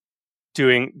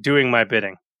doing my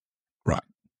bidding. Right.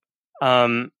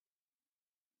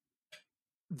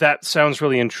 That sounds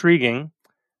really intriguing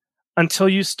until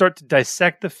you start to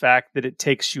dissect the fact that it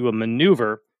takes you a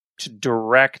maneuver to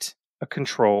direct a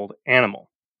controlled animal.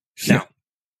 Yeah. Now,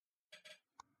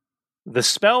 the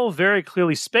spell very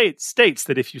clearly states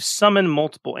that if you summon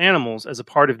multiple animals as a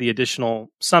part of the additional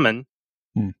summon,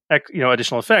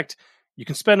 additional effect, you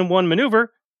can spend 1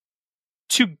 maneuver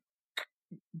to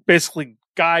basically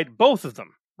guide both of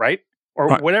them, right?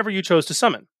 Or whatever you chose to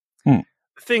summon. The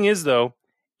thing is, though,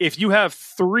 if you have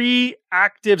 3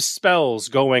 active spells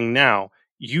going now,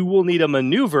 you will need a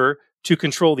maneuver to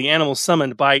control the animal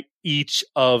summoned by each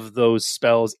of those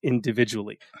spells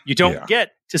individually. You don't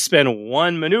get to spend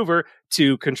 1 maneuver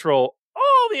to control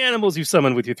all the animals you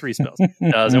summoned with your 3 spells.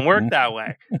 Doesn't work that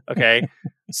way. Okay.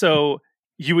 So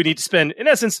you would need to spend, in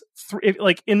essence,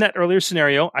 like in that earlier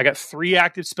scenario, I got 3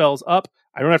 active spells up.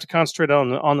 I don't have to concentrate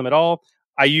on them at all.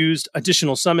 I used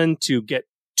additional summon to get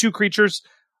 2 creatures.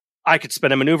 I could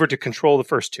spend a maneuver to control the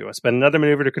first 2. I spend another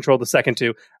maneuver to control the second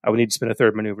 2. I would need to spend a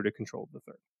 3rd maneuver to control the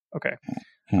 3rd. Okay.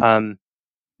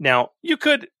 Now, you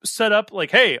could set up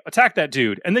like, hey, attack that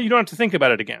dude, and then you don't have to think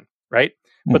about it again, right?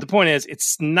 But the point is,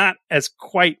 it's not as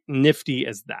quite nifty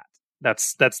as that.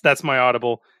 That's my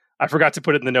audible. I forgot to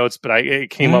put it in the notes, but it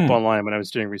came up online when I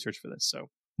was doing research for this. So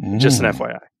just an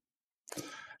FYI.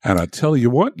 And I tell you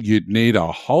what, you'd need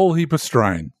a whole heap of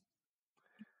strain.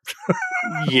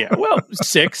 Yeah, well,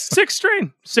 six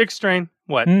strain.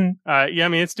 What? Yeah, I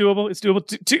mean, it's doable. It's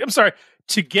doable. I'm sorry,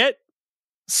 to get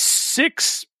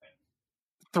 6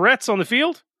 threats on the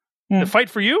field to fight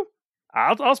for you.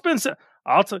 I'll spend.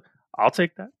 I'll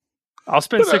take that. I'll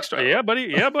spend 6 strain. Yeah,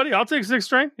 buddy. I'll take 6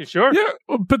 strain. You sure? Yeah,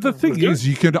 but the thing is,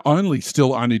 you can only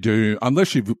do,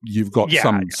 unless you've got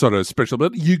some sort of special,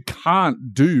 but you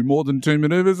can't do more than 2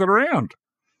 maneuvers at a round.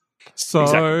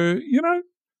 So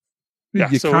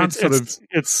Exactly. you so can't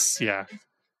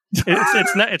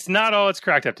it's not all it's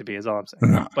cracked up to be, is all I'm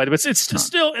saying. No. But it's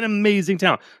still an amazing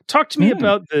talent. Talk to me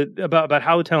about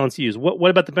how the talent's used. What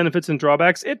about the benefits and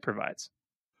drawbacks it provides?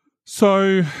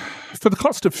 So, for the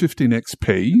cost of 15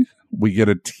 XP, we get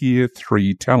a tier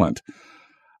 3 talent.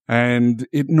 And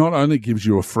it not only gives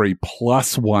you a free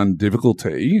 +1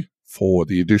 difficulty for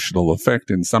the additional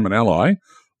effect in Summon Ally,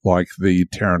 like the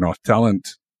Terranoth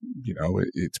talent,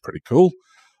 it's pretty cool.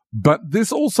 But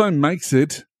this also makes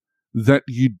it that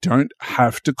you don't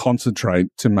have to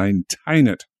concentrate to maintain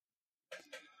it.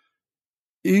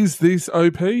 Is this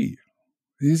OP?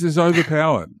 Is this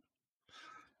overpowered?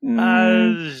 Not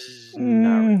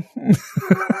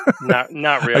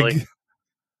really.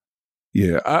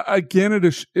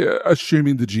 Again,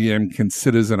 assuming the GM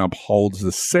considers and upholds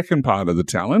the second part of the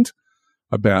talent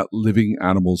about living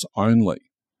animals only.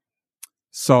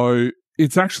 So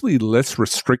it's actually less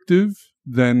restrictive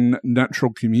than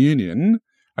natural communion,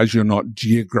 as you're not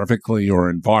geographically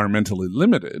or environmentally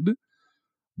limited.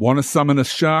 Want to summon a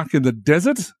shark in the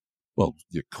desert? Well,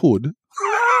 you could,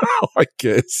 I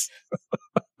guess.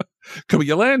 Could be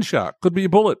a land shark. Could be a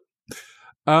bullet.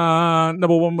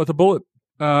 Number 1 with a bullet.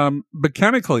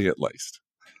 Mechanically, at least.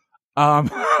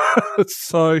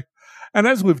 So, and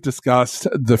as we've discussed,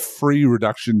 the free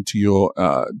reduction to your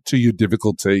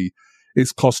difficulty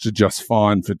is costed just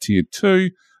fine for tier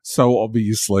 2. So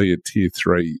obviously at tier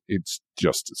 3, it's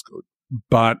just as good.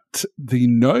 But the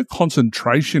no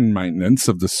concentration maintenance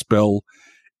of the spell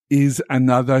is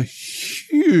another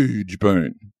huge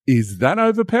boon. Is that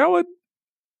overpowered?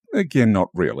 Again, not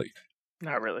really.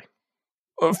 Not really.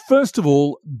 First of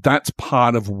all, that's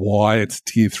part of why it's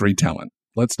tier 3 talent.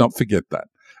 Let's not forget that.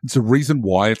 It's a reason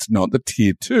why it's not the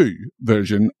tier 2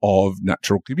 version of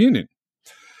Natural Communion.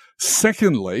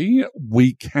 Secondly,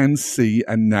 we can see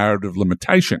a narrative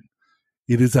limitation.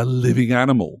 It is a living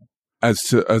animal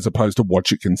as opposed to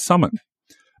what you can summon.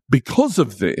 Because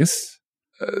of this,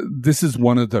 this is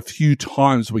one of the few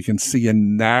times we can see a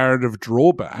narrative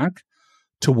drawback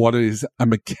to what is a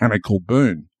mechanical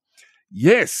boon.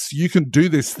 Yes, you can do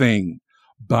this thing,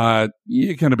 but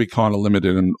you're going to be kind of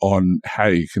limited on how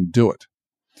you can do it.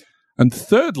 And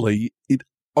thirdly, it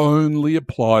only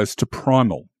applies to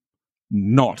Primal,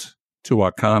 not to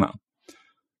Arcana.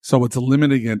 So it's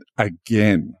limiting it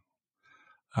again.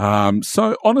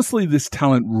 So honestly, this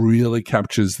talent really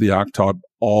captures the archetype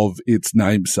of its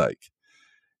namesake.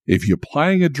 If you're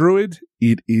playing a druid,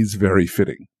 it is very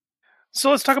fitting. So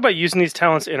let's talk about using these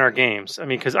talents in our games. I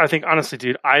mean, because I think, honestly,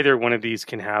 dude, either one of these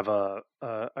can have a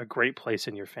great place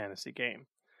in your fantasy game.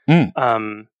 Talk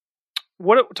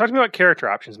to me about character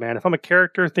options, man. If I'm a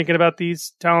character thinking about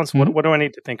these talents, what do I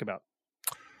need to think about?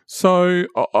 So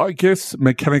I guess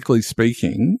mechanically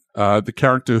speaking, the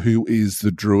character who is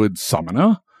the druid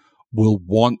summoner will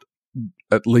want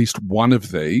at least one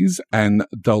of these, and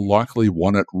they'll likely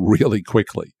want it really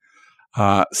quickly.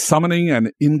 Summoning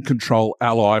an in-control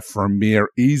ally for a mere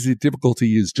easy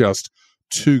difficulty is just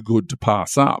too good to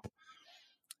pass up.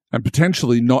 And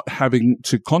potentially not having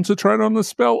to concentrate on the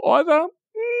spell either,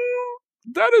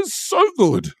 that is so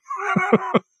good.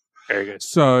 Very good.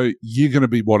 So you're going to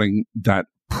be wanting that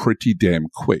pretty damn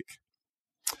quick.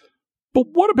 But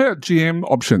what about GM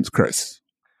options, Chris?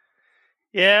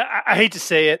 Yeah, I hate to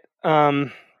say it,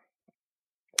 but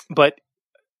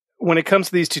when it comes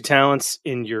to these two talents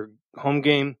in your home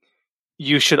game,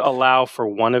 you should allow for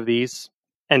one of these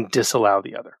and disallow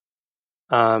the other.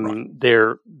 Right.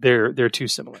 They're too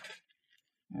similar.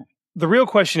 The real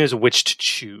question is which to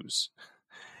choose.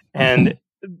 And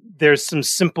there's some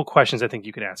simple questions I think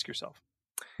you could ask yourself.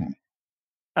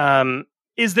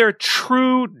 Is there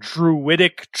true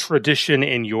druidic tradition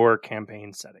in your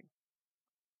campaign setting?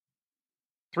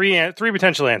 Three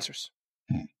potential answers.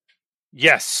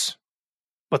 Yes,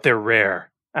 but they're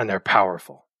rare and they're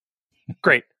powerful.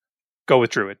 Great. Go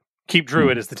with druid. Keep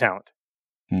druid as the talent.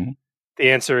 The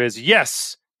answer is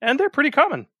yes, and they're pretty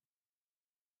common.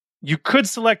 You could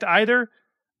select either,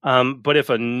 but if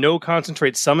a no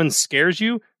concentrate summon scares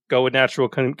you, go with natural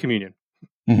communion.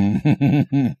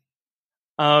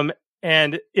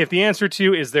 And if the answer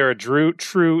to is there a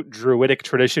true druidic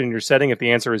tradition in your setting, if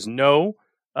the answer is no,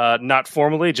 not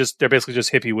formally, they're basically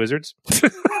just hippie wizards,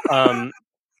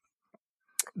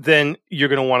 then you're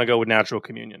going to want to go with natural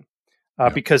communion.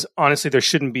 Because honestly, there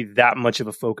shouldn't be that much of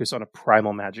a focus on a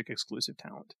primal magic exclusive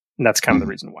talent. And that's kind of the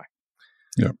reason why.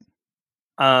 Yeah.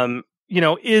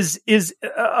 Is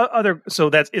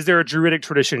there a druidic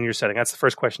tradition in your setting? That's the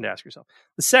first question to ask yourself.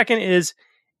 The second is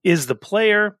the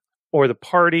player or the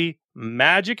party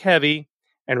magic heavy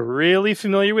and really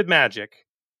familiar with magic?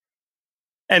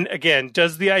 And again,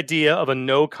 does the idea of a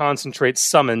no concentrate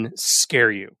summon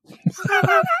scare you?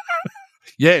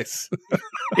 Yes.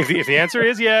 If the answer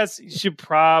is yes, you should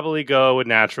probably go with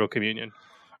natural communion.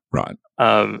 Right.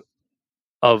 Of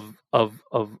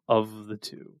the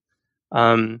two.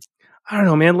 I don't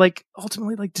know, man. Like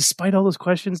ultimately, like despite all those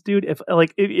questions, dude,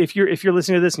 if you're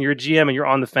listening to this and you're a GM and you're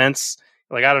on the fence,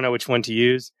 like I don't know which one to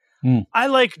use. I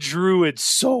like Druid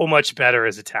so much better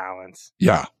as a talent.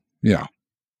 Yeah.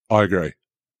 I agree.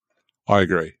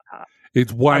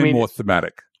 It's way more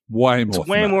thematic. Way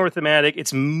more thematic.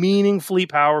 It's meaningfully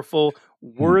powerful,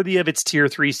 worthy of its tier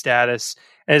 3 status,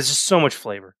 and it's just so much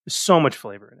flavor. There's so much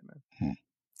flavor in it, man.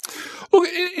 Look,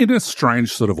 in a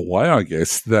strange sort of way, I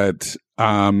guess that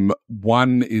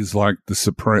one is like the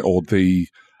supreme or the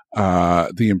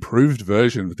improved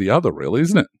version of the other, really,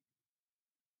 isn't it?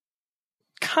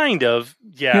 Kind of,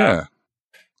 yeah.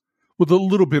 With a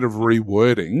little bit of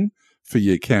rewording for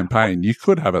your campaign, you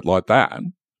could have it like that.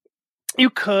 You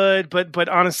could, but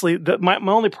honestly, my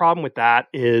only problem with that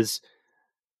is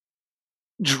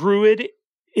Druid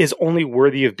is only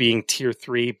worthy of being tier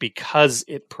 3 because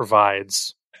it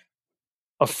provides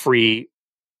a free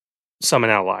summon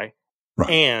ally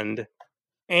and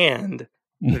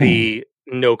the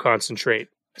no concentrate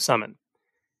summon.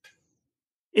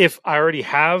 If I already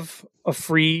have a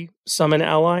free summon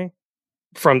ally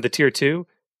from the tier 2,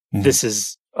 this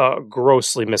is a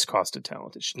grossly miscosted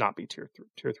talent. It should not be tier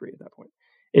 3 at that point.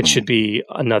 It should be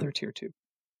another tier 2.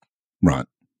 Right.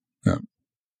 Yeah.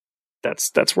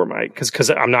 That's where because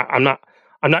I'm not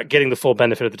getting the full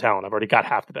benefit of the talent. I've already got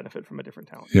half the benefit from a different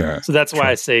talent. Yeah. So that's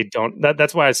why I say don't.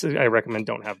 That's why I recommend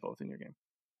don't have both in your game.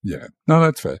 Yeah. No,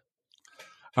 that's fair.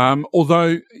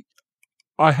 Although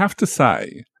I have to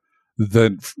say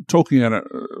that looking at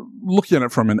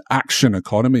it from an action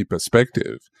economy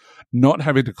perspective, not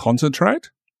having to concentrate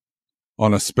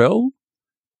on a spell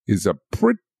is a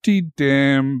pretty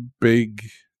damn big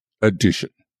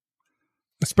addition,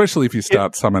 especially if you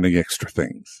start summoning extra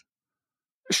things.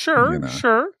 Sure.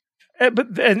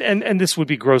 But this would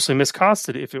be grossly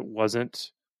miscosted if it wasn't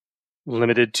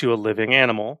limited to a living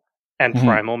animal and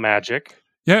primal magic.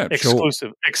 Yeah,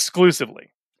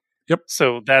 exclusively. Yep.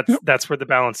 So that's where the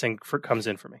balancing comes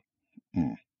in for me.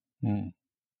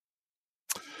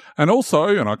 And also,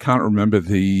 and I can't remember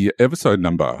the episode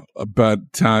number, but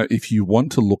if you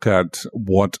want to look at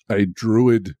what a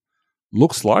druid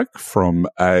looks like from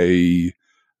when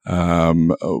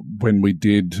we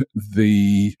did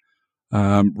the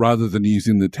rather than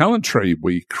using the talent tree,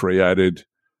 we created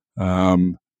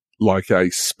like a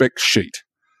spec sheet,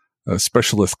 a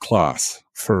specialist class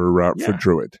for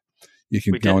druid. You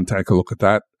can go and take a look at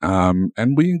that.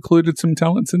 And we included some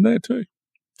talents in there too.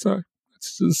 So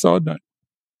it's just a side note.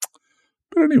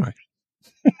 But anyway.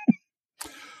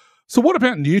 So what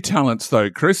about new talents though,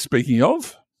 Chris, speaking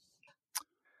of?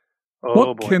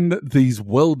 What can these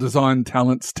well-designed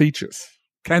talents teach us?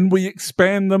 Can we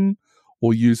expand them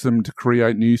or use them to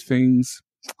create new things?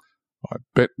 I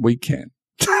bet we can.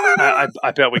 I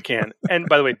bet we can. And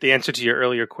by the way, the answer to your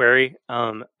earlier query,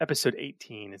 episode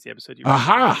 18 is the episode you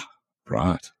Aha!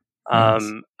 Right.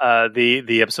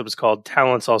 The episode was called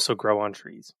Talents Also Grow on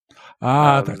Trees.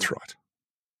 That's right.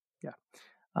 Yeah.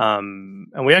 And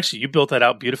you built that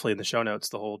out beautifully in the show notes,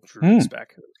 the whole Druid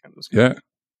spec. It was yeah.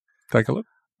 Take a look.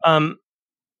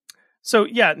 So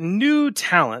yeah, new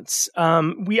talents.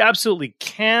 We absolutely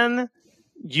can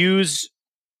use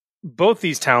both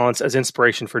these talents as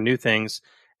inspiration for new things.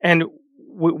 And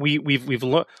we've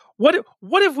learned.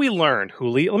 What have we learned,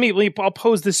 Huli? I'll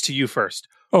pose this to you first.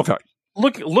 Okay.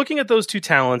 Looking at those two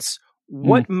talents,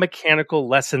 what mechanical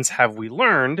lessons have we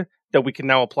learned that we can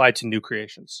now apply to new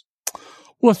creations?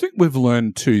 Well, I think we've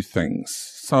learned two things.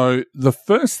 So the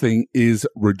first thing is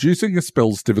reducing a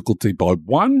spell's difficulty by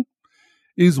 1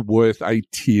 is worth a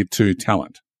tier 2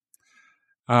 talent.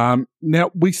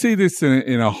 Now, we see this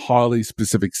in a highly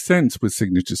specific sense with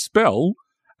signature spell,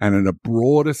 and in a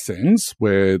broader sense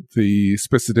where the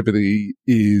specificity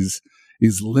is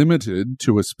limited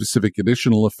to a specific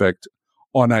additional effect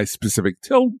on a specific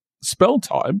spell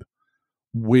type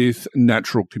with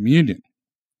natural communion.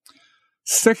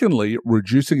 Secondly,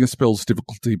 reducing a spell's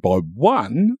difficulty by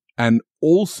 1 and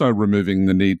also removing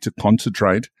the need to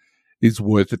concentrate is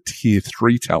worth a tier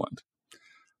 3 talent.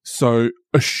 So,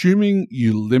 assuming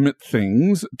you limit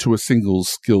things to a single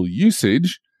skill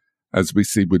usage, as we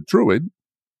see with Druid,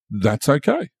 that's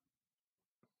okay.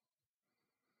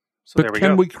 So but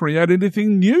can we create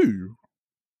anything new?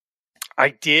 I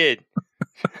did.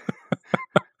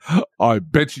 I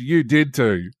bet you did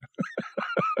too.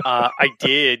 I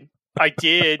did.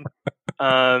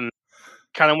 Kind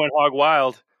of went hog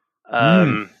wild.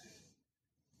 The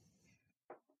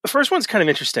first one's kind of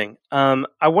interesting.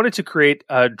 I wanted to create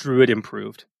a Druid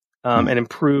improved, an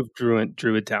improved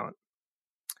Druid talent.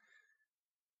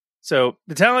 So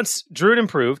the talent's Druid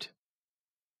improved,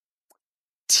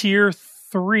 tier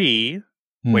 3.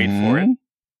 Wait for it.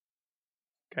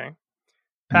 Okay.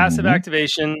 Passive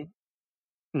activation,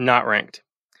 not ranked.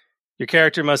 Your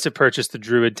character must have purchased the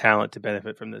Druid talent to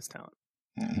benefit from this talent.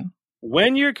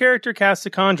 When your character casts a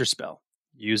conjure spell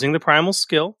using the primal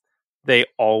skill, they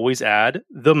always add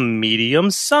the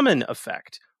medium summon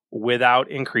effect without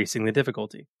increasing the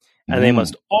difficulty. And they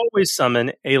must always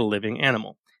summon a living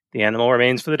animal. The animal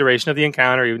remains for the duration of the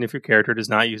encounter, even if your character does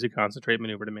not use a concentrate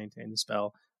maneuver to maintain the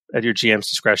spell. At your GM's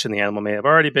discretion, the animal may have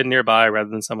already been nearby rather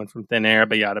than summoned from thin air,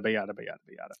 yada, yada, yada,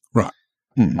 yada. Right.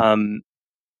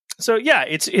 So yeah,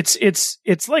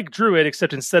 it's like Druid,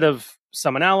 except instead of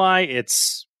summon ally,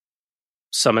 it's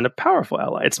summon a powerful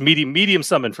ally. It's medium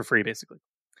summon for free, basically.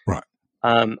 Right.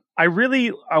 I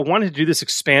wanted to do this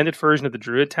expanded version of the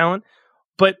Druid talent,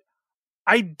 but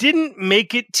I didn't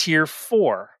make it tier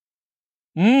 4.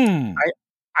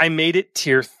 I made it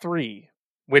tier 3,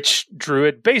 which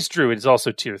base Druid is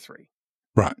also tier 3.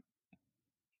 Right.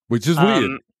 Which is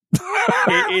weird.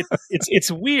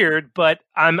 It's weird, but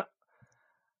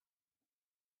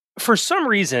for some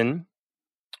reason,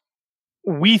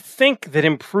 we think that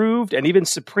improved and even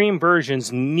supreme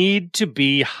versions need to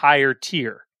be higher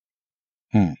tier.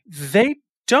 They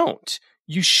don't.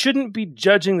 You shouldn't be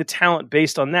judging the talent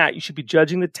based on that. You should be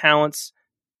judging the talent's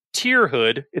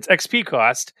tierhood, its XP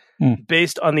cost,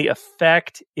 based on the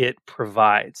effect it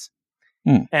provides.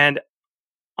 And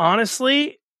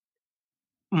honestly,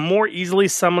 more easily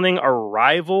summoning a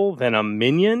rival than a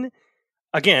minion,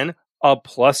 again, a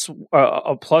plus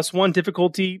 1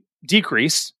 difficulty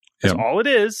decrease is all it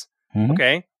is.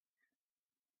 Okay.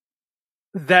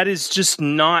 That is just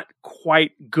not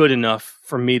quite good enough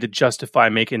for me to justify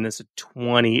making this a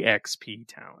 20 XP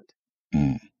talent.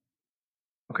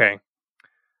 Okay.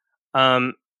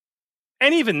 And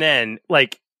even then,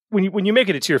 like when you make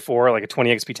it a tier 4, like a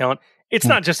 20 XP talent, it's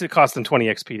not just it costs them 20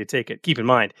 XP to take it. Keep in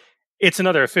mind, it's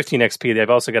another 15 XP they've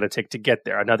also got to take to get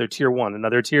there. Another tier 1,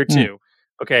 another tier 2.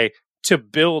 Okay. To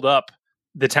build up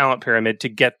the talent pyramid to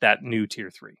get that new tier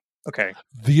 3. Okay.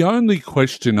 The only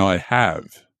question I have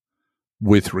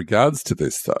with regards to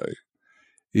this, though,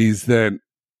 is that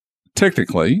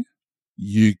technically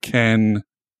you can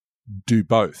do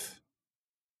both.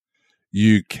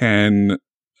 You can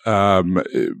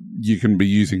be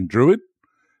using Druid,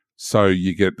 so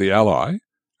you get the ally,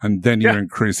 and then you're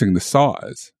increasing the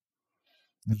size.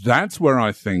 That's where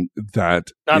I think that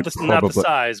not the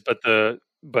size, but the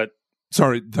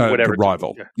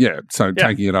rival.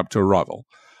 Taking it up to a rival.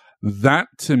 That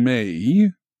to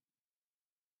me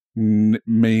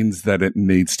means that it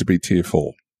needs to be tier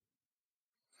 4.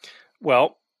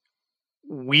 Well,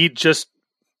 we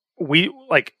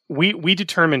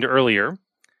determined earlier,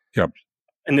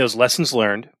 in those lessons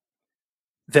learned,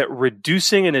 that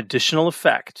reducing an additional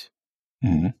effect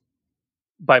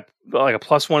by like a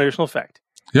plus 1 additional effect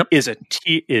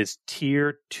is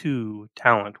tier 2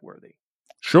 talent worthy.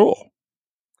 Sure.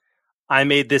 I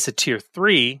made this a tier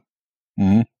 3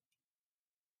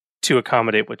 to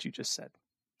accommodate what you just said.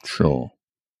 Sure.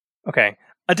 Okay.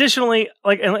 Additionally,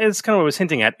 and it's kind of what I was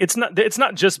hinting at, it's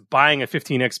not just buying a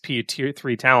 15 XP tier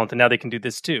 3 talent and now they can do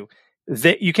this too.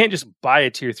 You can't just buy a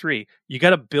tier 3. You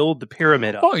got to build the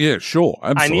pyramid up. Oh yeah, sure.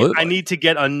 Absolutely. I need to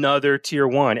get another tier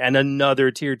 1 and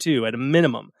another tier 2 at a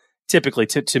minimum, typically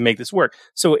to make this work.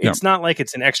 So it's not like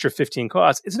it's an extra 15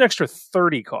 cost. It's an extra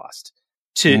 30 cost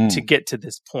to get to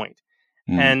this point.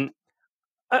 And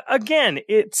again,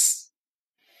 it's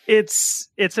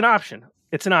an option.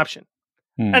 It's an option.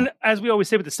 And as we always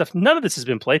say with this stuff, none of this has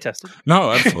been play tested.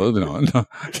 No, absolutely not.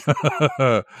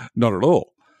 Not at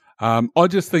all. I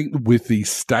just think with the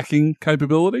stacking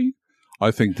capability,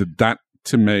 I think that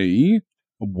to me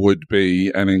would be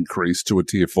an increase to a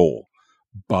tier 4.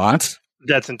 But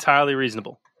that's entirely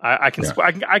reasonable. I can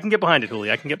get behind it, Huli.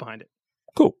 I can get behind it.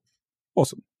 Cool.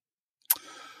 Awesome.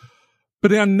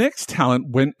 But our next talent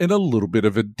went in a little bit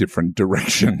of a different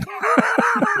direction.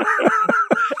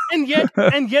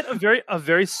 and yet a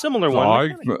very similar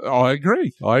one. I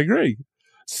agree.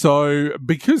 So,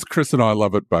 because Chris and I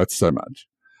love it both so much,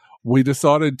 we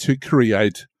decided to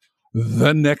create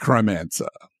the Necromancer,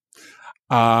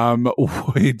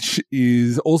 which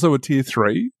is also a tier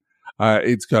 3.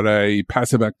 It's got a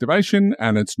passive activation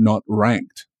and it's not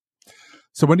ranked.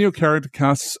 So when your character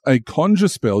casts a conjure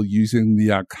spell using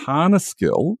the Arcana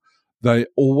skill, they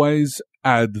always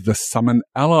add the summon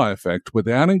ally effect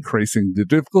without increasing the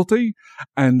difficulty,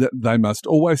 and they must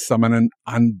always summon an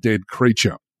undead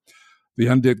creature. The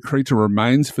undead creature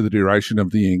remains for the duration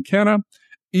of the encounter,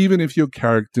 even if your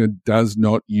character does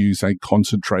not use a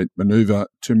concentrate maneuver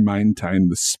to maintain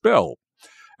the spell.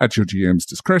 At your GM's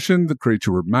discretion, the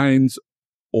creature remains,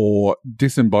 or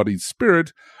disembodied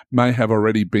spirit may have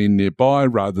already been nearby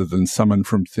rather than summoned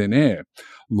from thin air.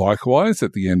 Likewise,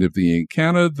 at the end of the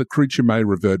encounter, the creature may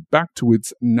revert back to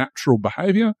its natural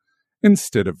behavior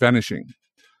instead of vanishing.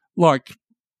 Like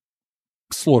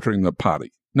slaughtering the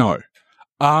party. No.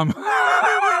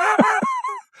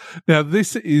 Now,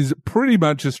 this is pretty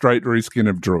much a straight reskin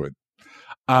of Druid.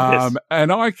 Yes.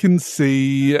 And I can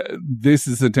see this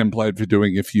is a template for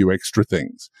doing a few extra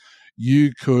things.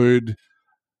 You could,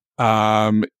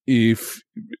 if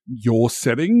your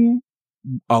setting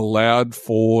allowed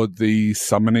for the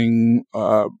summoning,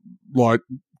 like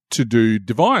to do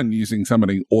divine using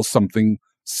summoning or something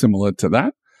similar to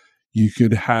that, you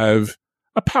could have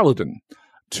a paladin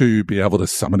to be able to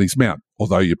summon his mount,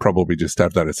 although you probably just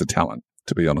have that as a talent,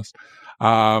 to be honest.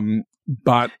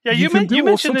 But yeah, you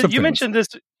mentioned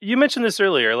this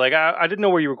earlier. Like I didn't know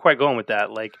where you were quite going with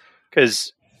that. Like,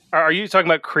 because are you talking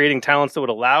about creating talents that would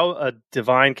allow a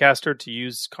divine caster to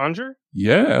use conjure?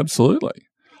 Yeah, absolutely.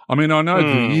 I mean, I know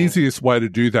the easiest way to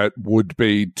do that would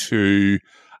be to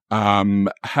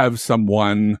have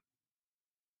someone.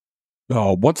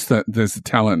 Oh, what's that? There's a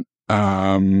talent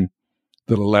that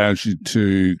allows you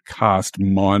to cast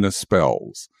minor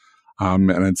spells.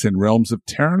 And it's in Realms of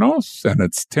Terranos, and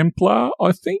it's Templar,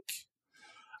 I think,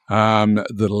 that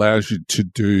allows you to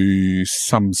do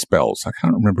some spells. I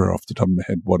can't remember off the top of my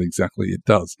head what exactly it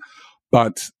does.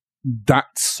 But that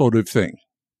sort of thing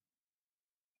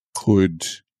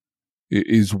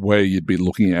is where you'd be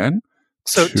looking at.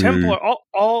 So Templar,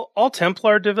 all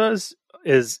Templar does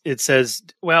is it says,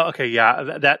 well, okay,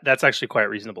 yeah, that's actually quite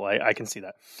reasonable. I can see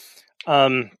that.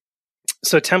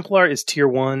 So Templar is tier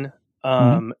 1.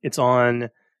 It's on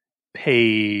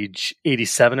page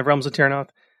 87 of Realms of Terranoth,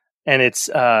 and it's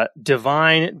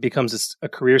divine becomes a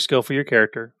career skill for your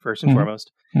character, first and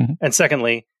foremost. And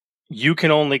secondly, you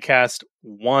can only cast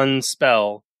one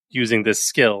spell using this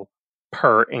skill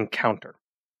per encounter.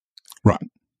 Right.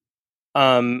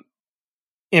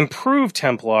 Improved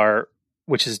Templar,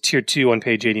 which is tier 2 on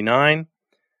page 89,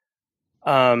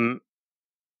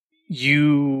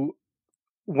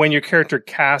 when your character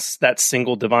casts that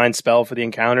single divine spell for the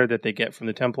encounter that they get from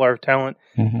the Templar talent,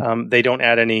 they don't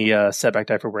add any setback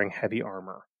die for wearing heavy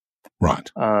armor.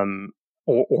 Right.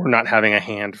 Or not having a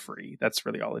hand free. That's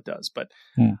really all it does. But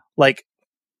like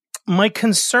my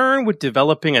concern with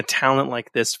developing a talent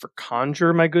like this for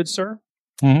Conjure, my good sir,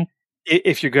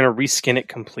 if you're going to reskin it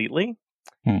completely,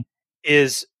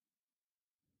 is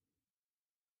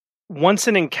once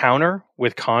an encounter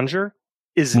with Conjure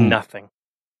is nothing.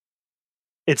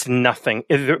 It's nothing.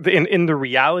 In the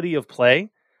reality of play,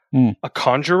 a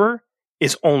conjurer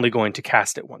is only going to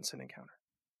cast it once an encounter.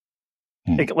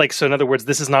 So in other words,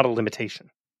 this is not a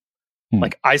limitation.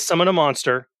 Like I summon a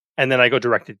monster and then I go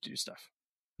directed to do stuff.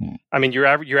 I mean, your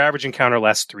average encounter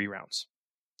lasts 3 rounds.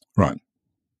 Right.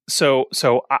 So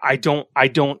I don't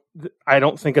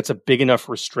think it's a big enough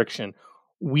restriction.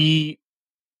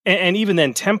 And even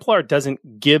then, Templar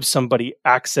doesn't give somebody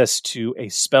access to a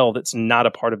spell that's not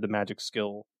a part of the magic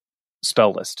skill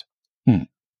spell list.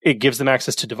 It gives them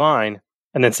access to divine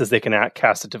and then says they can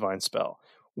cast a divine spell.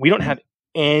 We don't have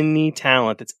any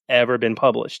talent that's ever been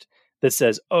published that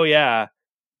says, oh yeah,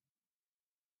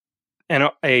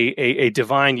 and a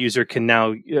divine user can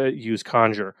now use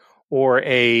conjure, or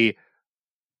a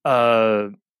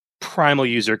primal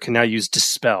user can now use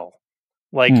dispel.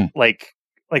 Like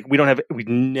we've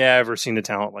never seen a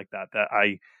talent like that.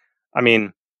 I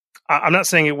mean, I'm not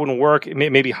saying it wouldn't work. It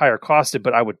may be higher costed,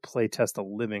 but I would play test the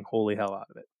living holy hell out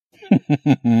of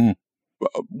it.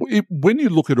 When you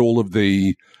look at all of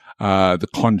the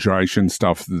conjuration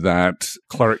stuff that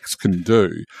clerics can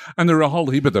do, and there are a whole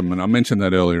heap of them, and I mentioned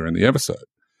that earlier in the episode.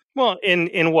 Well, in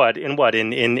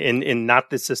not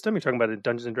this system? You're talking about in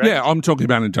Dungeons and Dragons? Yeah, I'm talking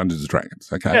about in Dungeons and Dragons.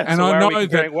 Okay, yeah, and so I know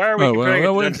that why are we comparing it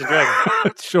to Dungeons and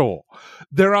Dragons? Sure,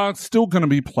 there are still going to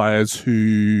be players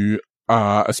who,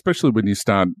 especially when you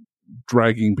start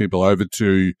dragging people over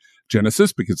to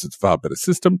Genesis, because it's a far better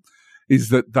system, is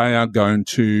that they are going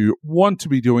to want to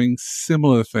be doing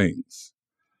similar things.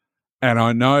 And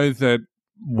I know that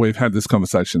we've had this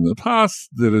conversation in the past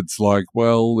that it's like,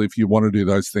 well, if you want to do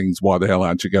those things, why the hell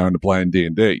aren't you going to play in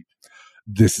D&D?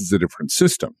 This is a different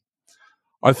system.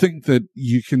 I think that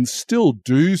you can still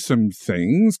do some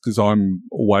things, because I'm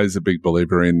always a big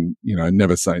believer in,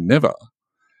 never say never,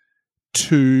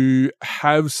 to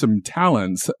have some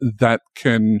talents that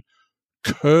can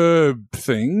curb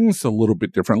things a little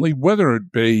bit differently, whether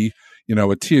it be,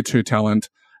 a tier 2 talent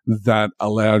that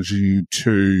allows you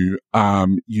to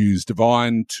use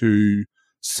divine to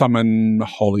summon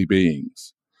holy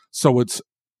beings. So it's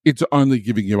only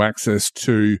giving you access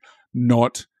to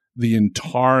not the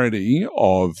entirety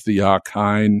of the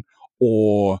arcane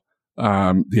or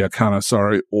the arcana,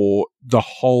 or the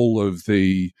whole of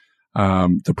the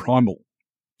primal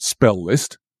spell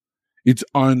list. It's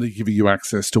only giving you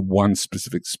access to one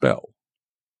specific spell.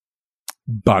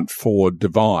 But for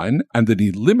divine, and then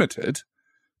he limited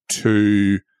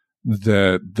to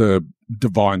the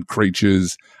divine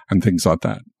creatures and things like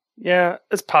that. Yeah,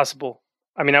 it's possible.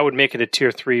 I mean, I would make it a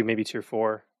tier 3, maybe tier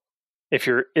 4, if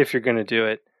you're going to do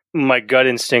it. My gut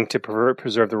instinct to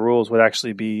preserve the rules would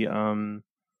actually be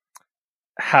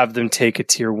have them take a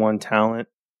tier 1 talent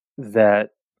that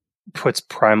puts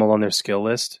primal on their skill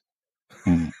list.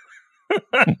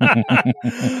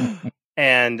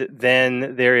 And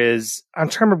then there is, I'm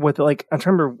trying to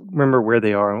remember where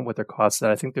they are and what their costs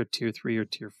at. I think they're tier 3 or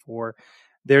tier 4.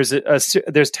 There's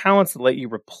there's talents that let you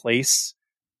replace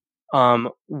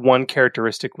one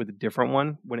characteristic with a different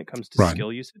one when it comes to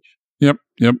skill usage. Yep.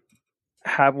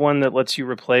 Have one that lets you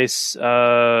replace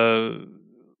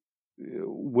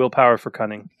willpower for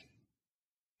cunning.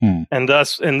 And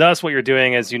thus what you're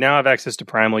doing is you now have access to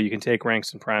primal. You can take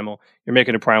ranks in primal. You're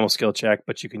making a primal skill check,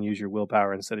 but you can use your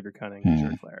willpower instead of your cunning because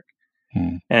you're a cleric.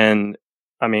 And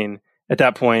I mean, at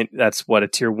that point, that's what, a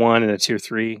tier 1 and a tier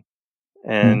 3,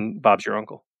 and Bob's your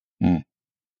uncle. I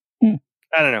don't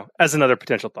know, as another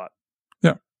potential thought.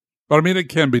 Yeah. But I mean, it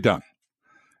can be done,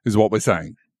 is what we're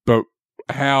saying. But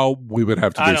how, we would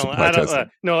have to do some play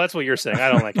testing. No, that's what you're saying. I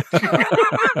don't like it.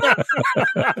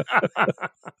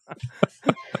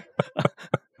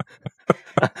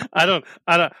 I don't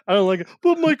like it.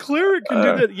 But my cleric can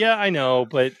do that. Yeah, I know,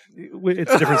 but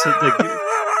it's different.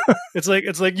 It's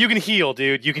like you can heal,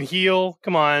 dude. You can heal.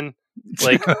 Come on.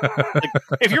 Like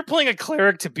if you're playing a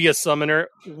cleric to be a summoner,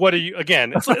 what are you?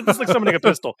 Again, it's like summoning a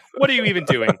pistol. What are you even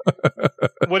doing?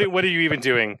 What are you even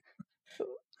doing?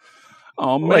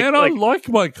 Oh man, I like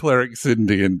my clerics in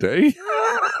D&D.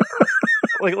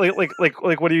 What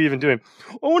are you even doing?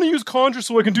 I want to use conjure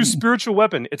so I can do spiritual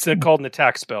weapon. It's called an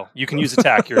attack spell. You can use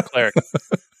attack. You're a cleric.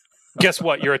 Guess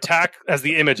what? Your attack has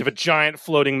the image of a giant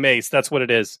floating mace. That's what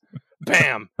it is.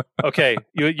 Bam. Okay,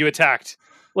 you attacked.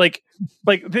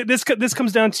 This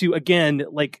comes down to, again,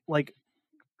 like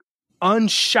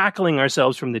unshackling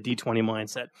ourselves from the D20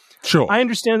 mindset. Sure. I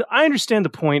understand the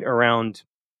point around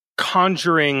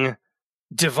conjuring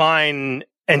divine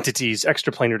entities,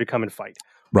 extraplanar, to come and fight.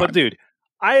 Right. But dude,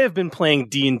 I have been playing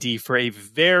D&D for a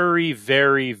very,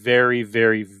 very, very,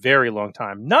 very, very long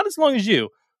time. Not as long as you,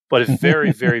 but a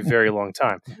very, very, very long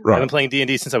time. Right. I've been playing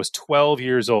D&D since I was 12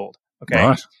 years old. Okay.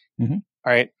 Right. All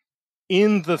right.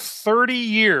 In the 30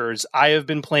 years I have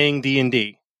been playing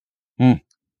D&D,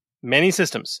 many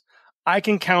systems, I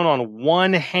can count on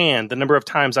one hand the number of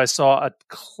times I saw a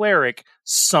cleric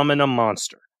summon a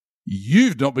monster.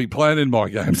 You've not been playing in my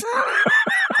games.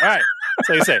 All right.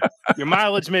 So you say, your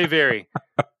mileage may vary.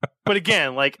 But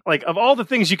again, like of all the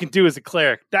things you can do as a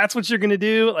cleric, that's what you're going to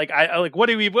do. What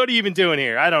are you even doing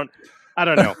here? I don't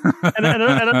know. And I'm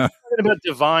not talking about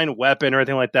divine weapon or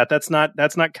anything like that. That's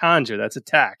not conjure. That's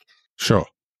attack. Sure.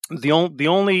 The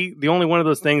only one of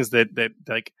those things that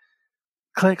like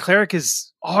cleric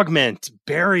is augment,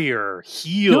 barrier,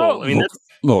 heal. No, I mean,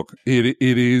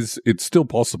 it's still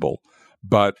possible,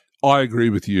 but I agree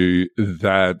with you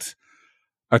that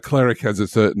a cleric has a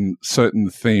certain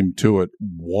theme to it.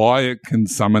 Why it can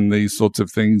summon these sorts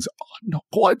of things, I'm not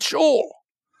quite sure.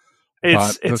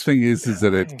 But the thing is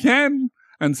that it can,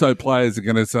 and so players are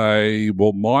going to say,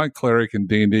 well, my cleric in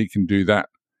D&D can do that.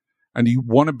 And you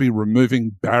want to be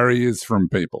removing barriers from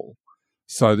people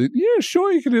so that, yeah,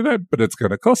 sure, you can do that, but it's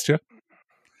going to cost you.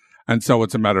 And so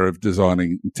it's a matter of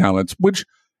designing talents, which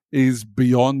is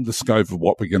beyond the scope of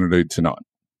what we're going to do tonight.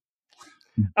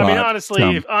 But, I mean,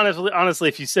 honestly,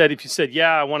 if you said,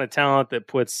 yeah, I want a talent that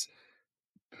puts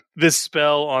this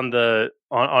spell on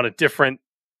a different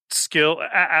skill,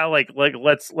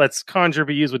 let's conjure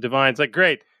be used with divine. It's like,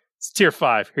 great, It's tier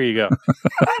 5. Here you go.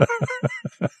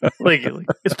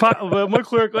 It's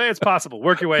it's possible.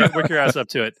 Work your ass up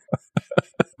to it.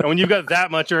 And when you've got that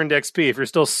much earned XP, if you're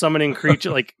still summoning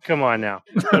creature, come on now,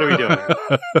 what are we doing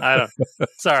here?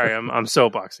 Sorry, I'm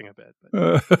soapboxing a bit.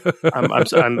 But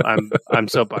I'm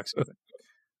soapboxing a bit.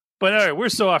 But all right, we're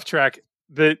so off track.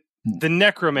 The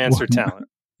Necromancer talent.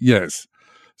 Yes.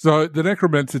 So the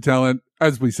Necromancer talent,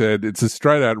 as we said, it's a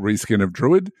straight out reskin of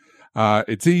Druid.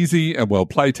 It's easy and well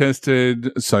play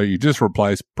tested. So you just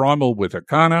replace Primal with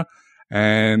Arcana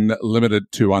and limit it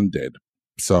to Undead.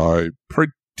 So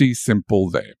pretty simple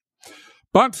there.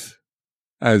 But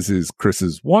as is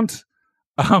Chris's want,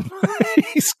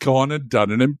 he's gone and done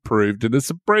an improved and a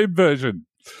supreme version.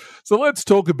 So let's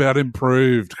talk about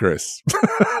improved, Chris.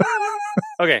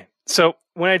 Okay, so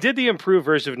when I did the improved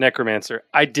version of Necromancer,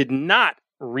 I did not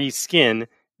reskin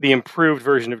the improved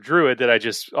version of Druid that I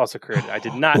just also created. I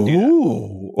did not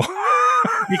do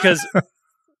that. Because,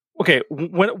 okay,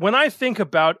 when I think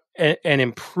about an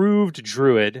improved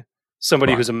Druid,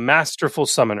 somebody who's a masterful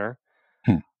summoner,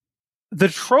 the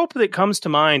trope that comes to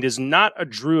mind is not a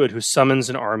Druid who summons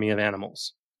an army of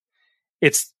animals.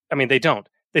 They don't.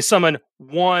 They summon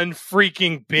one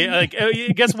freaking big...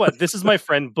 guess what? This is my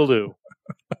friend Baloo.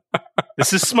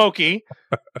 This is Smokey.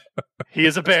 He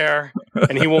is a bear,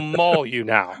 and he will maul you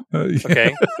now.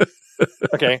 Okay?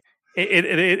 Okay.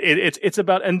 It's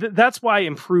about... And that's why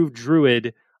improved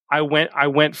Druid, I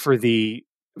went for the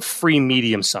free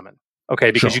medium summon.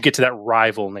 Okay? Because you get to that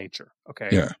rival nature.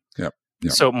 Okay? Yeah.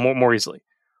 So more easily.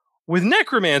 With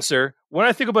Necromancer, when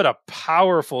I think about a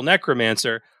powerful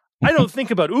Necromancer, I don't think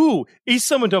about, he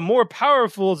summoned a more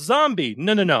powerful zombie.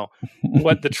 No.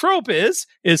 What the trope is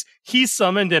he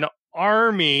summoned an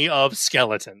army of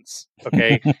skeletons.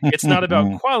 Okay? It's not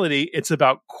about quality, it's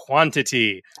about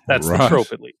quantity. That's the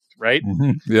trope, at least, right?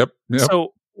 Mm-hmm. Yep.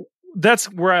 So that's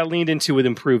where I leaned into with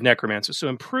improved Necromancer. So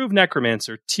improved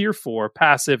Necromancer, tier 4,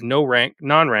 passive, no rank,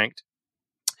 non-ranked.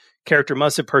 Character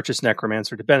must have purchased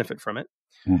Necromancer to benefit from it.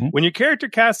 Mm-hmm. When your character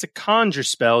casts a conjure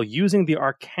spell using the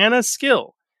Arcana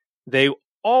skill, they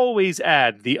always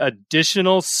add the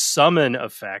additional summon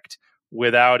effect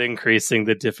without increasing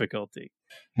the difficulty.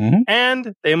 Mm-hmm.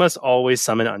 And they must always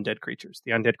summon undead creatures.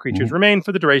 The undead creatures remain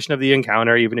for the duration of the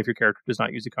encounter, even if your character does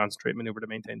not use a concentrate maneuver to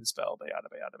maintain the spell.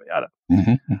 Yada.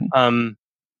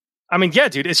 Yeah,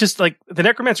 dude, it's just like the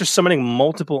Necromancer summoning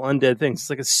multiple undead things.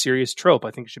 It's like a serious trope.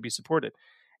 I think it should be supported.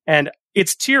 And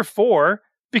it's tier 4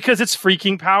 because it's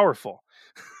freaking powerful.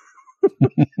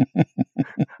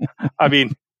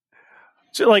 And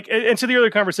to the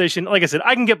earlier conversation, like I said,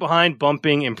 I can get behind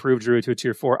bumping improved Druid to a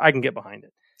tier 4. I can get behind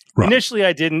it. Right. Initially,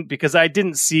 I didn't, because I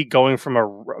didn't see going from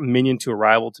a minion to a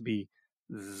rival to be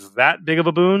that big of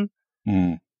a boon.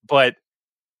 But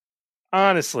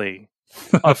honestly,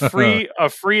 a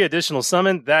free additional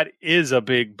summon, that is a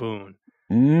big boon.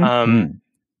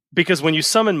 Because when you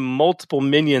summon multiple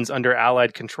minions under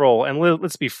allied control, and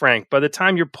let's be frank, by the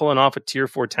time you're pulling off a tier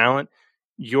 4 talent,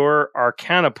 your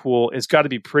Arcana pool has got to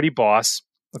be pretty boss.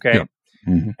 Okay. Yeah.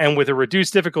 Mm-hmm. And with a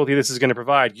reduced difficulty this is going to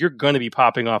provide, you're going to be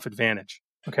popping off advantage.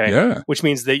 Okay. Yeah. Which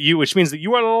means that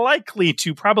you are likely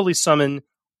to probably summon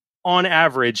on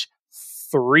average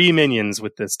 3 minions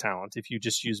with this talent if you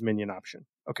just use minion option.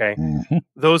 Okay. Mm-hmm.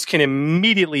 Those can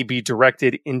immediately be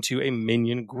directed into a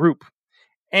minion group.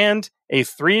 And a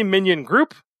 3 minion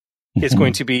group is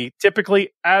going to be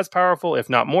typically as powerful, if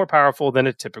not more powerful, than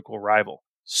a typical rival,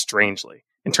 strangely,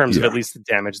 in terms of at least the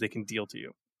damage they can deal to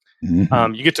you.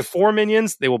 Mm-hmm. You get to 4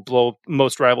 minions, they will blow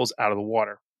most rivals out of the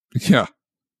water. Yeah.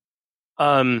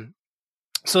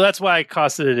 So that's why I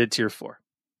costed it at tier 4.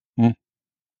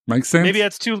 Makes sense. Maybe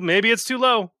it's too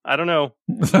low. I don't know.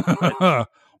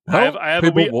 I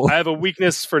have a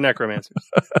weakness for necromancers.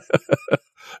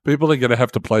 People are going to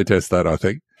have to play test that, I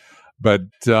think. But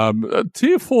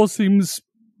tier 4 seems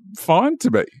fine to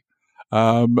me.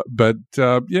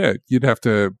 You'd have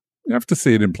to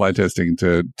see it in playtesting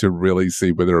to really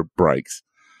see whether it breaks.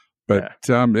 But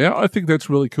I think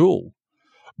that's really cool.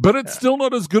 But it's still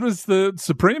not as good as the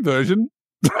Supreme version.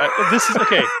 This is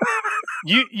okay.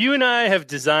 You and I have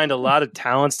designed a lot of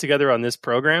talents together on this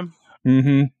program.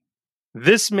 Mm-hmm.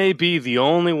 This may be the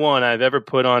only one I've ever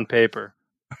put on paper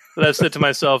that I've said to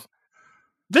myself,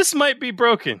 this might be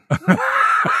broken.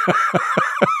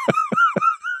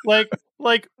 like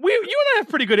you and I have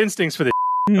pretty good instincts for this.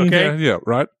 Okay. Yeah.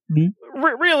 Right. Mm-hmm.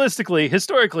 Realistically,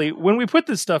 historically, when we put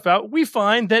this stuff out, we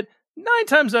find that 9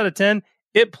 times out of 10,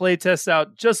 it play tests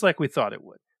out just like we thought it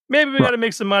would. Maybe we got to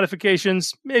make some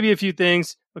modifications, maybe a few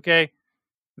things. Okay.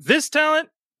 This talent,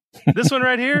 this one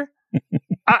right here,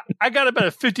 I got about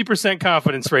a 50%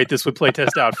 confidence rate this would play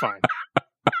test out fine.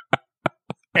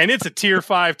 and it's a tier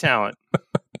 5 talent.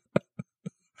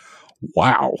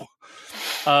 Wow.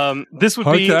 This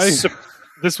would be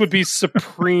this would be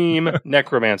Supreme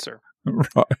Necromancer.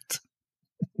 Right.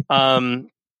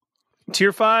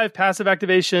 Tier 5, passive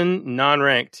activation,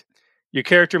 non-ranked. Your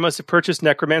character must have purchased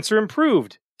Necromancer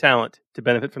Improved talent to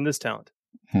benefit from this talent.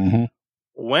 Mm-hmm.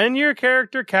 When your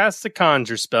character casts a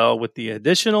conjure spell with the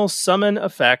additional summon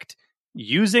effect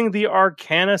using the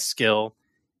Arcana skill,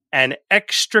 an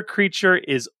extra creature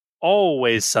is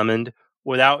always summoned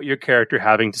without your character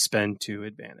having to spend 2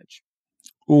 advantage.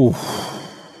 Ooh.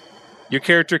 Your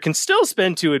character can still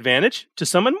spend 2 advantage to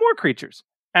summon more creatures,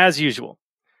 as usual.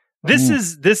 This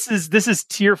is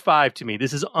tier 5 to me.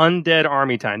 This is undead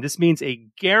army time. This means a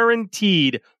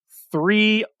guaranteed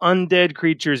 3 undead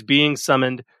creatures being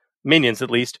summoned, minions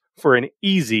at least, for an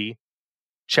easy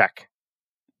check.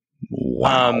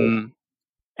 Wow.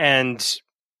 And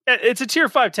it's a tier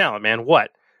 5 talent, man.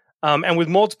 What? And with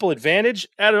multiple advantage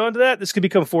added onto that, this could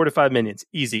become 4 to 5 minions.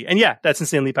 Easy. And yeah, that's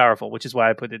insanely powerful, which is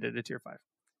why I put it at a tier 5.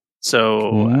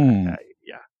 So, yeah.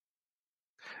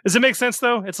 Does it make sense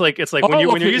though? It's like when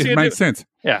you're using it. It makes sense.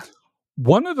 Yeah.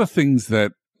 One of the things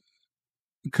that,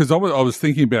 because I was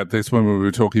thinking about this when we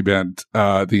were talking about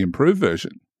the improved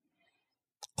version,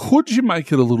 could you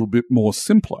make it a little bit more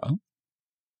simpler? A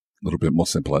little bit more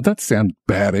simpler. That sounds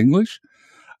bad English.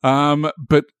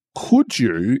 But could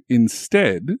you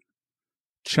instead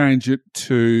change it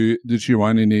to that you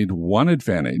only need 1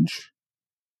 advantage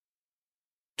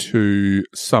to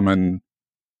summon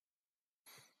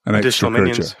an additional extra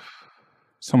creature? minions.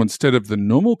 So instead of the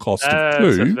normal cost of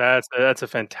 2... That's a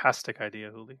fantastic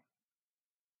idea, Huli.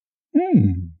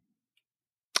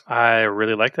 I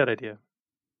really like that idea.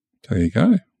 There you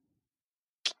go.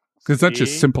 Because that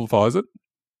just simplifies it.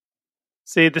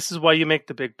 See, this is why you make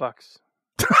the big bucks.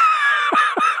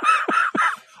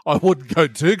 I wouldn't go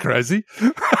too crazy.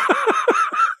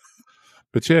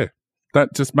 But yeah, that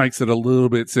just makes it a little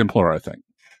bit simpler, I think.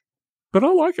 But I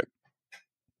like it.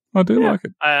 I do like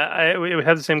it. We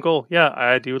have the same goal. Yeah,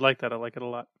 I do like that. I like it a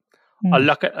lot. I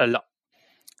like it a lot.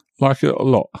 Like it a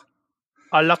lot.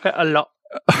 I like it a lot.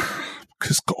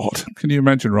 Because God, can you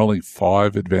imagine rolling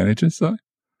 5 advantages though?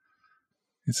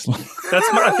 It's like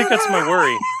I think that's my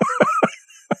worry.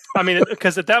 I mean,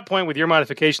 because at that point with your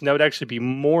modification, that would actually be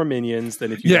more minions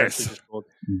than if you actually just rolled.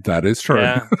 That is true.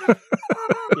 Yeah.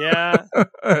 Yeah.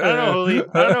 I don't know,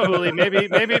 Huli.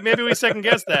 Maybe we second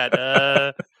guess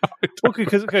that.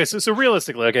 So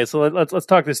realistically, so let's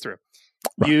talk this through.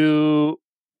 Right. You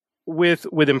with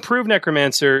improved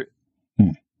Necromancer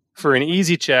for an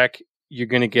easy check, you're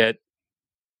going to get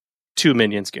 2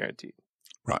 minions guaranteed.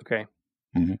 Right. Okay.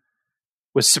 Mm-hmm.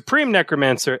 With Supreme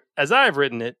Necromancer, as I've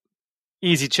written it,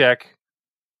 easy check,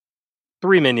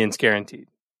 3 minions guaranteed.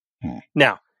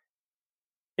 Now,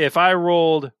 if I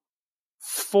rolled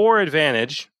 4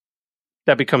 advantage,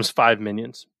 that becomes 5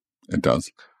 minions. It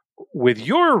does. With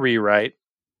your rewrite,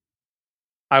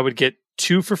 I would get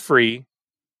 2 for free,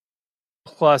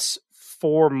 plus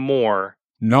 4 more.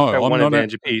 No, at I'm 1 not.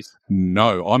 advantage apiece.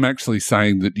 No, I'm actually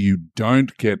saying that you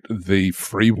don't get the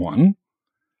free one.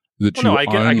 That no,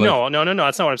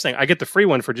 that's not what I'm saying. I get the free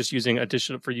one for just using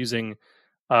additional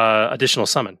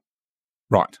summon.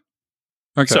 Right.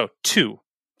 Okay. So 2.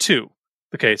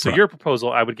 Okay, so your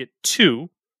proposal, I would get 2.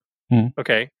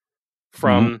 Okay,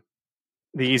 from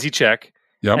the easy check,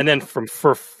 and then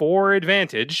for 4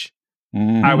 advantage,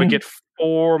 I would get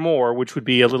 4 more, which would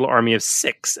be a little army of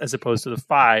 6 as opposed to the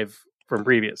 5 from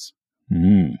previous.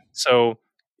 So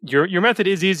your method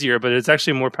is easier, but it's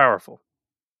actually more powerful.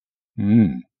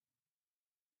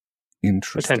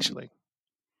 Interesting.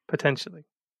 Potentially.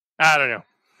 I don't know.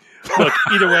 Look,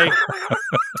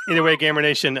 either way, Gamer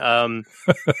Nation,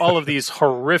 all of these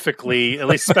horrifically, at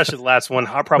least especially the last one,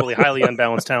 probably highly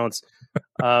unbalanced talents,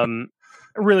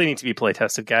 really need to be play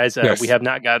tested, guys. Yes. We have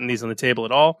not gotten these on the table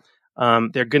at all.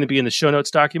 They're going to be in the show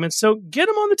notes documents, so get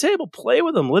them on the table, play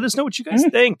with them, let us know what you guys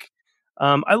think.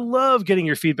 I love getting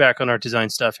your feedback on our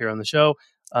design stuff here on the show.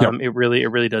 It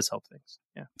really does help things.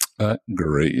 Yeah,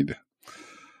 agreed.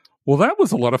 Well, that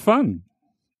was a lot of fun.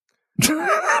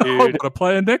 I want to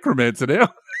play a necromancer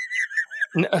now.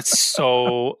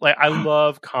 So, I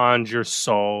love Conjure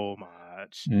so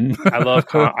much. I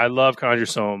love Conjure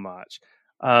so much.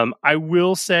 I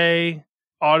will say,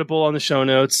 Audible on the show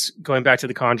notes, going back to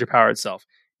the Conjure power itself,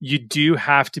 you do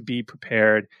have to be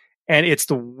prepared, and it's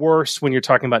the worst when you're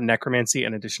talking about necromancy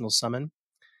and additional summon.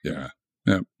 Yeah.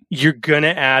 You're gonna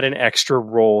add an extra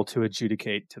roll to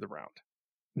adjudicate to the round,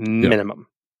 minimum.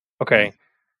 Okay.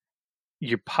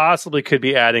 You possibly could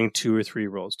be adding 2 or 3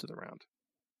 rolls to the round,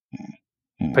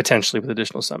 potentially with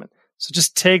additional summon. So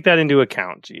just take that into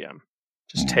account, GM.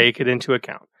 Just take it into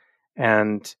account.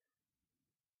 And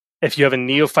if you have a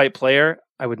neophyte player,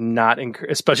 I would not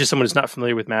encourage, especially someone who's not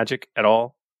familiar with magic at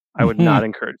all, I would not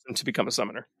encourage them to become a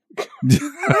summoner.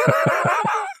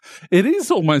 It is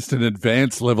almost an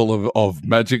advanced level of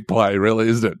magic play, really,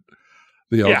 isn't it?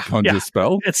 The old conjure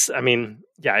spell.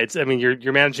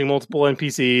 You're managing multiple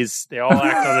NPCs. They all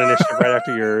act on initiative right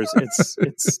after yours. It's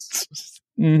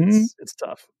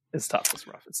tough. It's tough. It's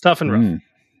rough. It's tough and rough.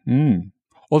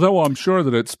 Although I'm sure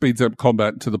that it speeds up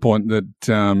combat to the point that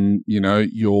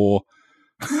you're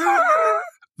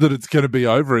that it's going to be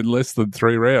over in less than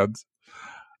 3 rounds.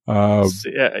 You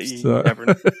never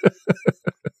know.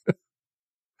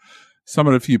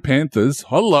 Summon a few panthers.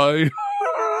 Hello.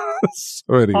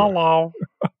 So anyway. Hello.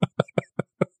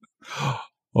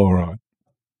 All right.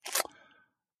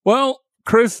 Well,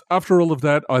 Chris, after all of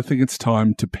that, I think it's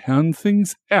time to pound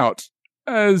things out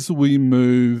as we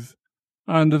move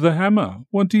under the hammer.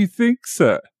 What do you think,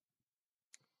 sir?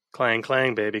 Clang,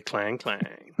 clang, baby. Clang, clang.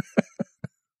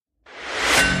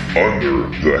 Under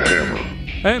the Hammer.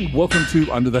 And welcome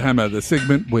to Under the Hammer, the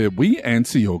segment where we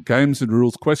answer your games and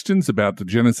rules questions about the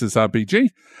Genesis RPG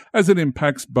as it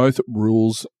impacts both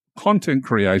rules, content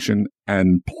creation,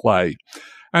 and play.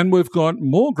 And we've got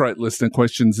more great listener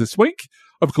questions this week.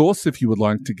 Of course, if you would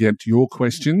like to get your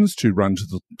questions to run to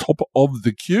the top of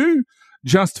the queue,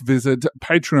 just visit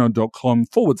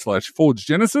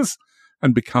patreon.com/ForgeGenesis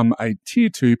and become a Tier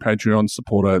 2 Patreon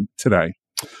supporter today.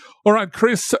 All right,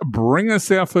 Chris, bring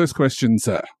us our first question,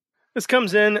 sir. This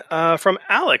comes in from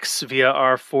Alex via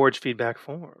our Forge feedback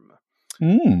form.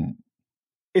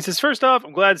 He says, first off,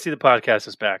 I'm glad to see the podcast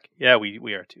is back. Yeah,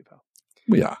 we are too, pal.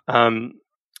 We are.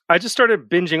 I just started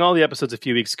binging all the episodes a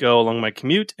few weeks ago along my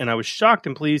commute, and I was shocked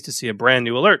and pleased to see a brand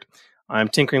new alert. I'm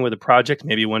tinkering with a project,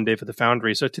 maybe one day for the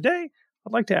Foundry. So today,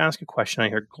 I'd like to ask a question I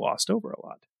heard glossed over a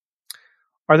lot.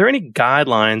 Are there any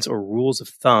guidelines or rules of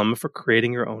thumb for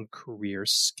creating your own career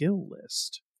skill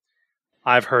list?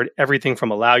 I've heard everything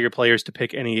from allow your players to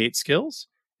pick any 8 skills,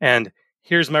 and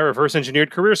here's my reverse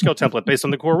engineered career skill template based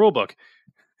on the core rulebook.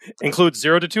 Includes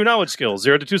 0 to 2 knowledge skills,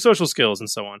 0 to 2 social skills, and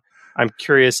so on. I'm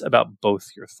curious about both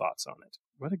your thoughts on it.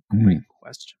 What a great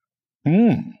question.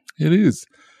 It is.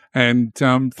 And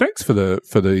thanks for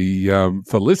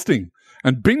listing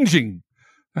and binging.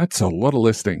 That's a lot of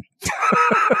listing.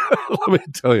 Let me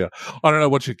tell you. I don't know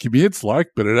what your commute's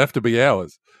like, but it'd have to be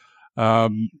hours.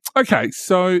 Okay,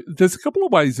 so there's a couple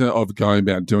of ways of going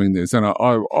about doing this, and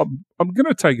I'm going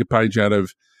to take a page out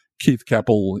of Keith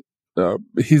Capel,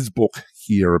 his book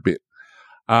here a bit,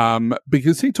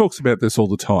 because he talks about this all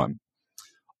the time.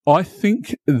 I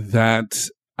think that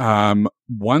 1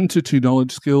 to 2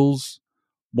 knowledge skills,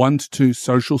 1 to 2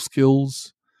 social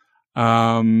skills,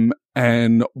 and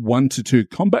 1 to 2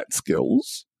 combat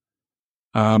skills,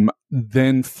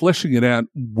 then fleshing it out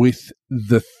with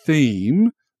the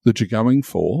theme that you're going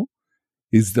for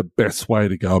is the best way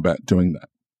to go about doing that.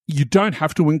 You don't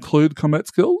have to include combat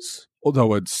skills,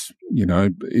 although it's,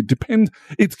 it depends.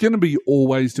 It's going to be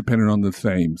always dependent on the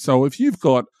theme. So if you've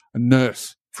got a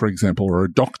nurse, for example, or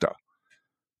a doctor,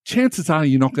 chances are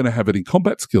you're not going to have any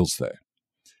combat skills there.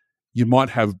 You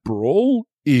might have brawl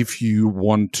if you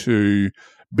want to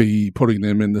be putting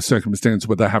them in the circumstance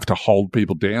where they have to hold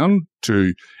people down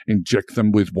to inject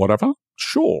them with whatever.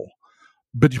 Sure.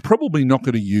 But you're probably not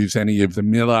going to use any of the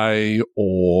melee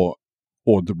or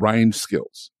the range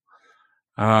skills.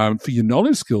 For your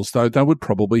knowledge skills, though, they would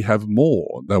probably have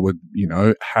more. They would,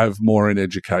 have more in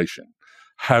education,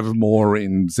 have more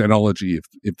in xenology,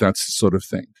 if that's the sort of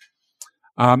thing.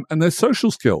 And their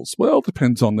social skills, well, it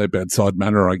depends on their bedside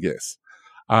manner, I guess.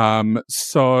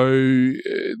 So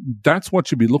that's what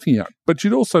you'd be looking at. But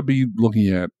you'd also be looking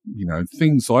at,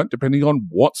 things like, depending on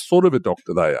what sort of a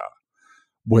doctor they are,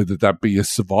 whether that be a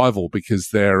survival because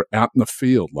they're out in the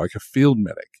field, like a field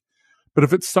medic. But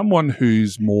if it's someone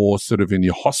who's more sort of in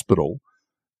your hospital,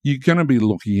 you're going to be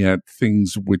looking at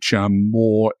things which are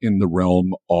more in the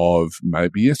realm of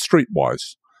maybe a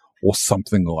streetwise or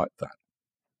something like that.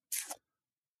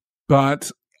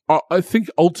 But I think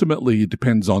ultimately it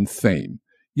depends on theme.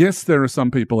 Yes, there are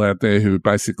some people out there who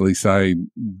basically say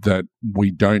that we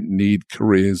don't need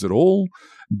careers at all,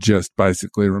 just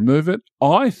basically remove it.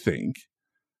 I think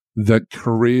that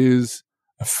careers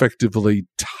effectively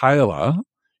tailor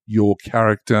your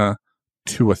character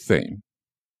to a theme.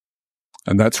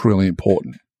 And that's really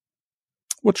important.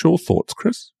 What's your thoughts,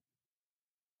 Chris?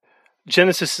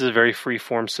 Genesis is a very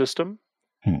free-form system.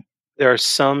 There are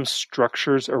some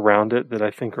structures around it that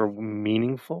I think are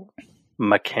meaningful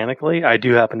mechanically. I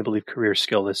do happen to believe career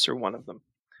skill lists are one of them.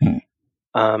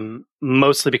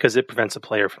 Mostly because it prevents a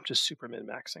player from just super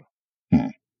min-maxing.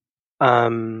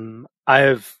 I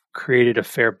have created a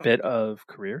fair bit of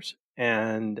careers,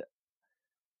 and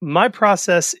my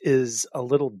process is a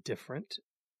little different.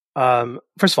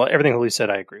 First of all, everything Holy said,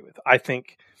 I agree with. I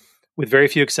think, with very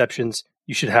few exceptions,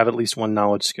 you should have at least one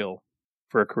knowledge skill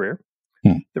for a career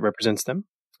that represents them.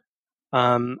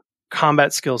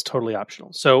 Combat skills, totally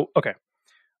optional. So, okay.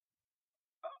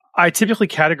 I typically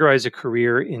categorize a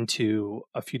career into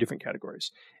a few different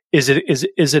categories. Is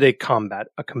it a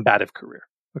combative career?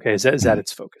 Okay, is that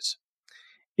its focus?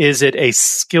 Is it a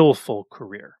skillful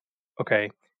career?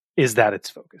 Okay, is that its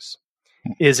focus?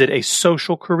 Is it a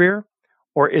social career,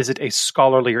 or is it a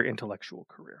scholarly or intellectual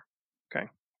career? Okay.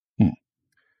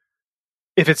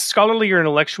 If it's scholarly or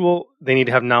intellectual, they need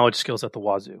to have knowledge skills at the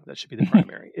wazoo. That should be the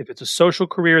primary. If it's a social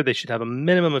career, they should have a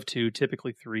minimum of 2,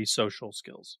 typically 3 social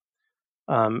skills.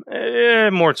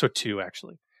 More so 2,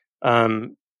 actually.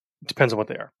 Depends on what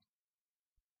they are.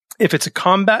 If it's a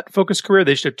combat-focused career,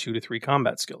 they should have 2 to 3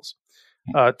 combat skills,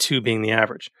 2 being the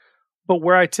average. But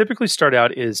where I typically start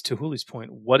out is, to Huli's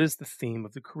point, what is the theme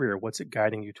of the career? What's it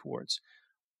guiding you towards?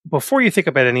 Before you think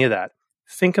about any of that,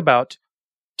 think about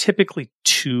typically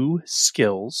 2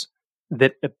 skills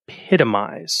that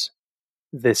epitomize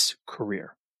this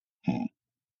career.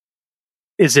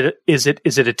 Is it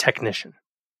a technician?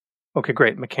 Okay,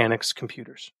 great. Mechanics,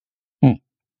 computers.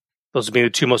 Those would be the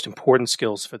 2 most important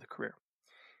skills for the career.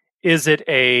 Is it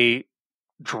a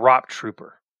drop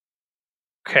trooper?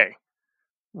 Okay.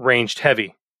 Ranged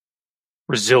heavy.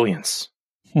 Resilience.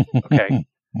 Okay.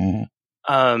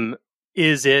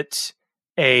 Is it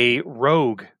a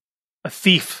rogue? A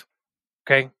thief?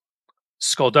 Okay.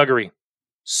 Skullduggery.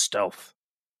 Stealth.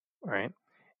 All right.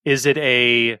 Is it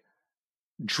a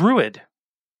druid?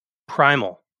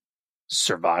 Primal.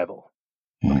 Survival.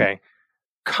 Okay.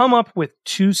 Come up with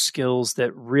 2 skills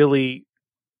that really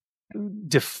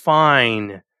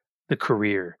define the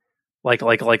career. Like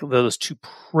those 2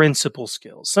 principal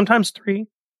skills. Sometimes 3.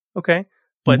 Okay.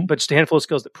 But just a handful of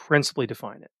skills that principally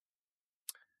define it.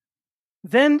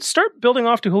 Then start building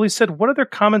off to Huli said, what other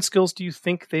common skills do you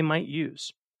think they might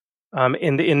use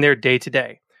in their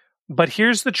day-to-day? But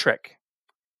here's the trick.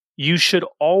 You should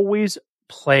always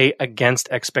play against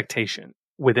expectation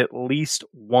with at least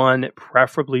 1,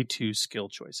 preferably 2 skill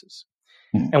choices.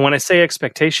 And when I say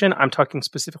expectation, I'm talking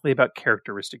specifically about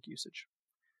characteristic usage.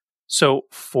 So,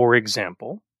 for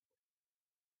example,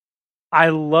 I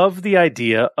love the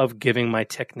idea of giving my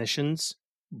technicians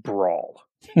brawl.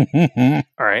 All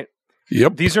right.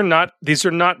 Yep. These are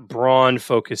not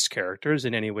brawn-focused characters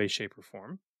in any way, shape, or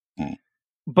form.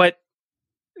 But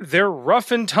they're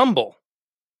rough and tumble.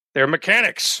 They're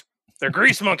mechanics. They're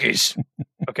grease monkeys.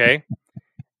 Okay?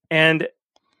 And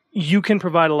you can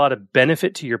provide a lot of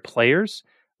benefit to your players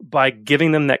by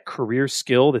giving them that career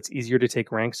skill that's easier to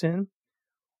take ranks in,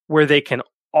 where they can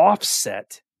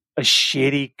offset a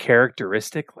shitty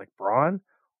characteristic like brawn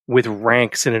with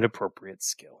ranks in an appropriate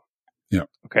skill. Yeah.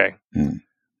 Okay.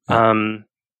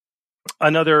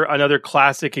 Another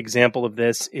classic example of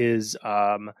this is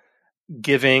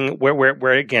giving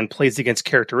where again plays against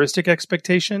characteristic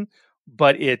expectation,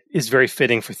 but it is very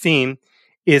fitting for theme,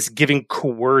 is giving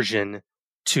coercion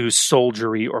to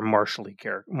soldiery or martial-based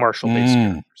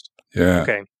characters. Yeah.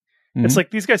 Okay. It's like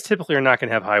these guys typically are not going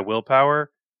to have high willpower,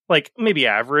 like maybe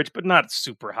average, but not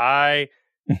super high.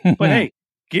 But hey,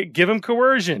 give them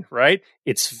coercion, right?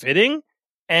 It's fitting,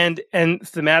 and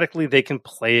thematically they can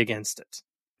play against it.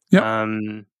 Yeah.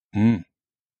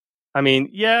 I mean,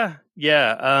 yeah.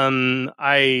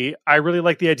 I really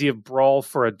like the idea of brawl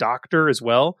for a doctor as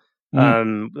well.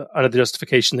 Under the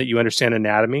justification that you understand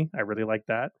anatomy, I really like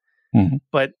that.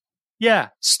 But yeah,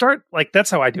 start like that's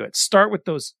how I do it. Start with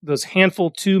those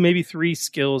handful, 2, maybe 3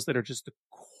 skills that are just the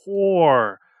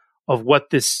core of what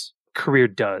this career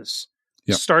does.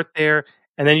 Yep. Start there,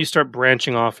 and then you start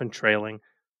branching off and trailing.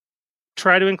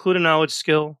 Try to include a knowledge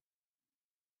skill.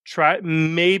 Try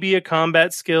maybe a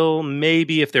combat skill.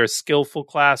 Maybe if they're a skillful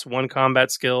class, 1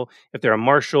 combat skill. If they're a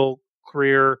martial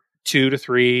career, 2 to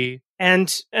 3.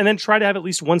 And then try to have at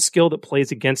least 1 skill that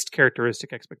plays against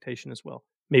characteristic expectation as well.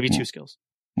 Maybe 2 skills.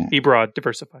 Be broad,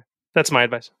 diversify. That's my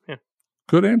advice. Yeah.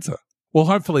 Good answer. Well,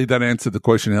 hopefully that answered the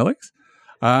question, Alex.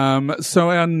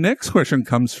 So our next question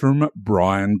comes from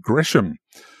Brian Gresham,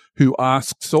 who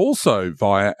asks also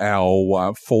via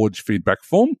our Forge feedback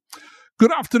form.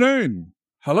 Good afternoon.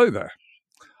 Hello there.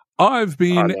 I've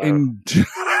been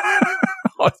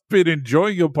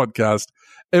enjoying your podcast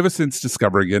ever since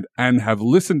discovering it and have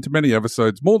listened to many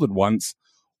episodes more than once.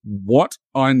 What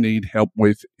I need help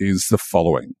with is the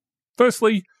following.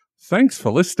 Firstly, thanks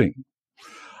for listening.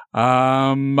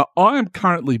 I am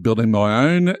currently building my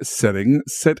own setting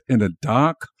set in a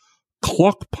dark,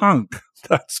 Clock Punk.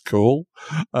 That's cool.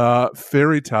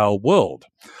 Fairy Tale World.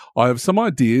 I have some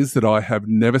ideas that I have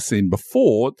never seen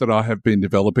before that I have been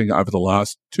developing over the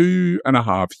last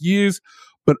 2.5 years,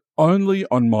 but only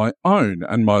on my own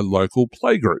and my local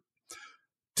playgroup.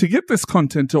 To get this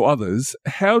content to others,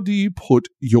 how do you put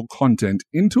your content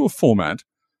into a format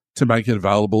to make it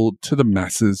available to the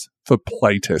masses for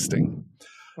playtesting?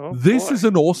 This is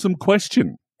an awesome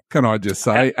question, can I just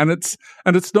say? And it's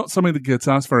not something that gets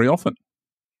asked very often.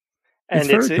 And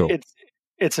it's very cool.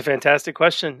 It's a fantastic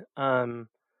question. I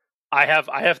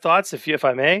have thoughts, if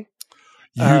I may.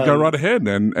 You go right ahead,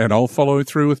 and I'll follow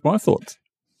through with my thoughts.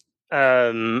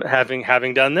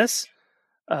 Having done this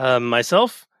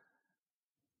myself,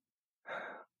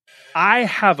 I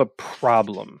have a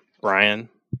problem, Brian,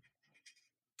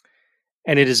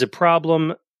 and it is a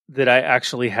problem that I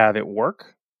actually have at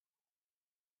work,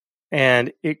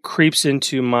 and it creeps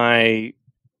into my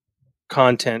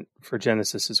content for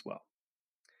Genesis as well.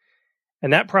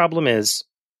 And that problem is,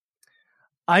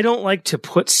 I don't like to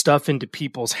put stuff into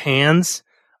people's hands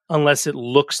unless it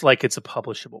looks like it's a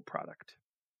publishable product.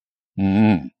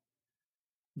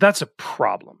 That's a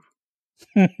problem.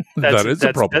 That is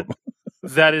a problem.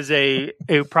 That is a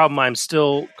problem I'm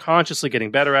still consciously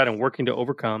getting better at and working to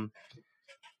overcome.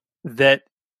 That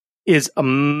is a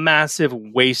massive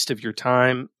waste of your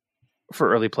time for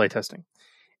early playtesting.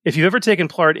 If you've ever taken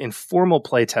part in formal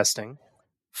playtesting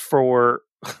for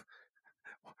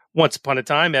once upon a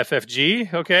time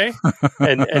FFG, okay,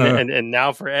 and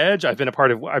now for Edge, I've been a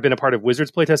part of Wizards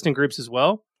playtesting groups as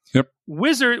well. Yep.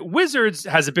 Wizards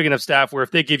has a big enough staff where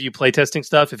if they give you playtesting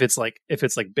stuff, if it's like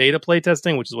beta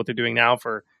playtesting, which is what they're doing now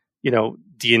for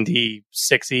D&D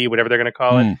 6e, whatever they're going to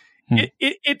call it,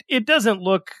 it doesn't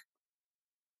look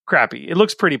crappy. It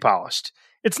looks pretty polished.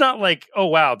 It's not like, oh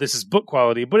wow, this is book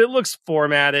quality, but it looks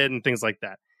formatted and things like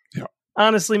that. Yeah.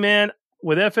 Honestly, man,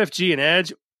 with FFG and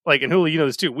Edge, and Hulu, you know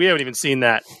this too, we haven't even seen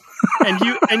that, and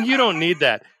you don't need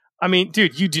that. I mean,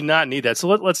 dude, you do not need that. So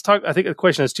let's talk. I think the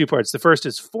question has two parts. The first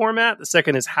is format. The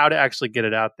second is how to actually get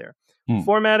it out there.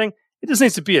 Formatting, it just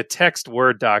needs to be a text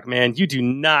Word doc, man. You do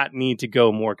not need to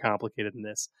go more complicated than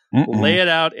this. Lay it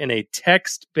out in a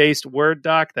text-based Word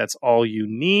doc. That's all you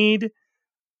need.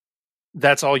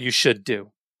 That's all you should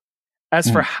do.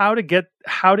 As for how to get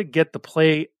the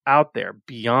play out there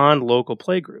beyond local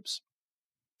play groups,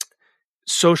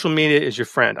 social media is your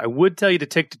friend. I would tell you to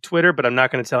take to Twitter, but I'm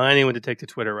not going to tell anyone to take to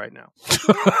Twitter right now.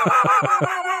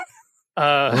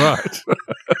 Right.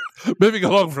 Moving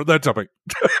along from that topic.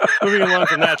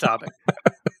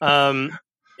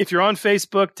 If you're on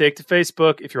Facebook, take to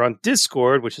Facebook. If you're on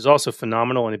Discord, which is also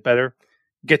phenomenal and better,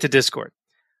 get to Discord.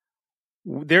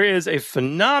 There is a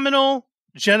phenomenal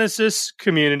Genesis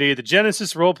community, the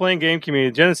Genesis role-playing game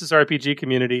community, Genesis RPG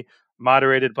community,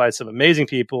 moderated by some amazing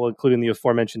people, including the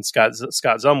aforementioned Scott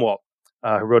Zumwalt,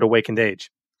 who wrote Awakened Age.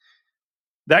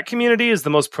 That community is the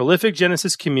most prolific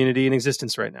Genesis community in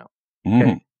existence right now.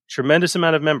 Okay? Tremendous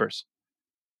amount of members.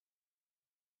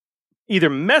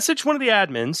 Either message one of the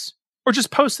admins or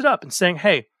just post it up and saying,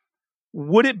 hey,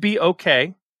 would it be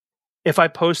okay if I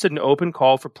posted an open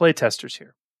call for playtesters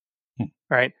here? All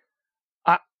right.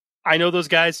 I know those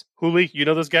guys. Huli, you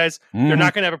know those guys. They're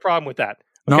not going to have a problem with that.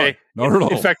 Okay. No, not at all.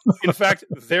 In fact,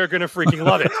 they're going to freaking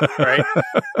love it, right?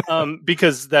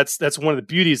 Because that's one of the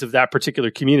beauties of that particular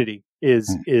community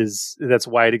is that's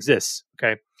why it exists.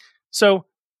 Okay. So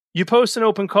you post an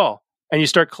open call and you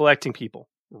start collecting people,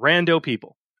 rando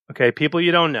people. Okay. People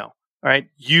you don't know. All right.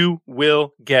 You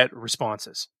will get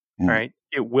responses. All right.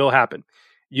 It will happen.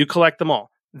 You collect them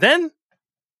all. Then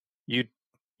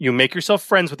you make yourself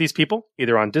friends with these people,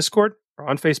 either on Discord or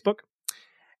on Facebook.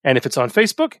 And if it's on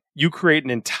Facebook, you create an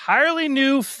entirely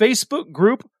new Facebook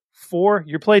group for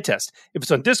your playtest. If it's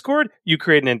on Discord, you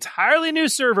create an entirely new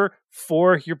server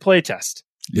for your playtest.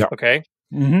 Yeah. Okay.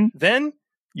 Then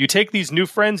you take these new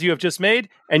friends you have just made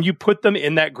and you put them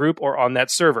in that group or on that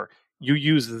server. You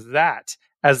use that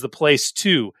as the place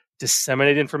to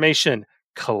disseminate information,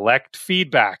 collect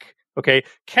feedback. Okay.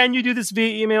 Can you do this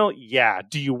via email? Yeah.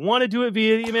 Do you want to do it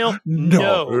via email?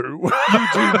 No, you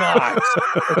do not.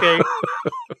 Okay.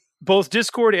 Both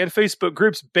Discord and Facebook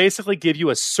groups basically give you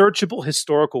a searchable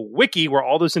historical wiki where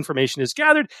all this information is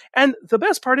gathered. And the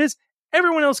best part is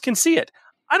everyone else can see it.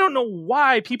 I don't know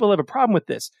why people have a problem with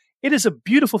this. It is a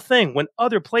beautiful thing when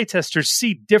other playtesters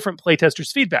see different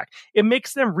playtesters' feedback. It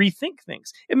makes them rethink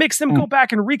things. It makes them go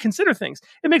back and reconsider things.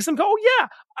 It makes them go, oh yeah,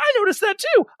 I noticed that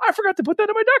too. I forgot to put that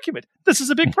in my document. This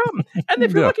is a big problem. And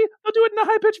if you're lucky, they'll do it in a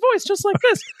high-pitched voice, just like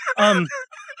this.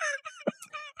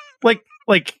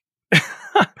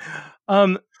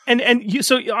 And you,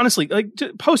 so honestly, like,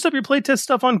 post up your playtest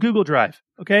stuff on Google Drive,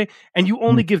 okay? And you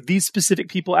only give these specific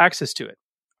people access to it,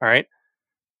 all right?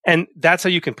 And that's how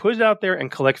you can put it out there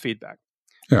and collect feedback.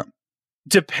 Yeah.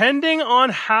 Depending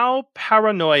on how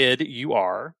paranoid you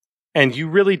are, and you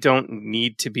really don't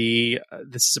need to be,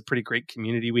 this is a pretty great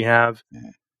community we have.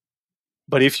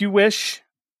 But if you wish,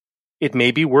 it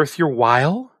may be worth your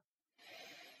while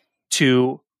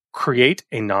to create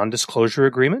a non-disclosure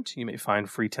agreement. You may find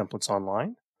free templates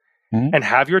online. And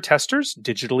have your testers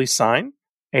digitally sign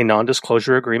a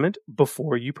non-disclosure agreement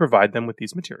before you provide them with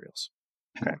these materials.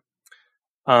 Okay.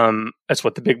 That's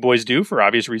what the big boys do for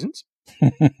obvious reasons.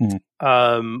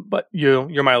 But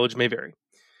your mileage may vary.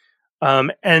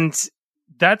 And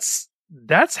that's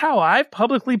how I've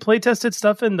publicly playtested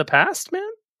stuff in the past, man.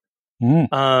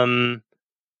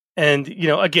 And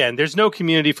again, there's no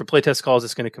community for playtest calls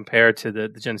that's going to compare to the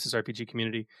Genesis RPG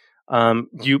community.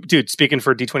 Speaking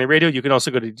for D20 Radio, you can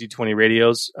also go to D20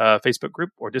 Radio's Facebook group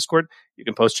or Discord. You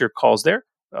can post your calls there.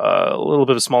 A little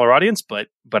bit of a smaller audience, but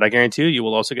I guarantee you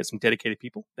will also get some dedicated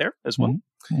people there as well.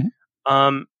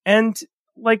 And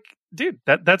like, dude,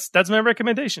 that's my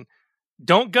recommendation.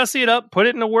 Don't gussy it up, put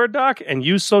it in a Word doc, and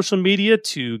use social media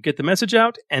to get the message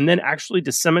out, and then actually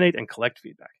disseminate and collect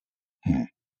feedback.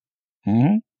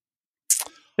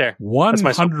 There,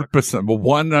 100%.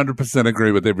 100%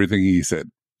 agree with everything he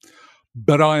said.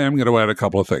 But I am going to add a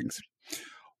couple of things.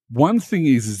 One thing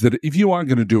is that if you are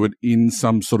going to do it in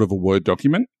some sort of a Word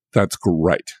document, that's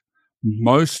great.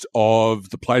 Most of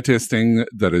the playtesting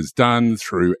that is done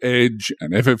through Edge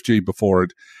and FFG before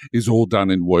it is all done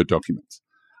in Word documents.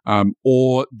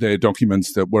 Or they're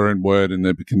documents that were in Word and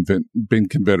they've been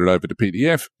converted over to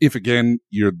PDF. If, again,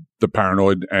 you're the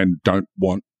paranoid and don't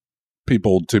want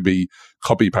people to be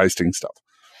copy-pasting stuff.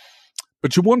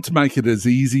 But you want to make it as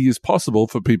easy as possible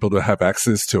for people to have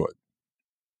access to it.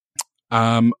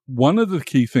 One of the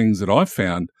key things that I've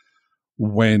found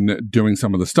when doing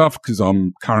some of the stuff, because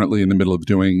I'm currently in the middle of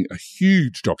doing a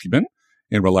huge document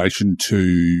in relation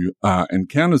to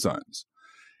encounter zones,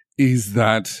 is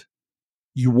that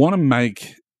you want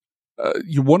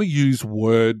to use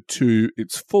Word to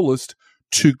its fullest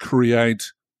to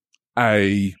create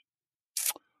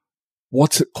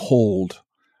what's it called?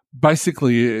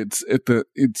 Basically, it's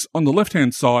on the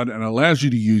left-hand side and allows you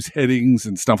to use headings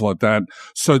and stuff like that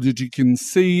so that you can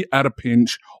see at a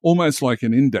pinch, almost like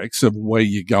an index of where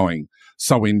you're going.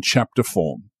 So in chapter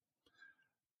form.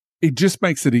 It just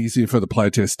makes it easier for the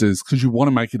playtesters because you want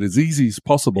to make it as easy as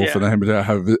possible for them to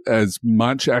have as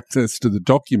much access to the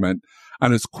document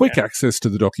and as quick access to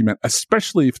the document,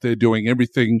 especially if they're doing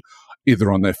everything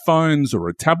either on their phones or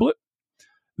a tablet,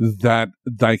 that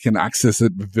they can access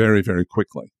it very, very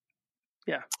quickly.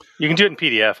 Yeah, you can do it in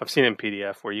PDF. I've seen it in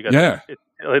PDF where you got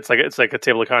it's like a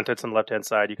table of contents on the left hand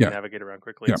side. You can navigate around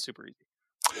quickly. It's super easy.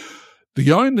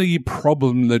 The only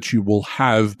problem that you will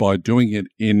have by doing it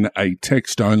in a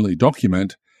text only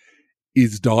document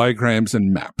is diagrams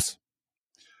and maps.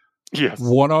 Yes.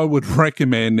 What I would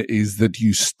recommend is that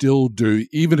you still do,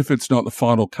 even if it's not the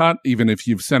final cut, even if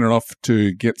you've sent it off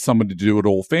to get someone to do it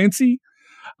all fancy,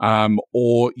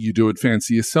 or you do it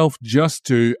fancy yourself, just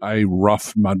do a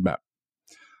rough mud map.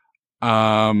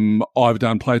 I've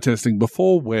done playtesting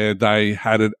before where they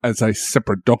had it as a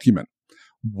separate document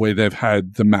where they've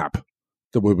had the map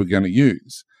that we were going to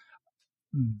use.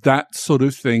 That sort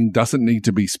of thing doesn't need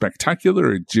to be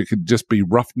spectacular. It could just be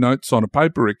rough notes on a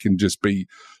paper. It can just be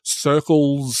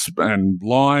circles and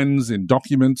lines in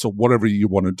documents or whatever you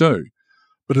want to do.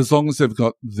 But as long as they've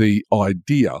got the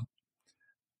idea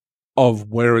of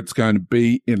where it's going to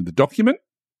be in the document,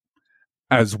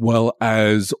 as well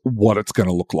as what it's going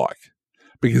to look like.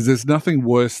 Because there's nothing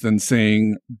worse than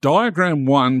seeing diagram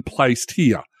 1 placed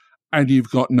here, and you've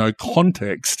got no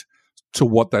context to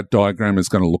what that diagram is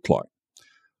going to look like.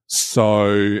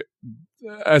 So,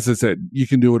 as I said, you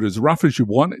can do it as rough as you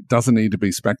want. It doesn't need to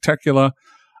be spectacular,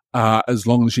 as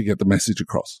long as you get the message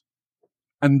across.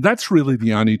 And that's really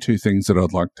the only two things that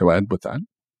I'd like to add with that.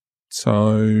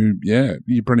 So, yeah,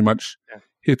 you pretty much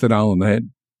hit the nail on the head.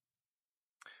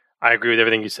 I agree with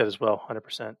everything you said as well,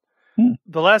 100%.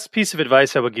 The last piece of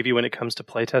advice I would give you when it comes to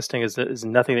playtesting is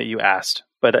nothing that you asked,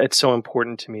 but it's so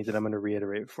important to me that I'm going to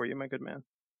reiterate for you, my good man.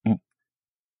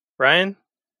 Brian,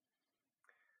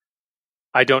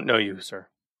 I don't know you, sir.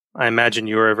 I imagine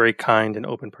you are a very kind and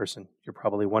open person. You're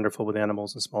probably wonderful with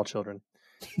animals and small children.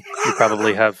 You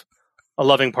probably have a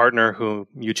loving partner who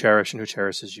you cherish and who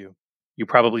cherishes you. You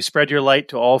probably spread your light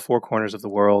to all four corners of the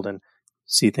world and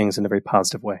see things in a very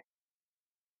positive way.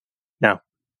 Now,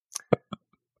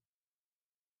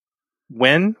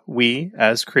 when we,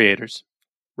 as creators,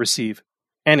 receive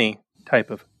any type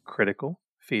of critical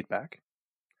feedback,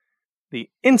 the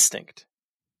instinct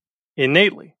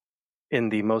innately in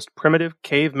the most primitive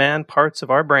caveman parts of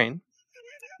our brain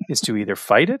is to either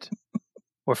fight it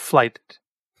or flight it.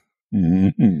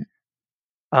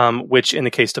 Mm-hmm. Which in the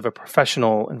case of a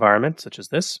professional environment such as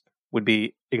this would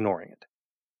be ignoring it.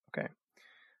 Okay.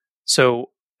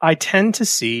 So I tend to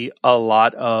see a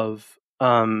lot of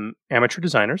amateur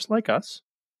designers like us,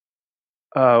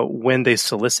 when they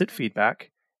solicit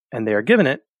feedback and they are given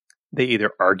it, they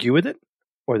either argue with it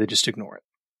or they just ignore it.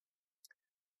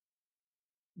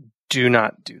 Do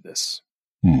not do this.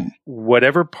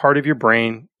 Whatever part of your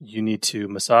brain you need to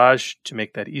massage to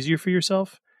make that easier for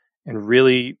yourself, and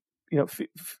really,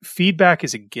 feedback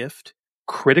is a gift.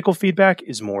 Critical feedback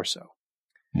is more so.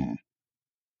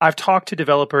 I've talked to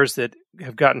developers that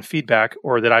have gotten feedback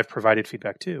or that I've provided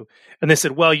feedback to, and they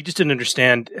said, well, you just didn't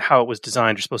understand how it was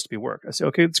designed or supposed to be work. I said,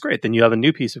 okay, that's great. Then you have a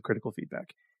new piece of critical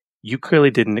feedback. You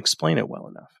clearly didn't explain it well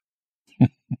enough.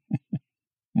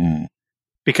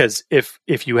 Because if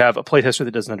you have a playtester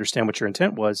that doesn't understand what your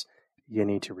intent was, you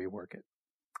need to rework it.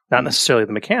 Not necessarily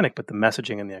the mechanic, but the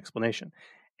messaging and the explanation.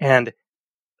 And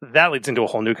that leads into a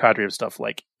whole new cadre of stuff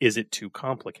like, is it too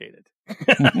complicated?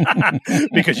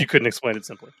 Because you couldn't explain it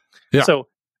simply. Yeah. So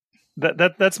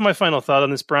that's my final thought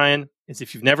on this, Brian, is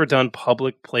if you've never done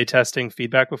public playtesting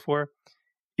feedback before,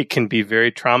 it can be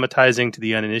very traumatizing to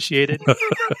the uninitiated.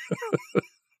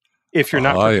 If you're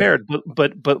not prepared,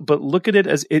 but look at it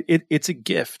as it's a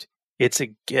gift. It's a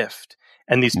gift.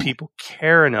 And these people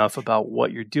care enough about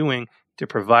what you're doing to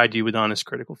provide you with honest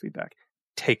critical feedback.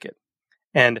 Take it.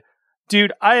 And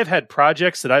dude, I have had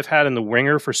projects that I've had in the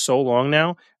ringer for so long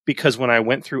now because when I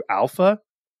went through alpha,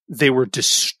 they were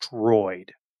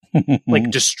destroyed. Like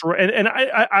destroyed. And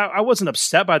I wasn't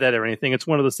upset by that or anything. It's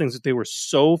one of those things that they were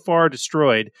so far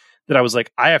destroyed that I was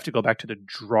like, I have to go back to the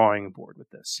drawing board with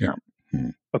this. Yeah.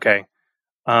 Okay.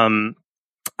 I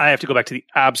have to go back to the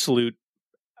absolute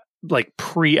like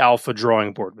pre-alpha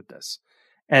drawing board with this.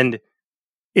 And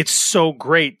it's so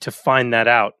great to find that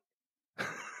out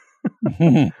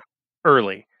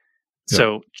early. Yeah.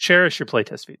 So cherish your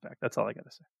playtest feedback. That's all I got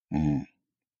to say.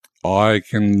 I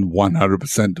can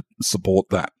 100% support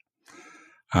that.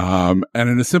 And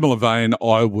in a similar vein,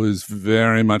 I was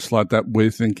very much like that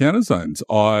with Encounter Zones.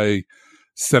 I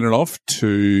sent it off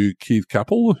to Keith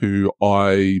Capel, who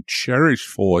I cherish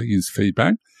for his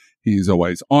feedback. He is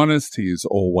always honest. He is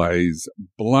always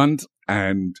blunt,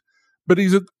 but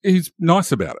he's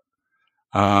nice about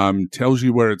it. Tells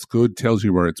you where it's good, tells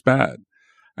you where it's bad.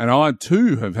 And I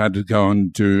too have had to go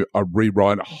and do a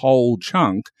rewrite a whole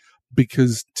chunk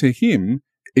because to him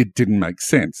it didn't make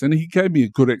sense. And he gave me a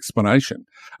good explanation.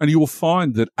 And you will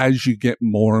find that as you get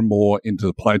more and more into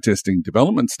the playtesting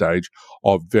development stage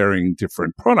of varying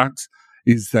different products,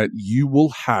 is that you will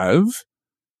have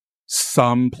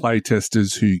some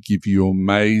playtesters who give you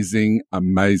amazing,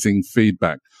 amazing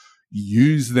feedback.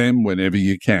 Use them whenever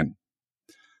you can.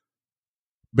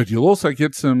 But you'll also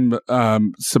get some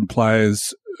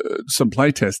players, some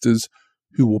playtesters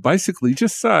who will basically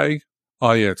just say,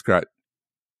 oh yeah, it's great.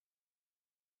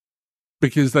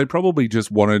 Because they probably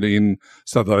just want it in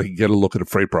so that they can get a look at a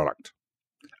free product.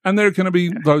 And there are going to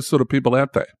be those sort of people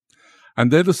out there.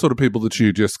 And they're the sort of people that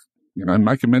you just,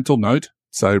 make a mental note,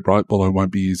 say, right, well, I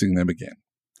won't be using them again.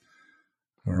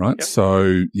 All right. Yep.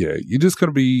 So, yeah, you just got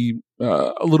to be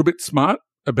a little bit smart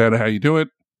about how you do it.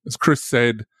 As Chris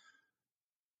said,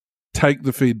 take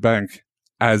the feedback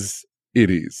as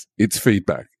it is. It's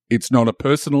feedback. It's not a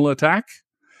personal attack.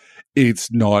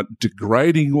 It's not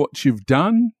degrading what you've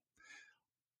done.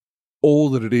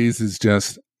 All that it is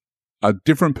just a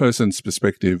different person's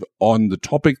perspective on the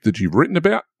topic that you've written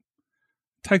about.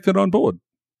 Take that on board.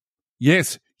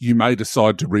 Yes, you may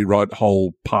decide to rewrite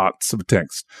whole parts of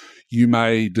text. You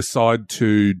may decide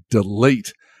to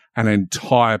delete an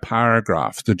entire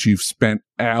paragraph that you've spent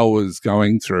hours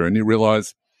going through and you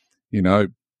realize,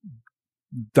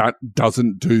 that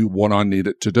doesn't do what I need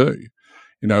it to do.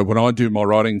 When I do my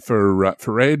writing for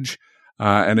Edge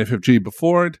and FFG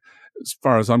before it, as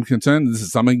far as I'm concerned, this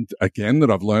is something, again,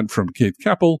 that I've learned from Keith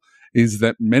Capel, is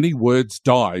that many words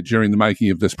die during the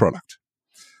making of this product.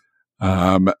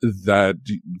 Don't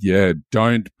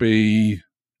be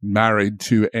married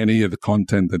to any of the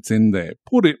content that's in there.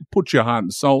 Put your heart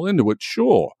and soul into it,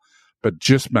 sure, but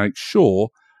just make sure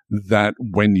that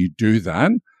when you do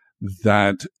that,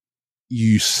 that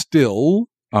you still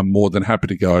are more than happy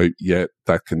to go, yeah,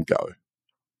 that can go.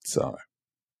 So,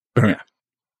 yeah.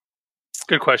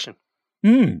 Good question.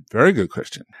 Very good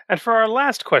question. And for our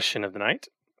last question of the night,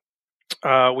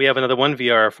 we have another one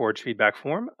via our Forge feedback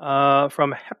form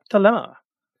from Heptalema.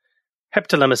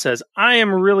 Heptalema says, I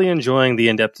am really enjoying the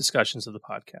in-depth discussions of the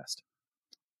podcast.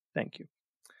 Thank you.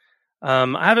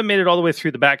 I haven't made it all the way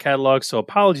through the back catalog, so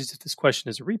apologies if this question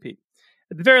is a repeat.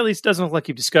 At the very least, it doesn't look like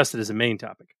you've discussed it as a main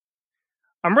topic.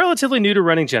 I'm relatively new to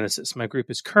running Genesis. My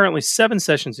group is currently 7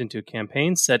 sessions into a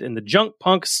campaign set in the junk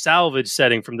punk salvage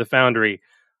setting from the Foundry.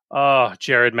 Oh,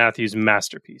 Jared Matthews'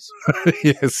 masterpiece.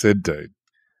 Yes, indeed.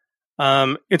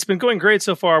 It's been going great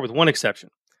so far, with one exception.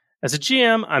 As a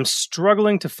GM, I'm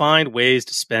struggling to find ways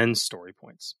to spend story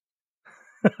points.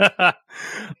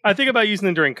 I think about using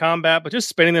them during combat, but just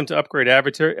spending them to upgrade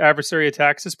adversary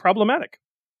attacks is problematic.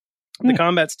 The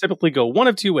combats typically go one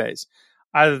of 2 ways.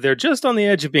 Either they're just on the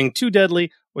edge of being too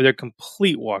deadly, or they're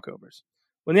complete walkovers.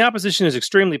 When the opposition is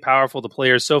extremely powerful, the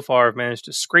players so far have managed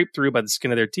to scrape through by the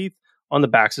skin of their teeth on the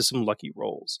backs of some lucky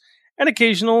rolls. And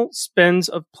occasional spends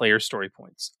of player story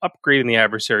points. Upgrading the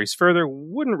adversaries further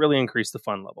wouldn't really increase the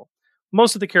fun level.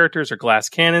 Most of the characters are glass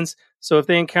cannons, so if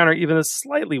they encounter even a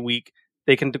slightly weak,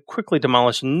 they can quickly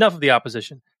demolish enough of the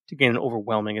opposition to gain an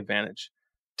overwhelming advantage.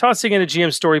 Tossing in a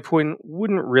GM story point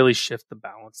wouldn't really shift the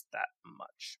balance that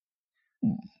much.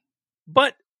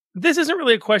 But this isn't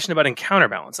really a question about encounter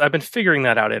balance. I've been figuring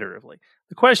that out iteratively.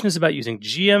 The question is about using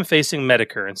GM-facing meta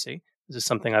currency. This is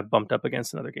something I've bumped up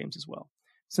against in other games as well.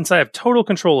 Since I have total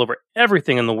control over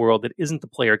everything in the world that isn't the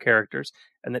player characters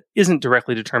and that isn't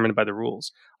directly determined by the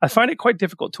rules, I find it quite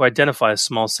difficult to identify a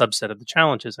small subset of the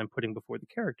challenges I'm putting before the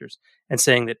characters and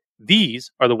saying that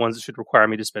these are the ones that should require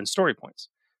me to spend story points,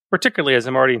 particularly as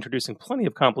I'm already introducing plenty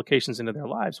of complications into their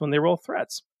lives when they roll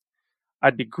threats.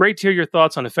 I'd be great to hear your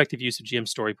thoughts on effective use of GM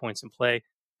story points in play.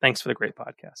 Thanks for the great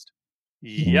podcast.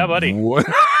 Yeah, buddy.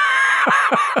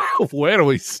 Where do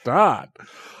we start?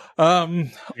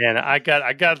 And I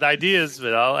got ideas,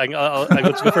 but I'll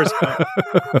go to the first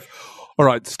point. All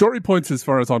right, story points, as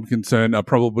far as I'm concerned, are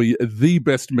probably the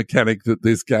best mechanic that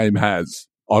this game has.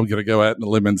 I'm going to go out on a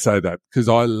limb and say that because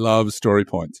I love story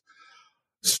points.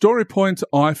 Story points,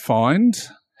 I find,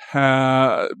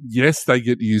 yes, they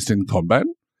get used in combat.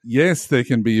 Yes, there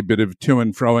can be a bit of to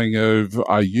and froing of,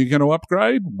 are you going to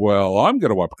upgrade? Well, I'm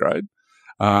going to upgrade.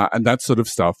 And that sort of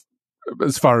stuff,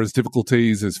 as far as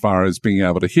difficulties, as far as being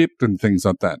able to hit and things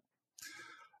like that.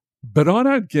 But I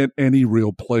don't get any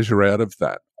real pleasure out of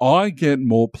that. I get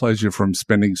more pleasure from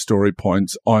spending story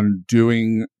points on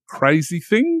doing crazy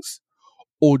things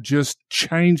or just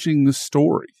changing the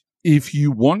story. If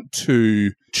you want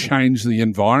to change the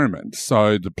environment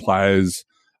so the players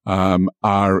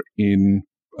are in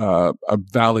a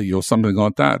valley or something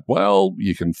like that, well,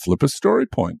 you can flip a story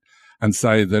point and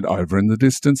say that over in the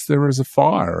distance there is a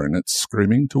fire and it's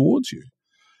screaming towards you.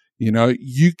 You know,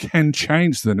 you can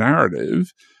change the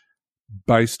narrative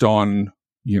based on,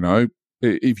 you know,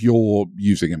 if you're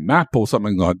using a map or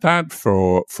something like that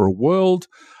for a world,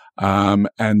 and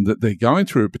that they're going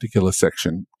through a particular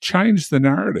section, change the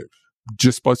narrative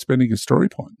just by spending a story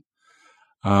point.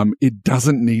 It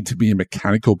doesn't need to be a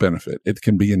mechanical benefit. It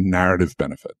can be a narrative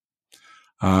benefit.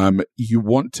 You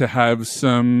want to have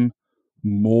some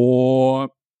more,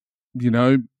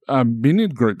 minion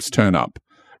groups turn up.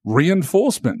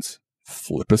 Reinforcements.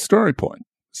 Flip a story point.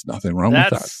 There's nothing wrong with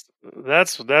that.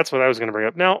 That's what I was going to bring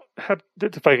up. Now,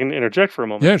 if I can interject for a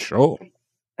moment. Yeah, sure.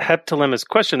 Heptalema's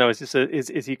question, though,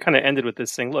 is he kind of ended with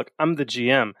this saying, look, I'm the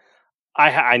GM.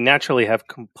 I naturally have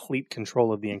complete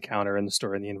control of the encounter and the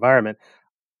story and the environment,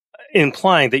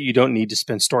 implying that you don't need to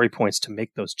spend story points to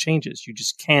make those changes. You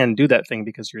just can do that thing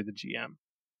because you're the GM.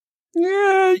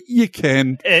 Yeah, you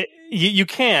can. You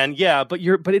can, yeah, but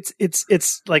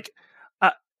it's like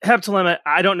Heptalema.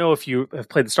 I don't know if you have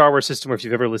played the Star Wars system or if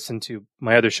you've ever listened to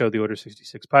my other show, the Order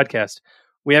 66 podcast.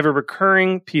 We have a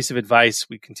recurring piece of advice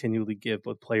we continually give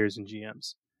both players and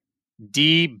GMs.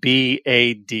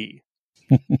 DBAD.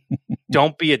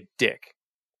 Don't be a dick.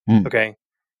 Okay.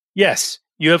 Yes,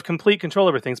 you have complete control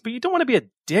over things, but you don't want to be a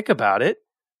dick about it.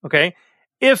 Okay.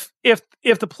 If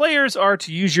the players are,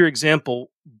 to use your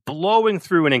example, blowing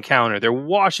through an encounter, they're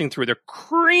washing through, they're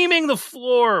creaming the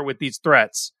floor with these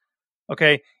threats.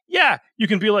 Okay. Yeah, you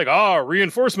can be like,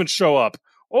 reinforcements show up.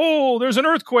 Oh, there's an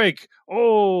earthquake.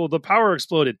 Oh, the power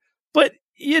exploded. But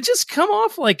you just come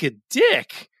off like a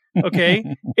dick. Okay.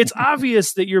 It's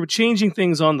obvious that you're changing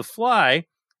things on the fly,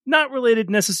 not related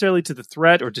necessarily to the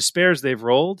threat or despairs they've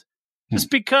rolled, just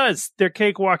because they're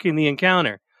cakewalking the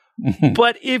encounter.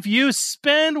 But if you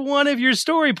spend one of your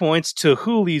story points, to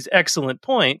Hooley's excellent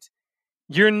point,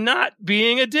 you're not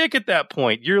being a dick at that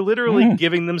point. You're literally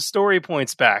giving them story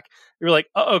points back. You're like,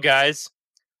 guys,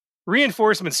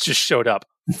 reinforcements just showed up.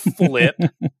 Flip.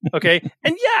 Okay.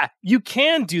 And yeah, you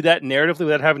can do that narratively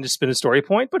without having to spend a story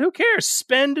point, but who cares?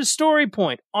 Spend a story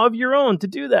point of your own to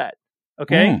do that.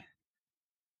 Okay.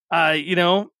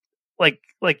 Yeah.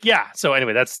 So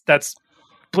anyway, that's.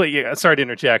 Yeah, sorry to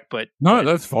interject, but No,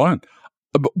 that's fine.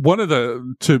 But one of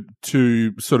the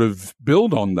to sort of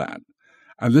build on that,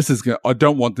 and this is I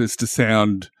don't want this to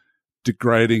sound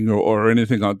degrading or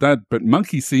anything like that, but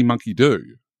monkey see, monkey do.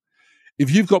 If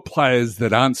you've got players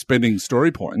that aren't spending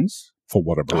story points for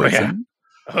whatever reason,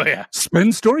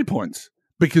 spend story points,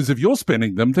 because if you're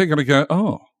spending them, they're going to go,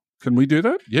 "Oh, can we do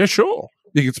that? Yeah, sure.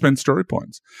 You can spend story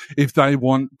points." If they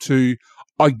want to,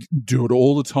 I do it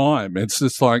all the time. It's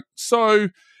just like, so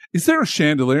is there a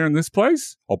chandelier in this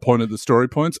place? I'll point at the story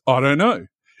points. I don't know.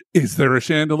 Is there a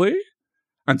chandelier?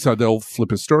 And so they'll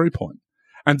flip a story point.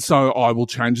 And so I will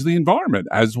change the environment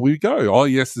as we go. Oh,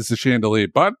 yes, there's a chandelier,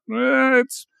 but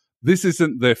this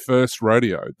isn't their first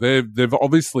rodeo. They've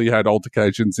obviously had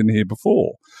altercations in here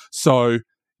before. So,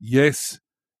 yes,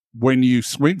 when you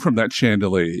swing from that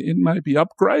chandelier, it may be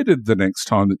upgraded the next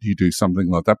time that you do something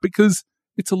like that, because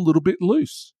it's a little bit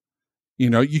loose.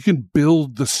 You can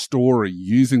build the story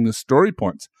using the story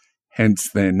points,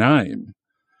 hence their name.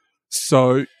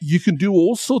 So you can do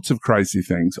all sorts of crazy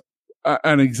things.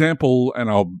 An example,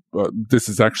 and this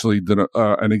is actually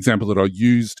an example that I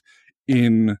used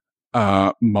in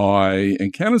my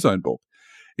Encounter Zone book,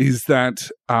 is that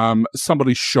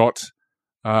somebody shot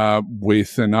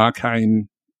with an arcane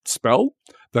spell.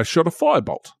 They shot a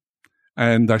firebolt,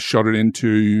 and they shot it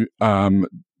into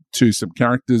to some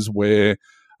characters where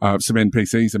some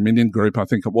NPCs, a minion group, I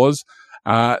think it was,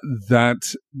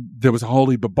 that there was a whole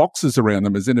heap of boxes around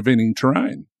them as intervening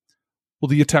terrain. Well,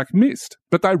 the attack missed,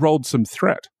 but they rolled some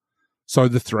threat. So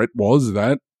the threat was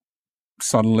that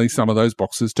suddenly some of those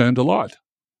boxes turned to light.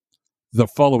 The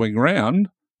following round,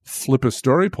 flip a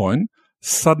story point,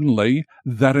 suddenly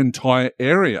that entire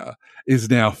area is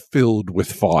now filled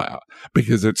with fire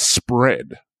because it's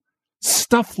spread.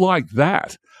 Stuff like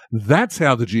that. That's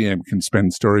how the GM can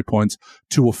spend story points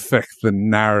to affect the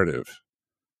narrative.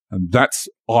 And that's,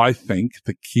 I think,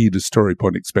 the key to story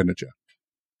point expenditure.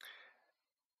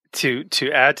 To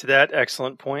add to that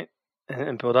excellent point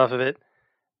and build off of it,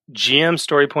 GM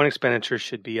story point expenditure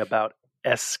should be about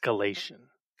escalation.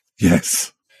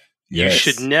 Yes. You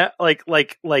should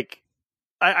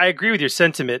I agree with your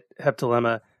sentiment,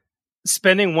 Heptilemma.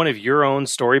 Spending one of your own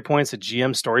story points, a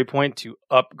GM story point, to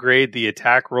upgrade the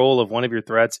attack roll of one of your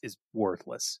threats is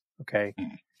worthless. Okay.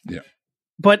 Yeah.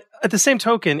 But at the same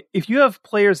token, if you have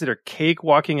players that are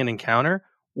cakewalking an encounter,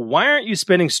 why aren't you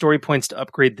spending story points to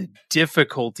upgrade the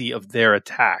difficulty of their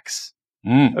attacks?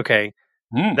 Okay.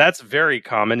 That's very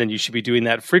common, and you should be doing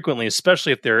that frequently,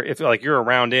 especially if you're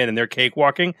around in and they're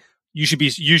cakewalking. You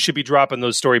should be dropping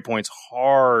those story points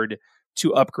hard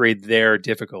to upgrade their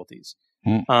difficulties.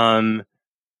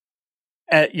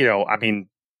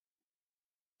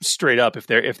 Straight up if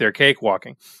they're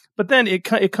cakewalking. But then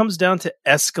it comes down to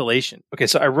escalation. Okay,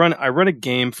 so I run a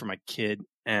game for my kid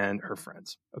and her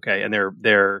friends. Okay, and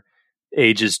they're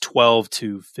ages 12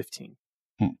 to 15.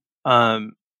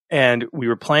 And we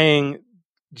were playing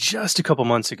just a couple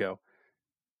months ago.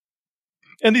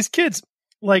 And these kids,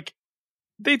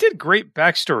 they did great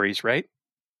backstories, right?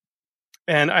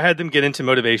 And I had them get into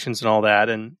motivations and all that.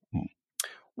 And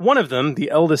one of them,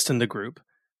 the eldest in the group,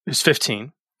 who's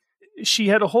 15, she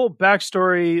had a whole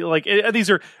backstory. These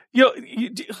are,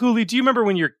 Huli, do you remember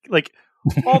when you're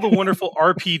all the wonderful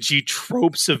RPG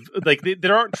tropes of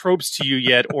there aren't tropes to you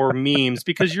yet or memes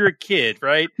because you're a kid,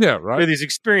 right? Yeah, right. With these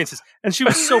experiences. And she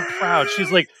was so proud.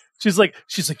 She's like,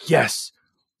 yes,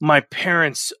 my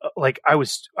parents, I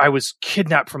was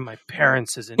kidnapped from my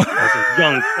parents as a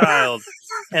young child.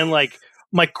 And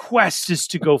my quest is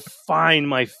to go find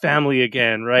my family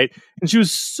again, right? And she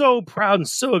was so proud and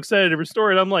so excited of her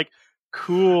story. And I'm like,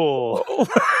 cool.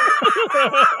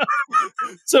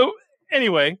 So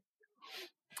anyway,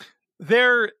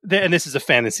 and this is a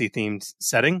fantasy themed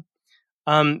setting.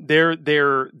 They're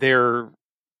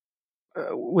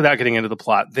without getting into the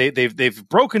plot, they've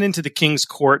broken into the king's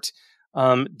court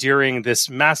during this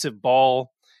massive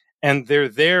ball, and they're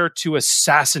there to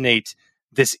assassinate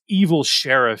this evil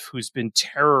sheriff who's been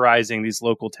terrorizing these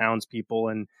local townspeople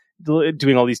and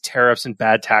doing all these tariffs and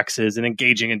bad taxes and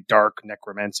engaging in dark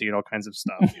necromancy and all kinds of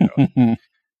stuff.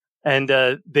 And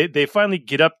they finally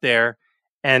get up there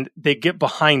and they get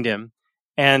behind him.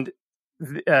 And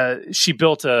she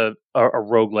built a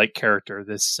roguelike character,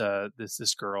 this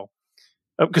girl.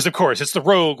 Because, of course, it's the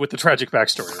rogue with the tragic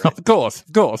backstory, right? Of course.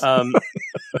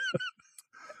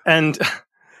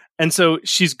 And so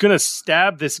she's going to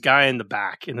stab this guy in the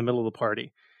back in the middle of the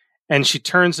party. And she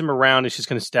turns him around and she's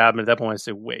going to stab him. At that point, I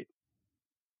say, wait.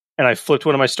 And I flipped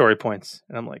one of my story points.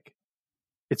 And I'm like,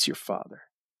 it's your father.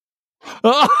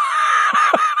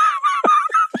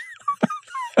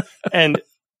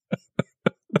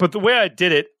 But the way I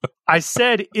did it, I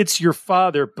said it's your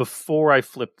father before I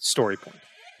flipped the story point.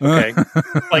 Okay,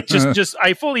 like just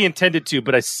I fully intended to,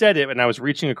 but I said it, and I was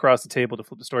reaching across the table to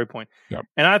flip the story point,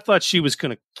 and I thought she was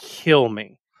going to kill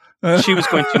me. She was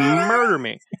going to murder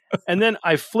me, and then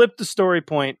I flipped the story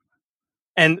point,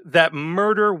 and that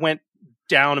murder went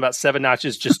down about 7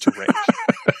 notches just to rage.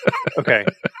 Okay,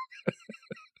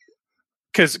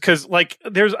 because like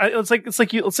there's it's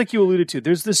like you alluded to.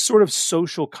 There's this sort of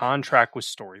social contract with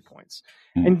story points.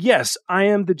 And yes, I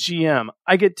am the GM.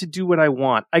 I get to do what I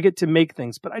want. I get to make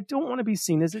things, but I don't want to be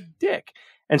seen as a dick.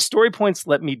 And story points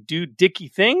let me do dicky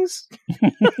things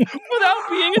without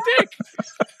being a dick,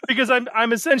 because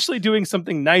I'm essentially doing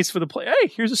something nice for the play. Hey,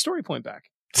 here's a story point back.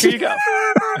 Here you go.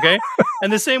 Okay.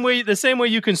 And the same way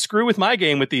you can screw with my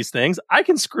game with these things, I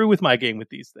can screw with my game with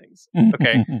these things.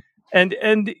 Okay.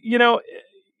 And you know,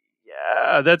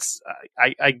 yeah, that's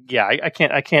I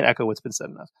can't echo what's been said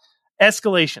enough.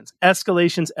 Escalations.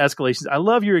 I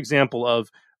love your example of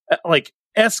like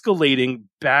escalating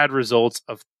bad results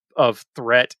of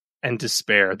threat and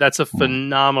despair. That's a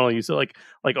phenomenal use. Like,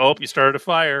 oh, you started a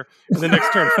fire, and the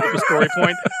next turn, flip a story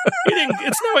point.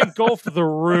 It's now engulfed the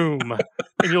room,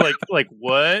 and you're like,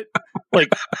 what? Like,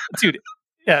 dude,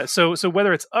 yeah. So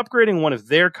whether it's upgrading one of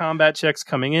their combat checks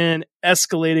coming in,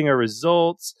 escalating our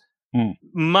results,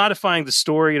 modifying the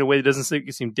story in a way that doesn't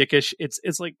seem dickish,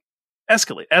 it's like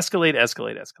escalate. Yeah.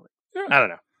 I don't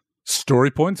know. Story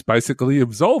points basically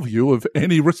absolve you of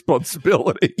any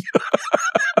responsibility.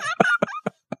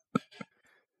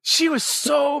 She was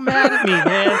so mad at me,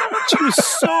 man. She was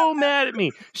so mad at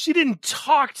me. She didn't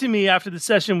talk to me after the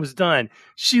session was done.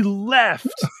 She left.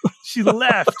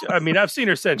 I mean, I've seen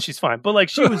her since. She's fine. But like,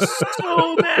 she was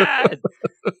so mad.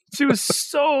 She was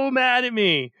so mad at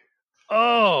me.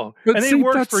 Oh, but and they'd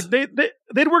worked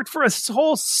for a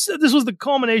whole. This was the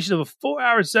culmination of a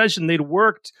 4-hour session. They'd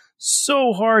worked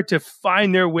so hard to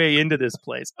find their way into this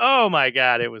place. Oh my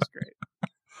God, it was great.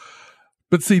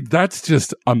 But see, that's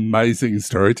just amazing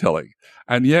storytelling.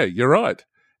 And yeah, you're right.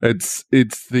 It's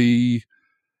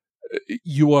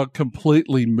you are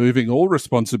completely moving all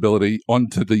responsibility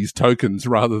onto these tokens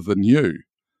rather than you,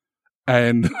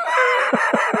 and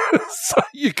so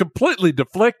you're completely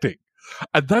deflecting.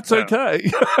 And that's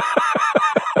okay.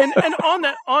 and on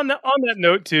that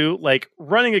note too, like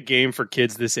running a game for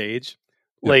kids this age,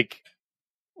 like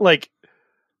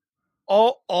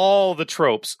all the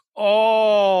tropes,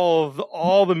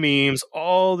 all the memes,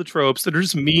 all the tropes that are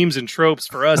just memes and tropes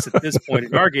for us at this point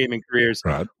in our gaming careers,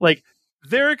 right. Like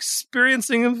they're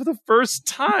experiencing them for the first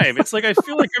time. It's like I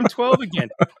feel like I'm 12 again.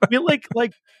 I feel like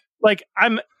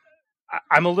I'm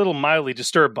a little mildly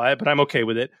disturbed by it, but I'm okay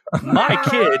with it. My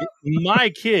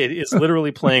kid is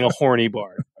literally playing a horny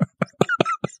bard.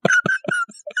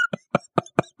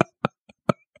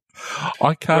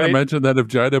 I can't imagine that of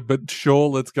Jada, but sure,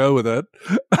 let's go with it.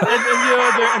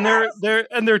 and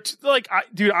they're like,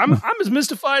 dude, I'm as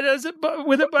mystified as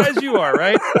you are,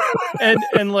 right?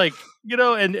 And like, you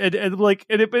know, and like,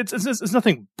 it's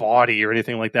nothing bawdy or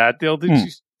anything like that.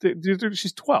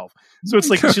 She's 12, so it's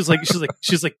like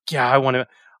she's like, yeah, I want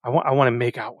to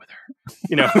make out with her,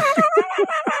 you know.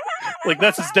 Like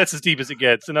that's as deep as it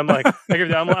gets, and I'm like,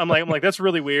 that's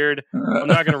really weird. I'm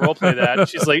not going to role play that.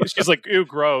 She's like, ew,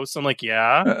 gross. I'm like,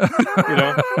 yeah, you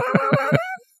know.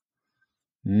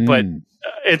 But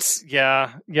it's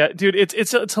dude, it's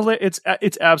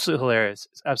absolutely hilarious.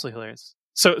 It's absolutely hilarious.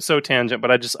 So tangent, but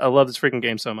I love this freaking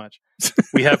game so much.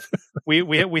 We have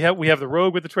the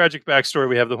rogue with the tragic backstory.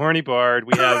 We have the horny bard.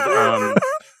 We have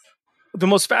the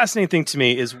most fascinating thing to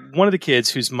me is one of the kids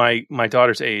who's my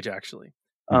daughter's age, actually.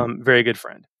 Very good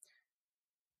friend.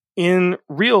 In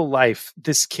real life,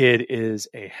 this kid is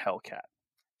a hellcat.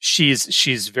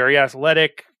 She's very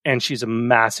athletic and she's a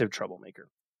massive troublemaker.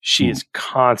 She is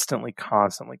constantly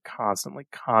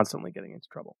getting into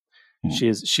trouble. She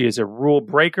is a rule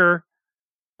breaker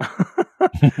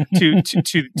to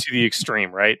the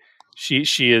extreme, right?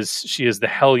 She is the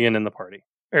hellion in the party.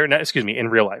 Or no, excuse me, in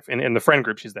real life. In the friend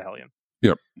group, she's the hellion.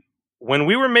 Yep. When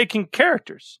we were making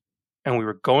characters and we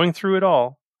were going through it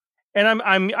all, and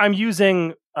I'm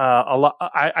using a lot.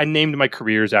 I named my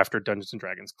careers after Dungeons and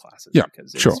Dragons classes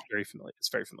because it's very familiar. It's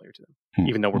very familiar to them,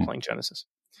 even though we're playing Genesis.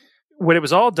 When it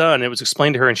was all done, it was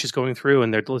explained to her, and she's going through,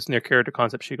 and they're listening to their character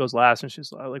concept. She goes last, and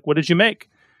she's like, "What did you make?"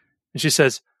 And she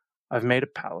says, "I've made a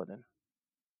paladin."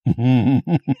 And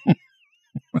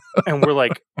we're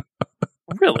like,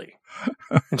 "Really?"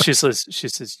 And she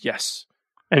says, "Yes."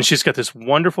 And she's got this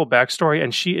wonderful backstory,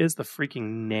 and she is the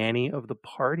freaking nanny of the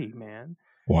party, man.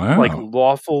 Wow. Like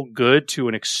lawful good to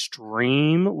an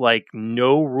extreme, like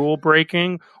no rule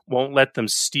breaking, won't let them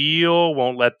steal,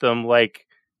 won't let them like.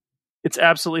 It's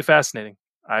absolutely fascinating.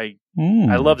 I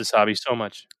love this hobby so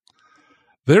much.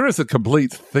 There is a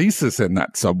complete thesis in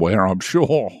that somewhere, I'm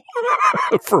sure,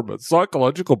 from a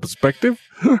psychological perspective.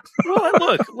 Well,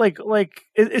 look, like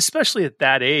especially at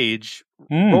that age,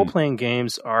 role-playing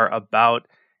games are about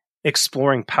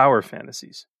exploring power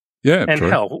fantasies. Yeah, and true.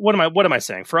 hell, what am I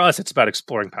saying? For us, it's about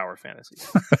exploring power fantasies.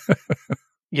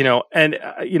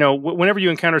 Whenever you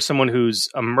encounter someone who's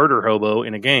a murder hobo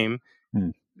in a game,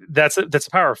 that's a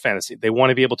power fantasy. They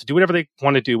want to be able to do whatever they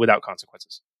want to do without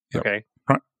consequences. Yep. Okay.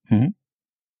 Right. Mm-hmm.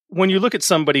 When you look at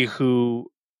somebody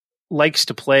who likes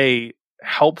to play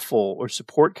helpful or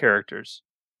support characters,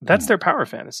 that's their power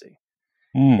fantasy.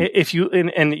 If you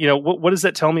what does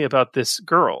that tell me about this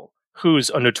girl who's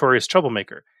a notorious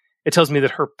troublemaker? It tells me that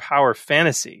her power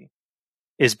fantasy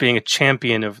is being a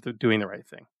champion of doing the right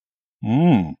thing.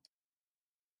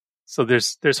 So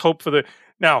there's hope for the.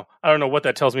 Now, I don't know what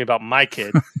that tells me about my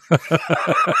kid.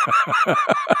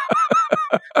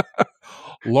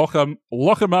 Lock them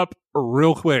up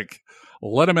real quick.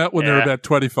 Let them out when they're about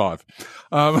 25.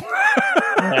 Nah,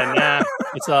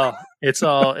 it's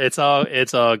all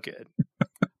good.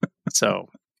 So,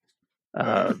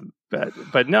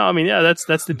 but no, I mean, yeah,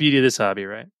 that's the beauty of this hobby,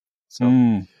 right? So,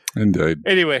 indeed.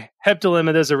 Anyway, Hep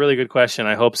Dilemma, there's a really good question.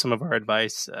 I hope some of our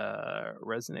advice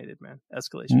resonated, man.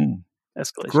 Escalation.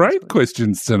 Great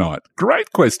questions tonight.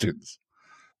 Great questions.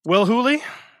 Well, Hooli,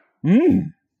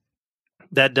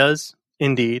 that does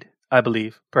indeed, I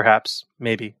believe, perhaps,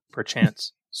 maybe,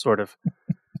 perchance, sort of,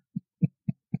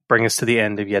 bring us to the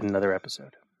end of yet another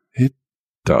episode. It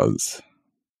does.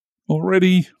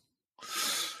 Already.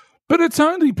 But it's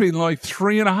only been like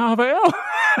 3.5 hours.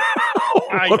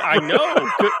 I know.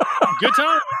 Good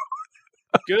time.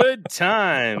 Good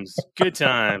times. Good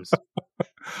times.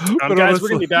 Guys, we're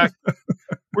going to be back.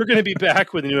 We're going to be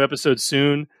back with a new episode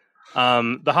soon.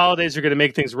 The holidays are going to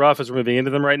make things rough as we're moving into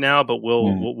them right now, but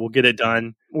we'll get it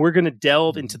done. We're going to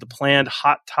delve into the planned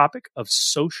hot topic of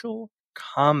social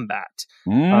combat.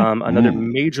 Another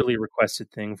majorly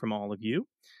requested thing from all of you.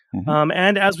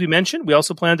 And as we mentioned, we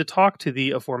also plan to talk to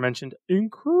the aforementioned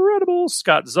incredible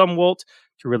Scott Zumwalt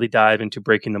to really dive into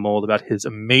breaking the mold about his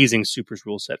amazing Supers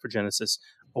rule set for Genesis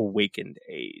Awakened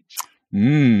Age.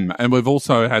 And we've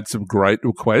also had some great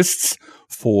requests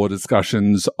for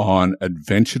discussions on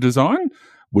adventure design,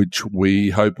 which we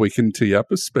hope we can tee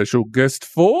up a special guest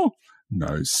for.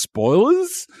 No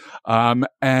spoilers.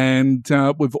 And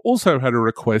we've also had a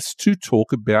request to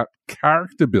talk about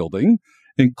character building,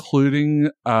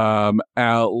 including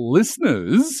our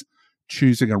listeners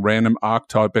choosing a random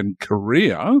archetype and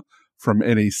career from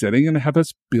any setting and have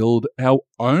us build our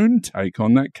own take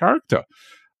on that character.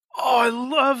 Oh, I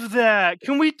love that.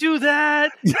 Can we do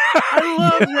that? I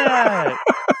love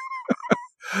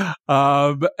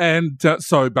that.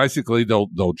 So basically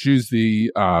they'll choose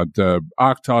the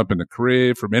archetype and the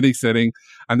career from any setting,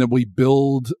 and then we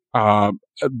build a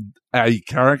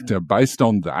character based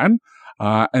on that,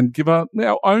 and give our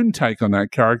own take on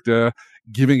that character,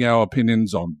 giving our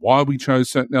opinions on why we chose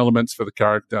certain elements for the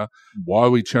character, why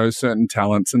we chose certain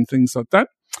talents and things like that.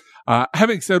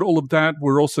 Having said all of that,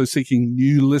 we're also seeking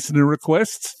new listener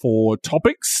requests for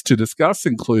topics to discuss,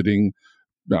 including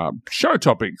show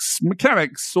topics,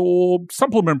 mechanics, or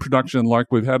supplement production like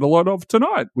we've had a lot of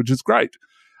tonight, which is great.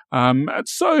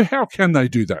 So how can they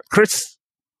do that, Chris?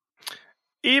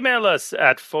 Email us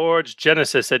at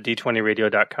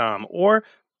forgegenesis@d20radio.com or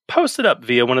post it up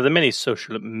via one of the many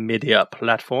social media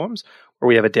platforms where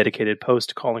we have a dedicated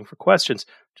post calling for questions.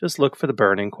 Just look for the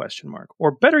burning question mark.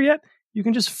 Or better yet, you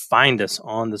can just find us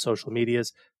on the social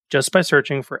medias just by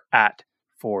searching for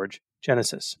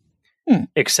 @ForgeGenesis.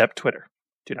 Except Twitter.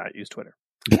 Do not use Twitter.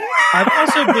 I've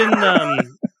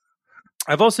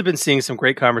also been seeing some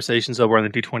great conversations over on the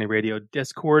D20 Radio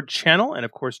Discord channel, and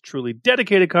of course, truly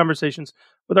dedicated conversations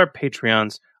with our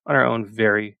Patreons on our own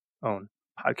very own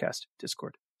podcast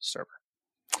Discord server.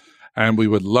 And we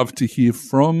would love to hear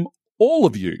from all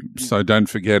of you. So don't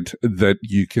forget that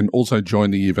you can also join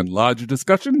the even larger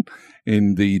discussion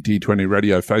in the D20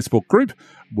 Radio Facebook group,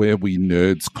 where we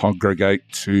nerds congregate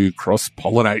to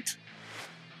cross-pollinate.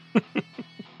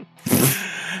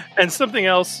 And something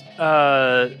else,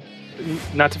 not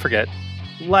to forget,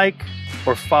 like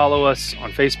or follow us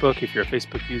on Facebook if you're a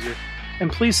Facebook user.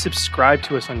 And please subscribe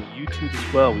to us on YouTube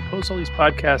as well. We post all these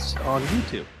podcasts on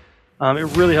YouTube.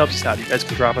 It really helps us out. You guys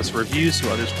can drop us a review so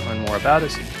others can learn more about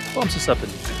us. It bumps us up in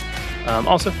the feed.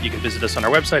 Also, you can visit us on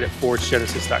our website at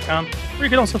forgegenesis.com, where you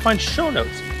can also find show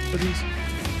notes for these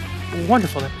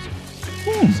wonderful episodes.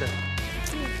 So,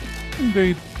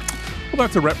 Indeed. Well,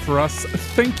 that's a wrap for us.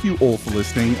 Thank you all for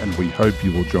listening, and we hope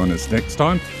you will join us next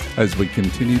time as we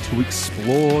continue to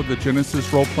explore the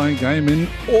Genesis role-playing game in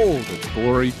all of its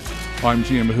glory. I'm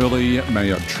GM Hurley. May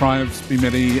your triumphs be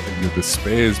many and your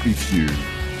despairs be few.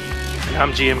 And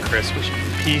I'm GM Chris, wishing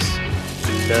you peace,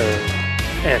 love,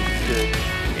 and good.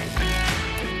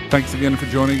 Thanks again for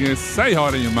joining us. Say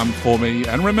hi to your mum for me,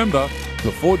 and remember,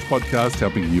 the Forge Podcast,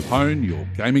 helping you hone your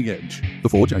gaming edge. The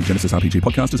Forge, a Genesis RPG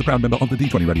podcast, is a proud member of the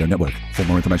D20 Radio Network. For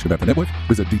more information about the network,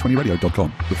 visit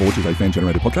d20radio.com. The Forge is a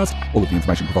fan-generated podcast. All of the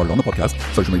information provided on the podcast,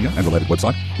 social media, and related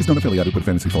website is not affiliated with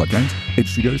Fantasy Flight Games, Edge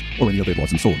Studios, or any of their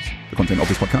licensed stores. The content of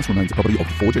this podcast remains the property of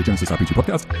the Forge, a Genesis RPG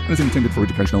podcast, and is intended for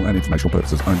educational and informational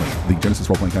purposes only. The Genesis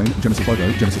role-playing game, Genesis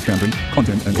logo, Genesis Foundry,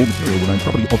 content, and all material remains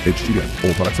property of Edge Studios.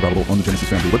 All products available on the Genesis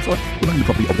Foundry website remain the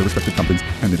property of their respective companies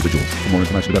and individuals. For more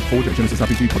information about Forge, a Genesis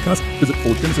RPG podcast, visit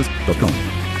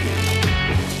forgegenesis.com.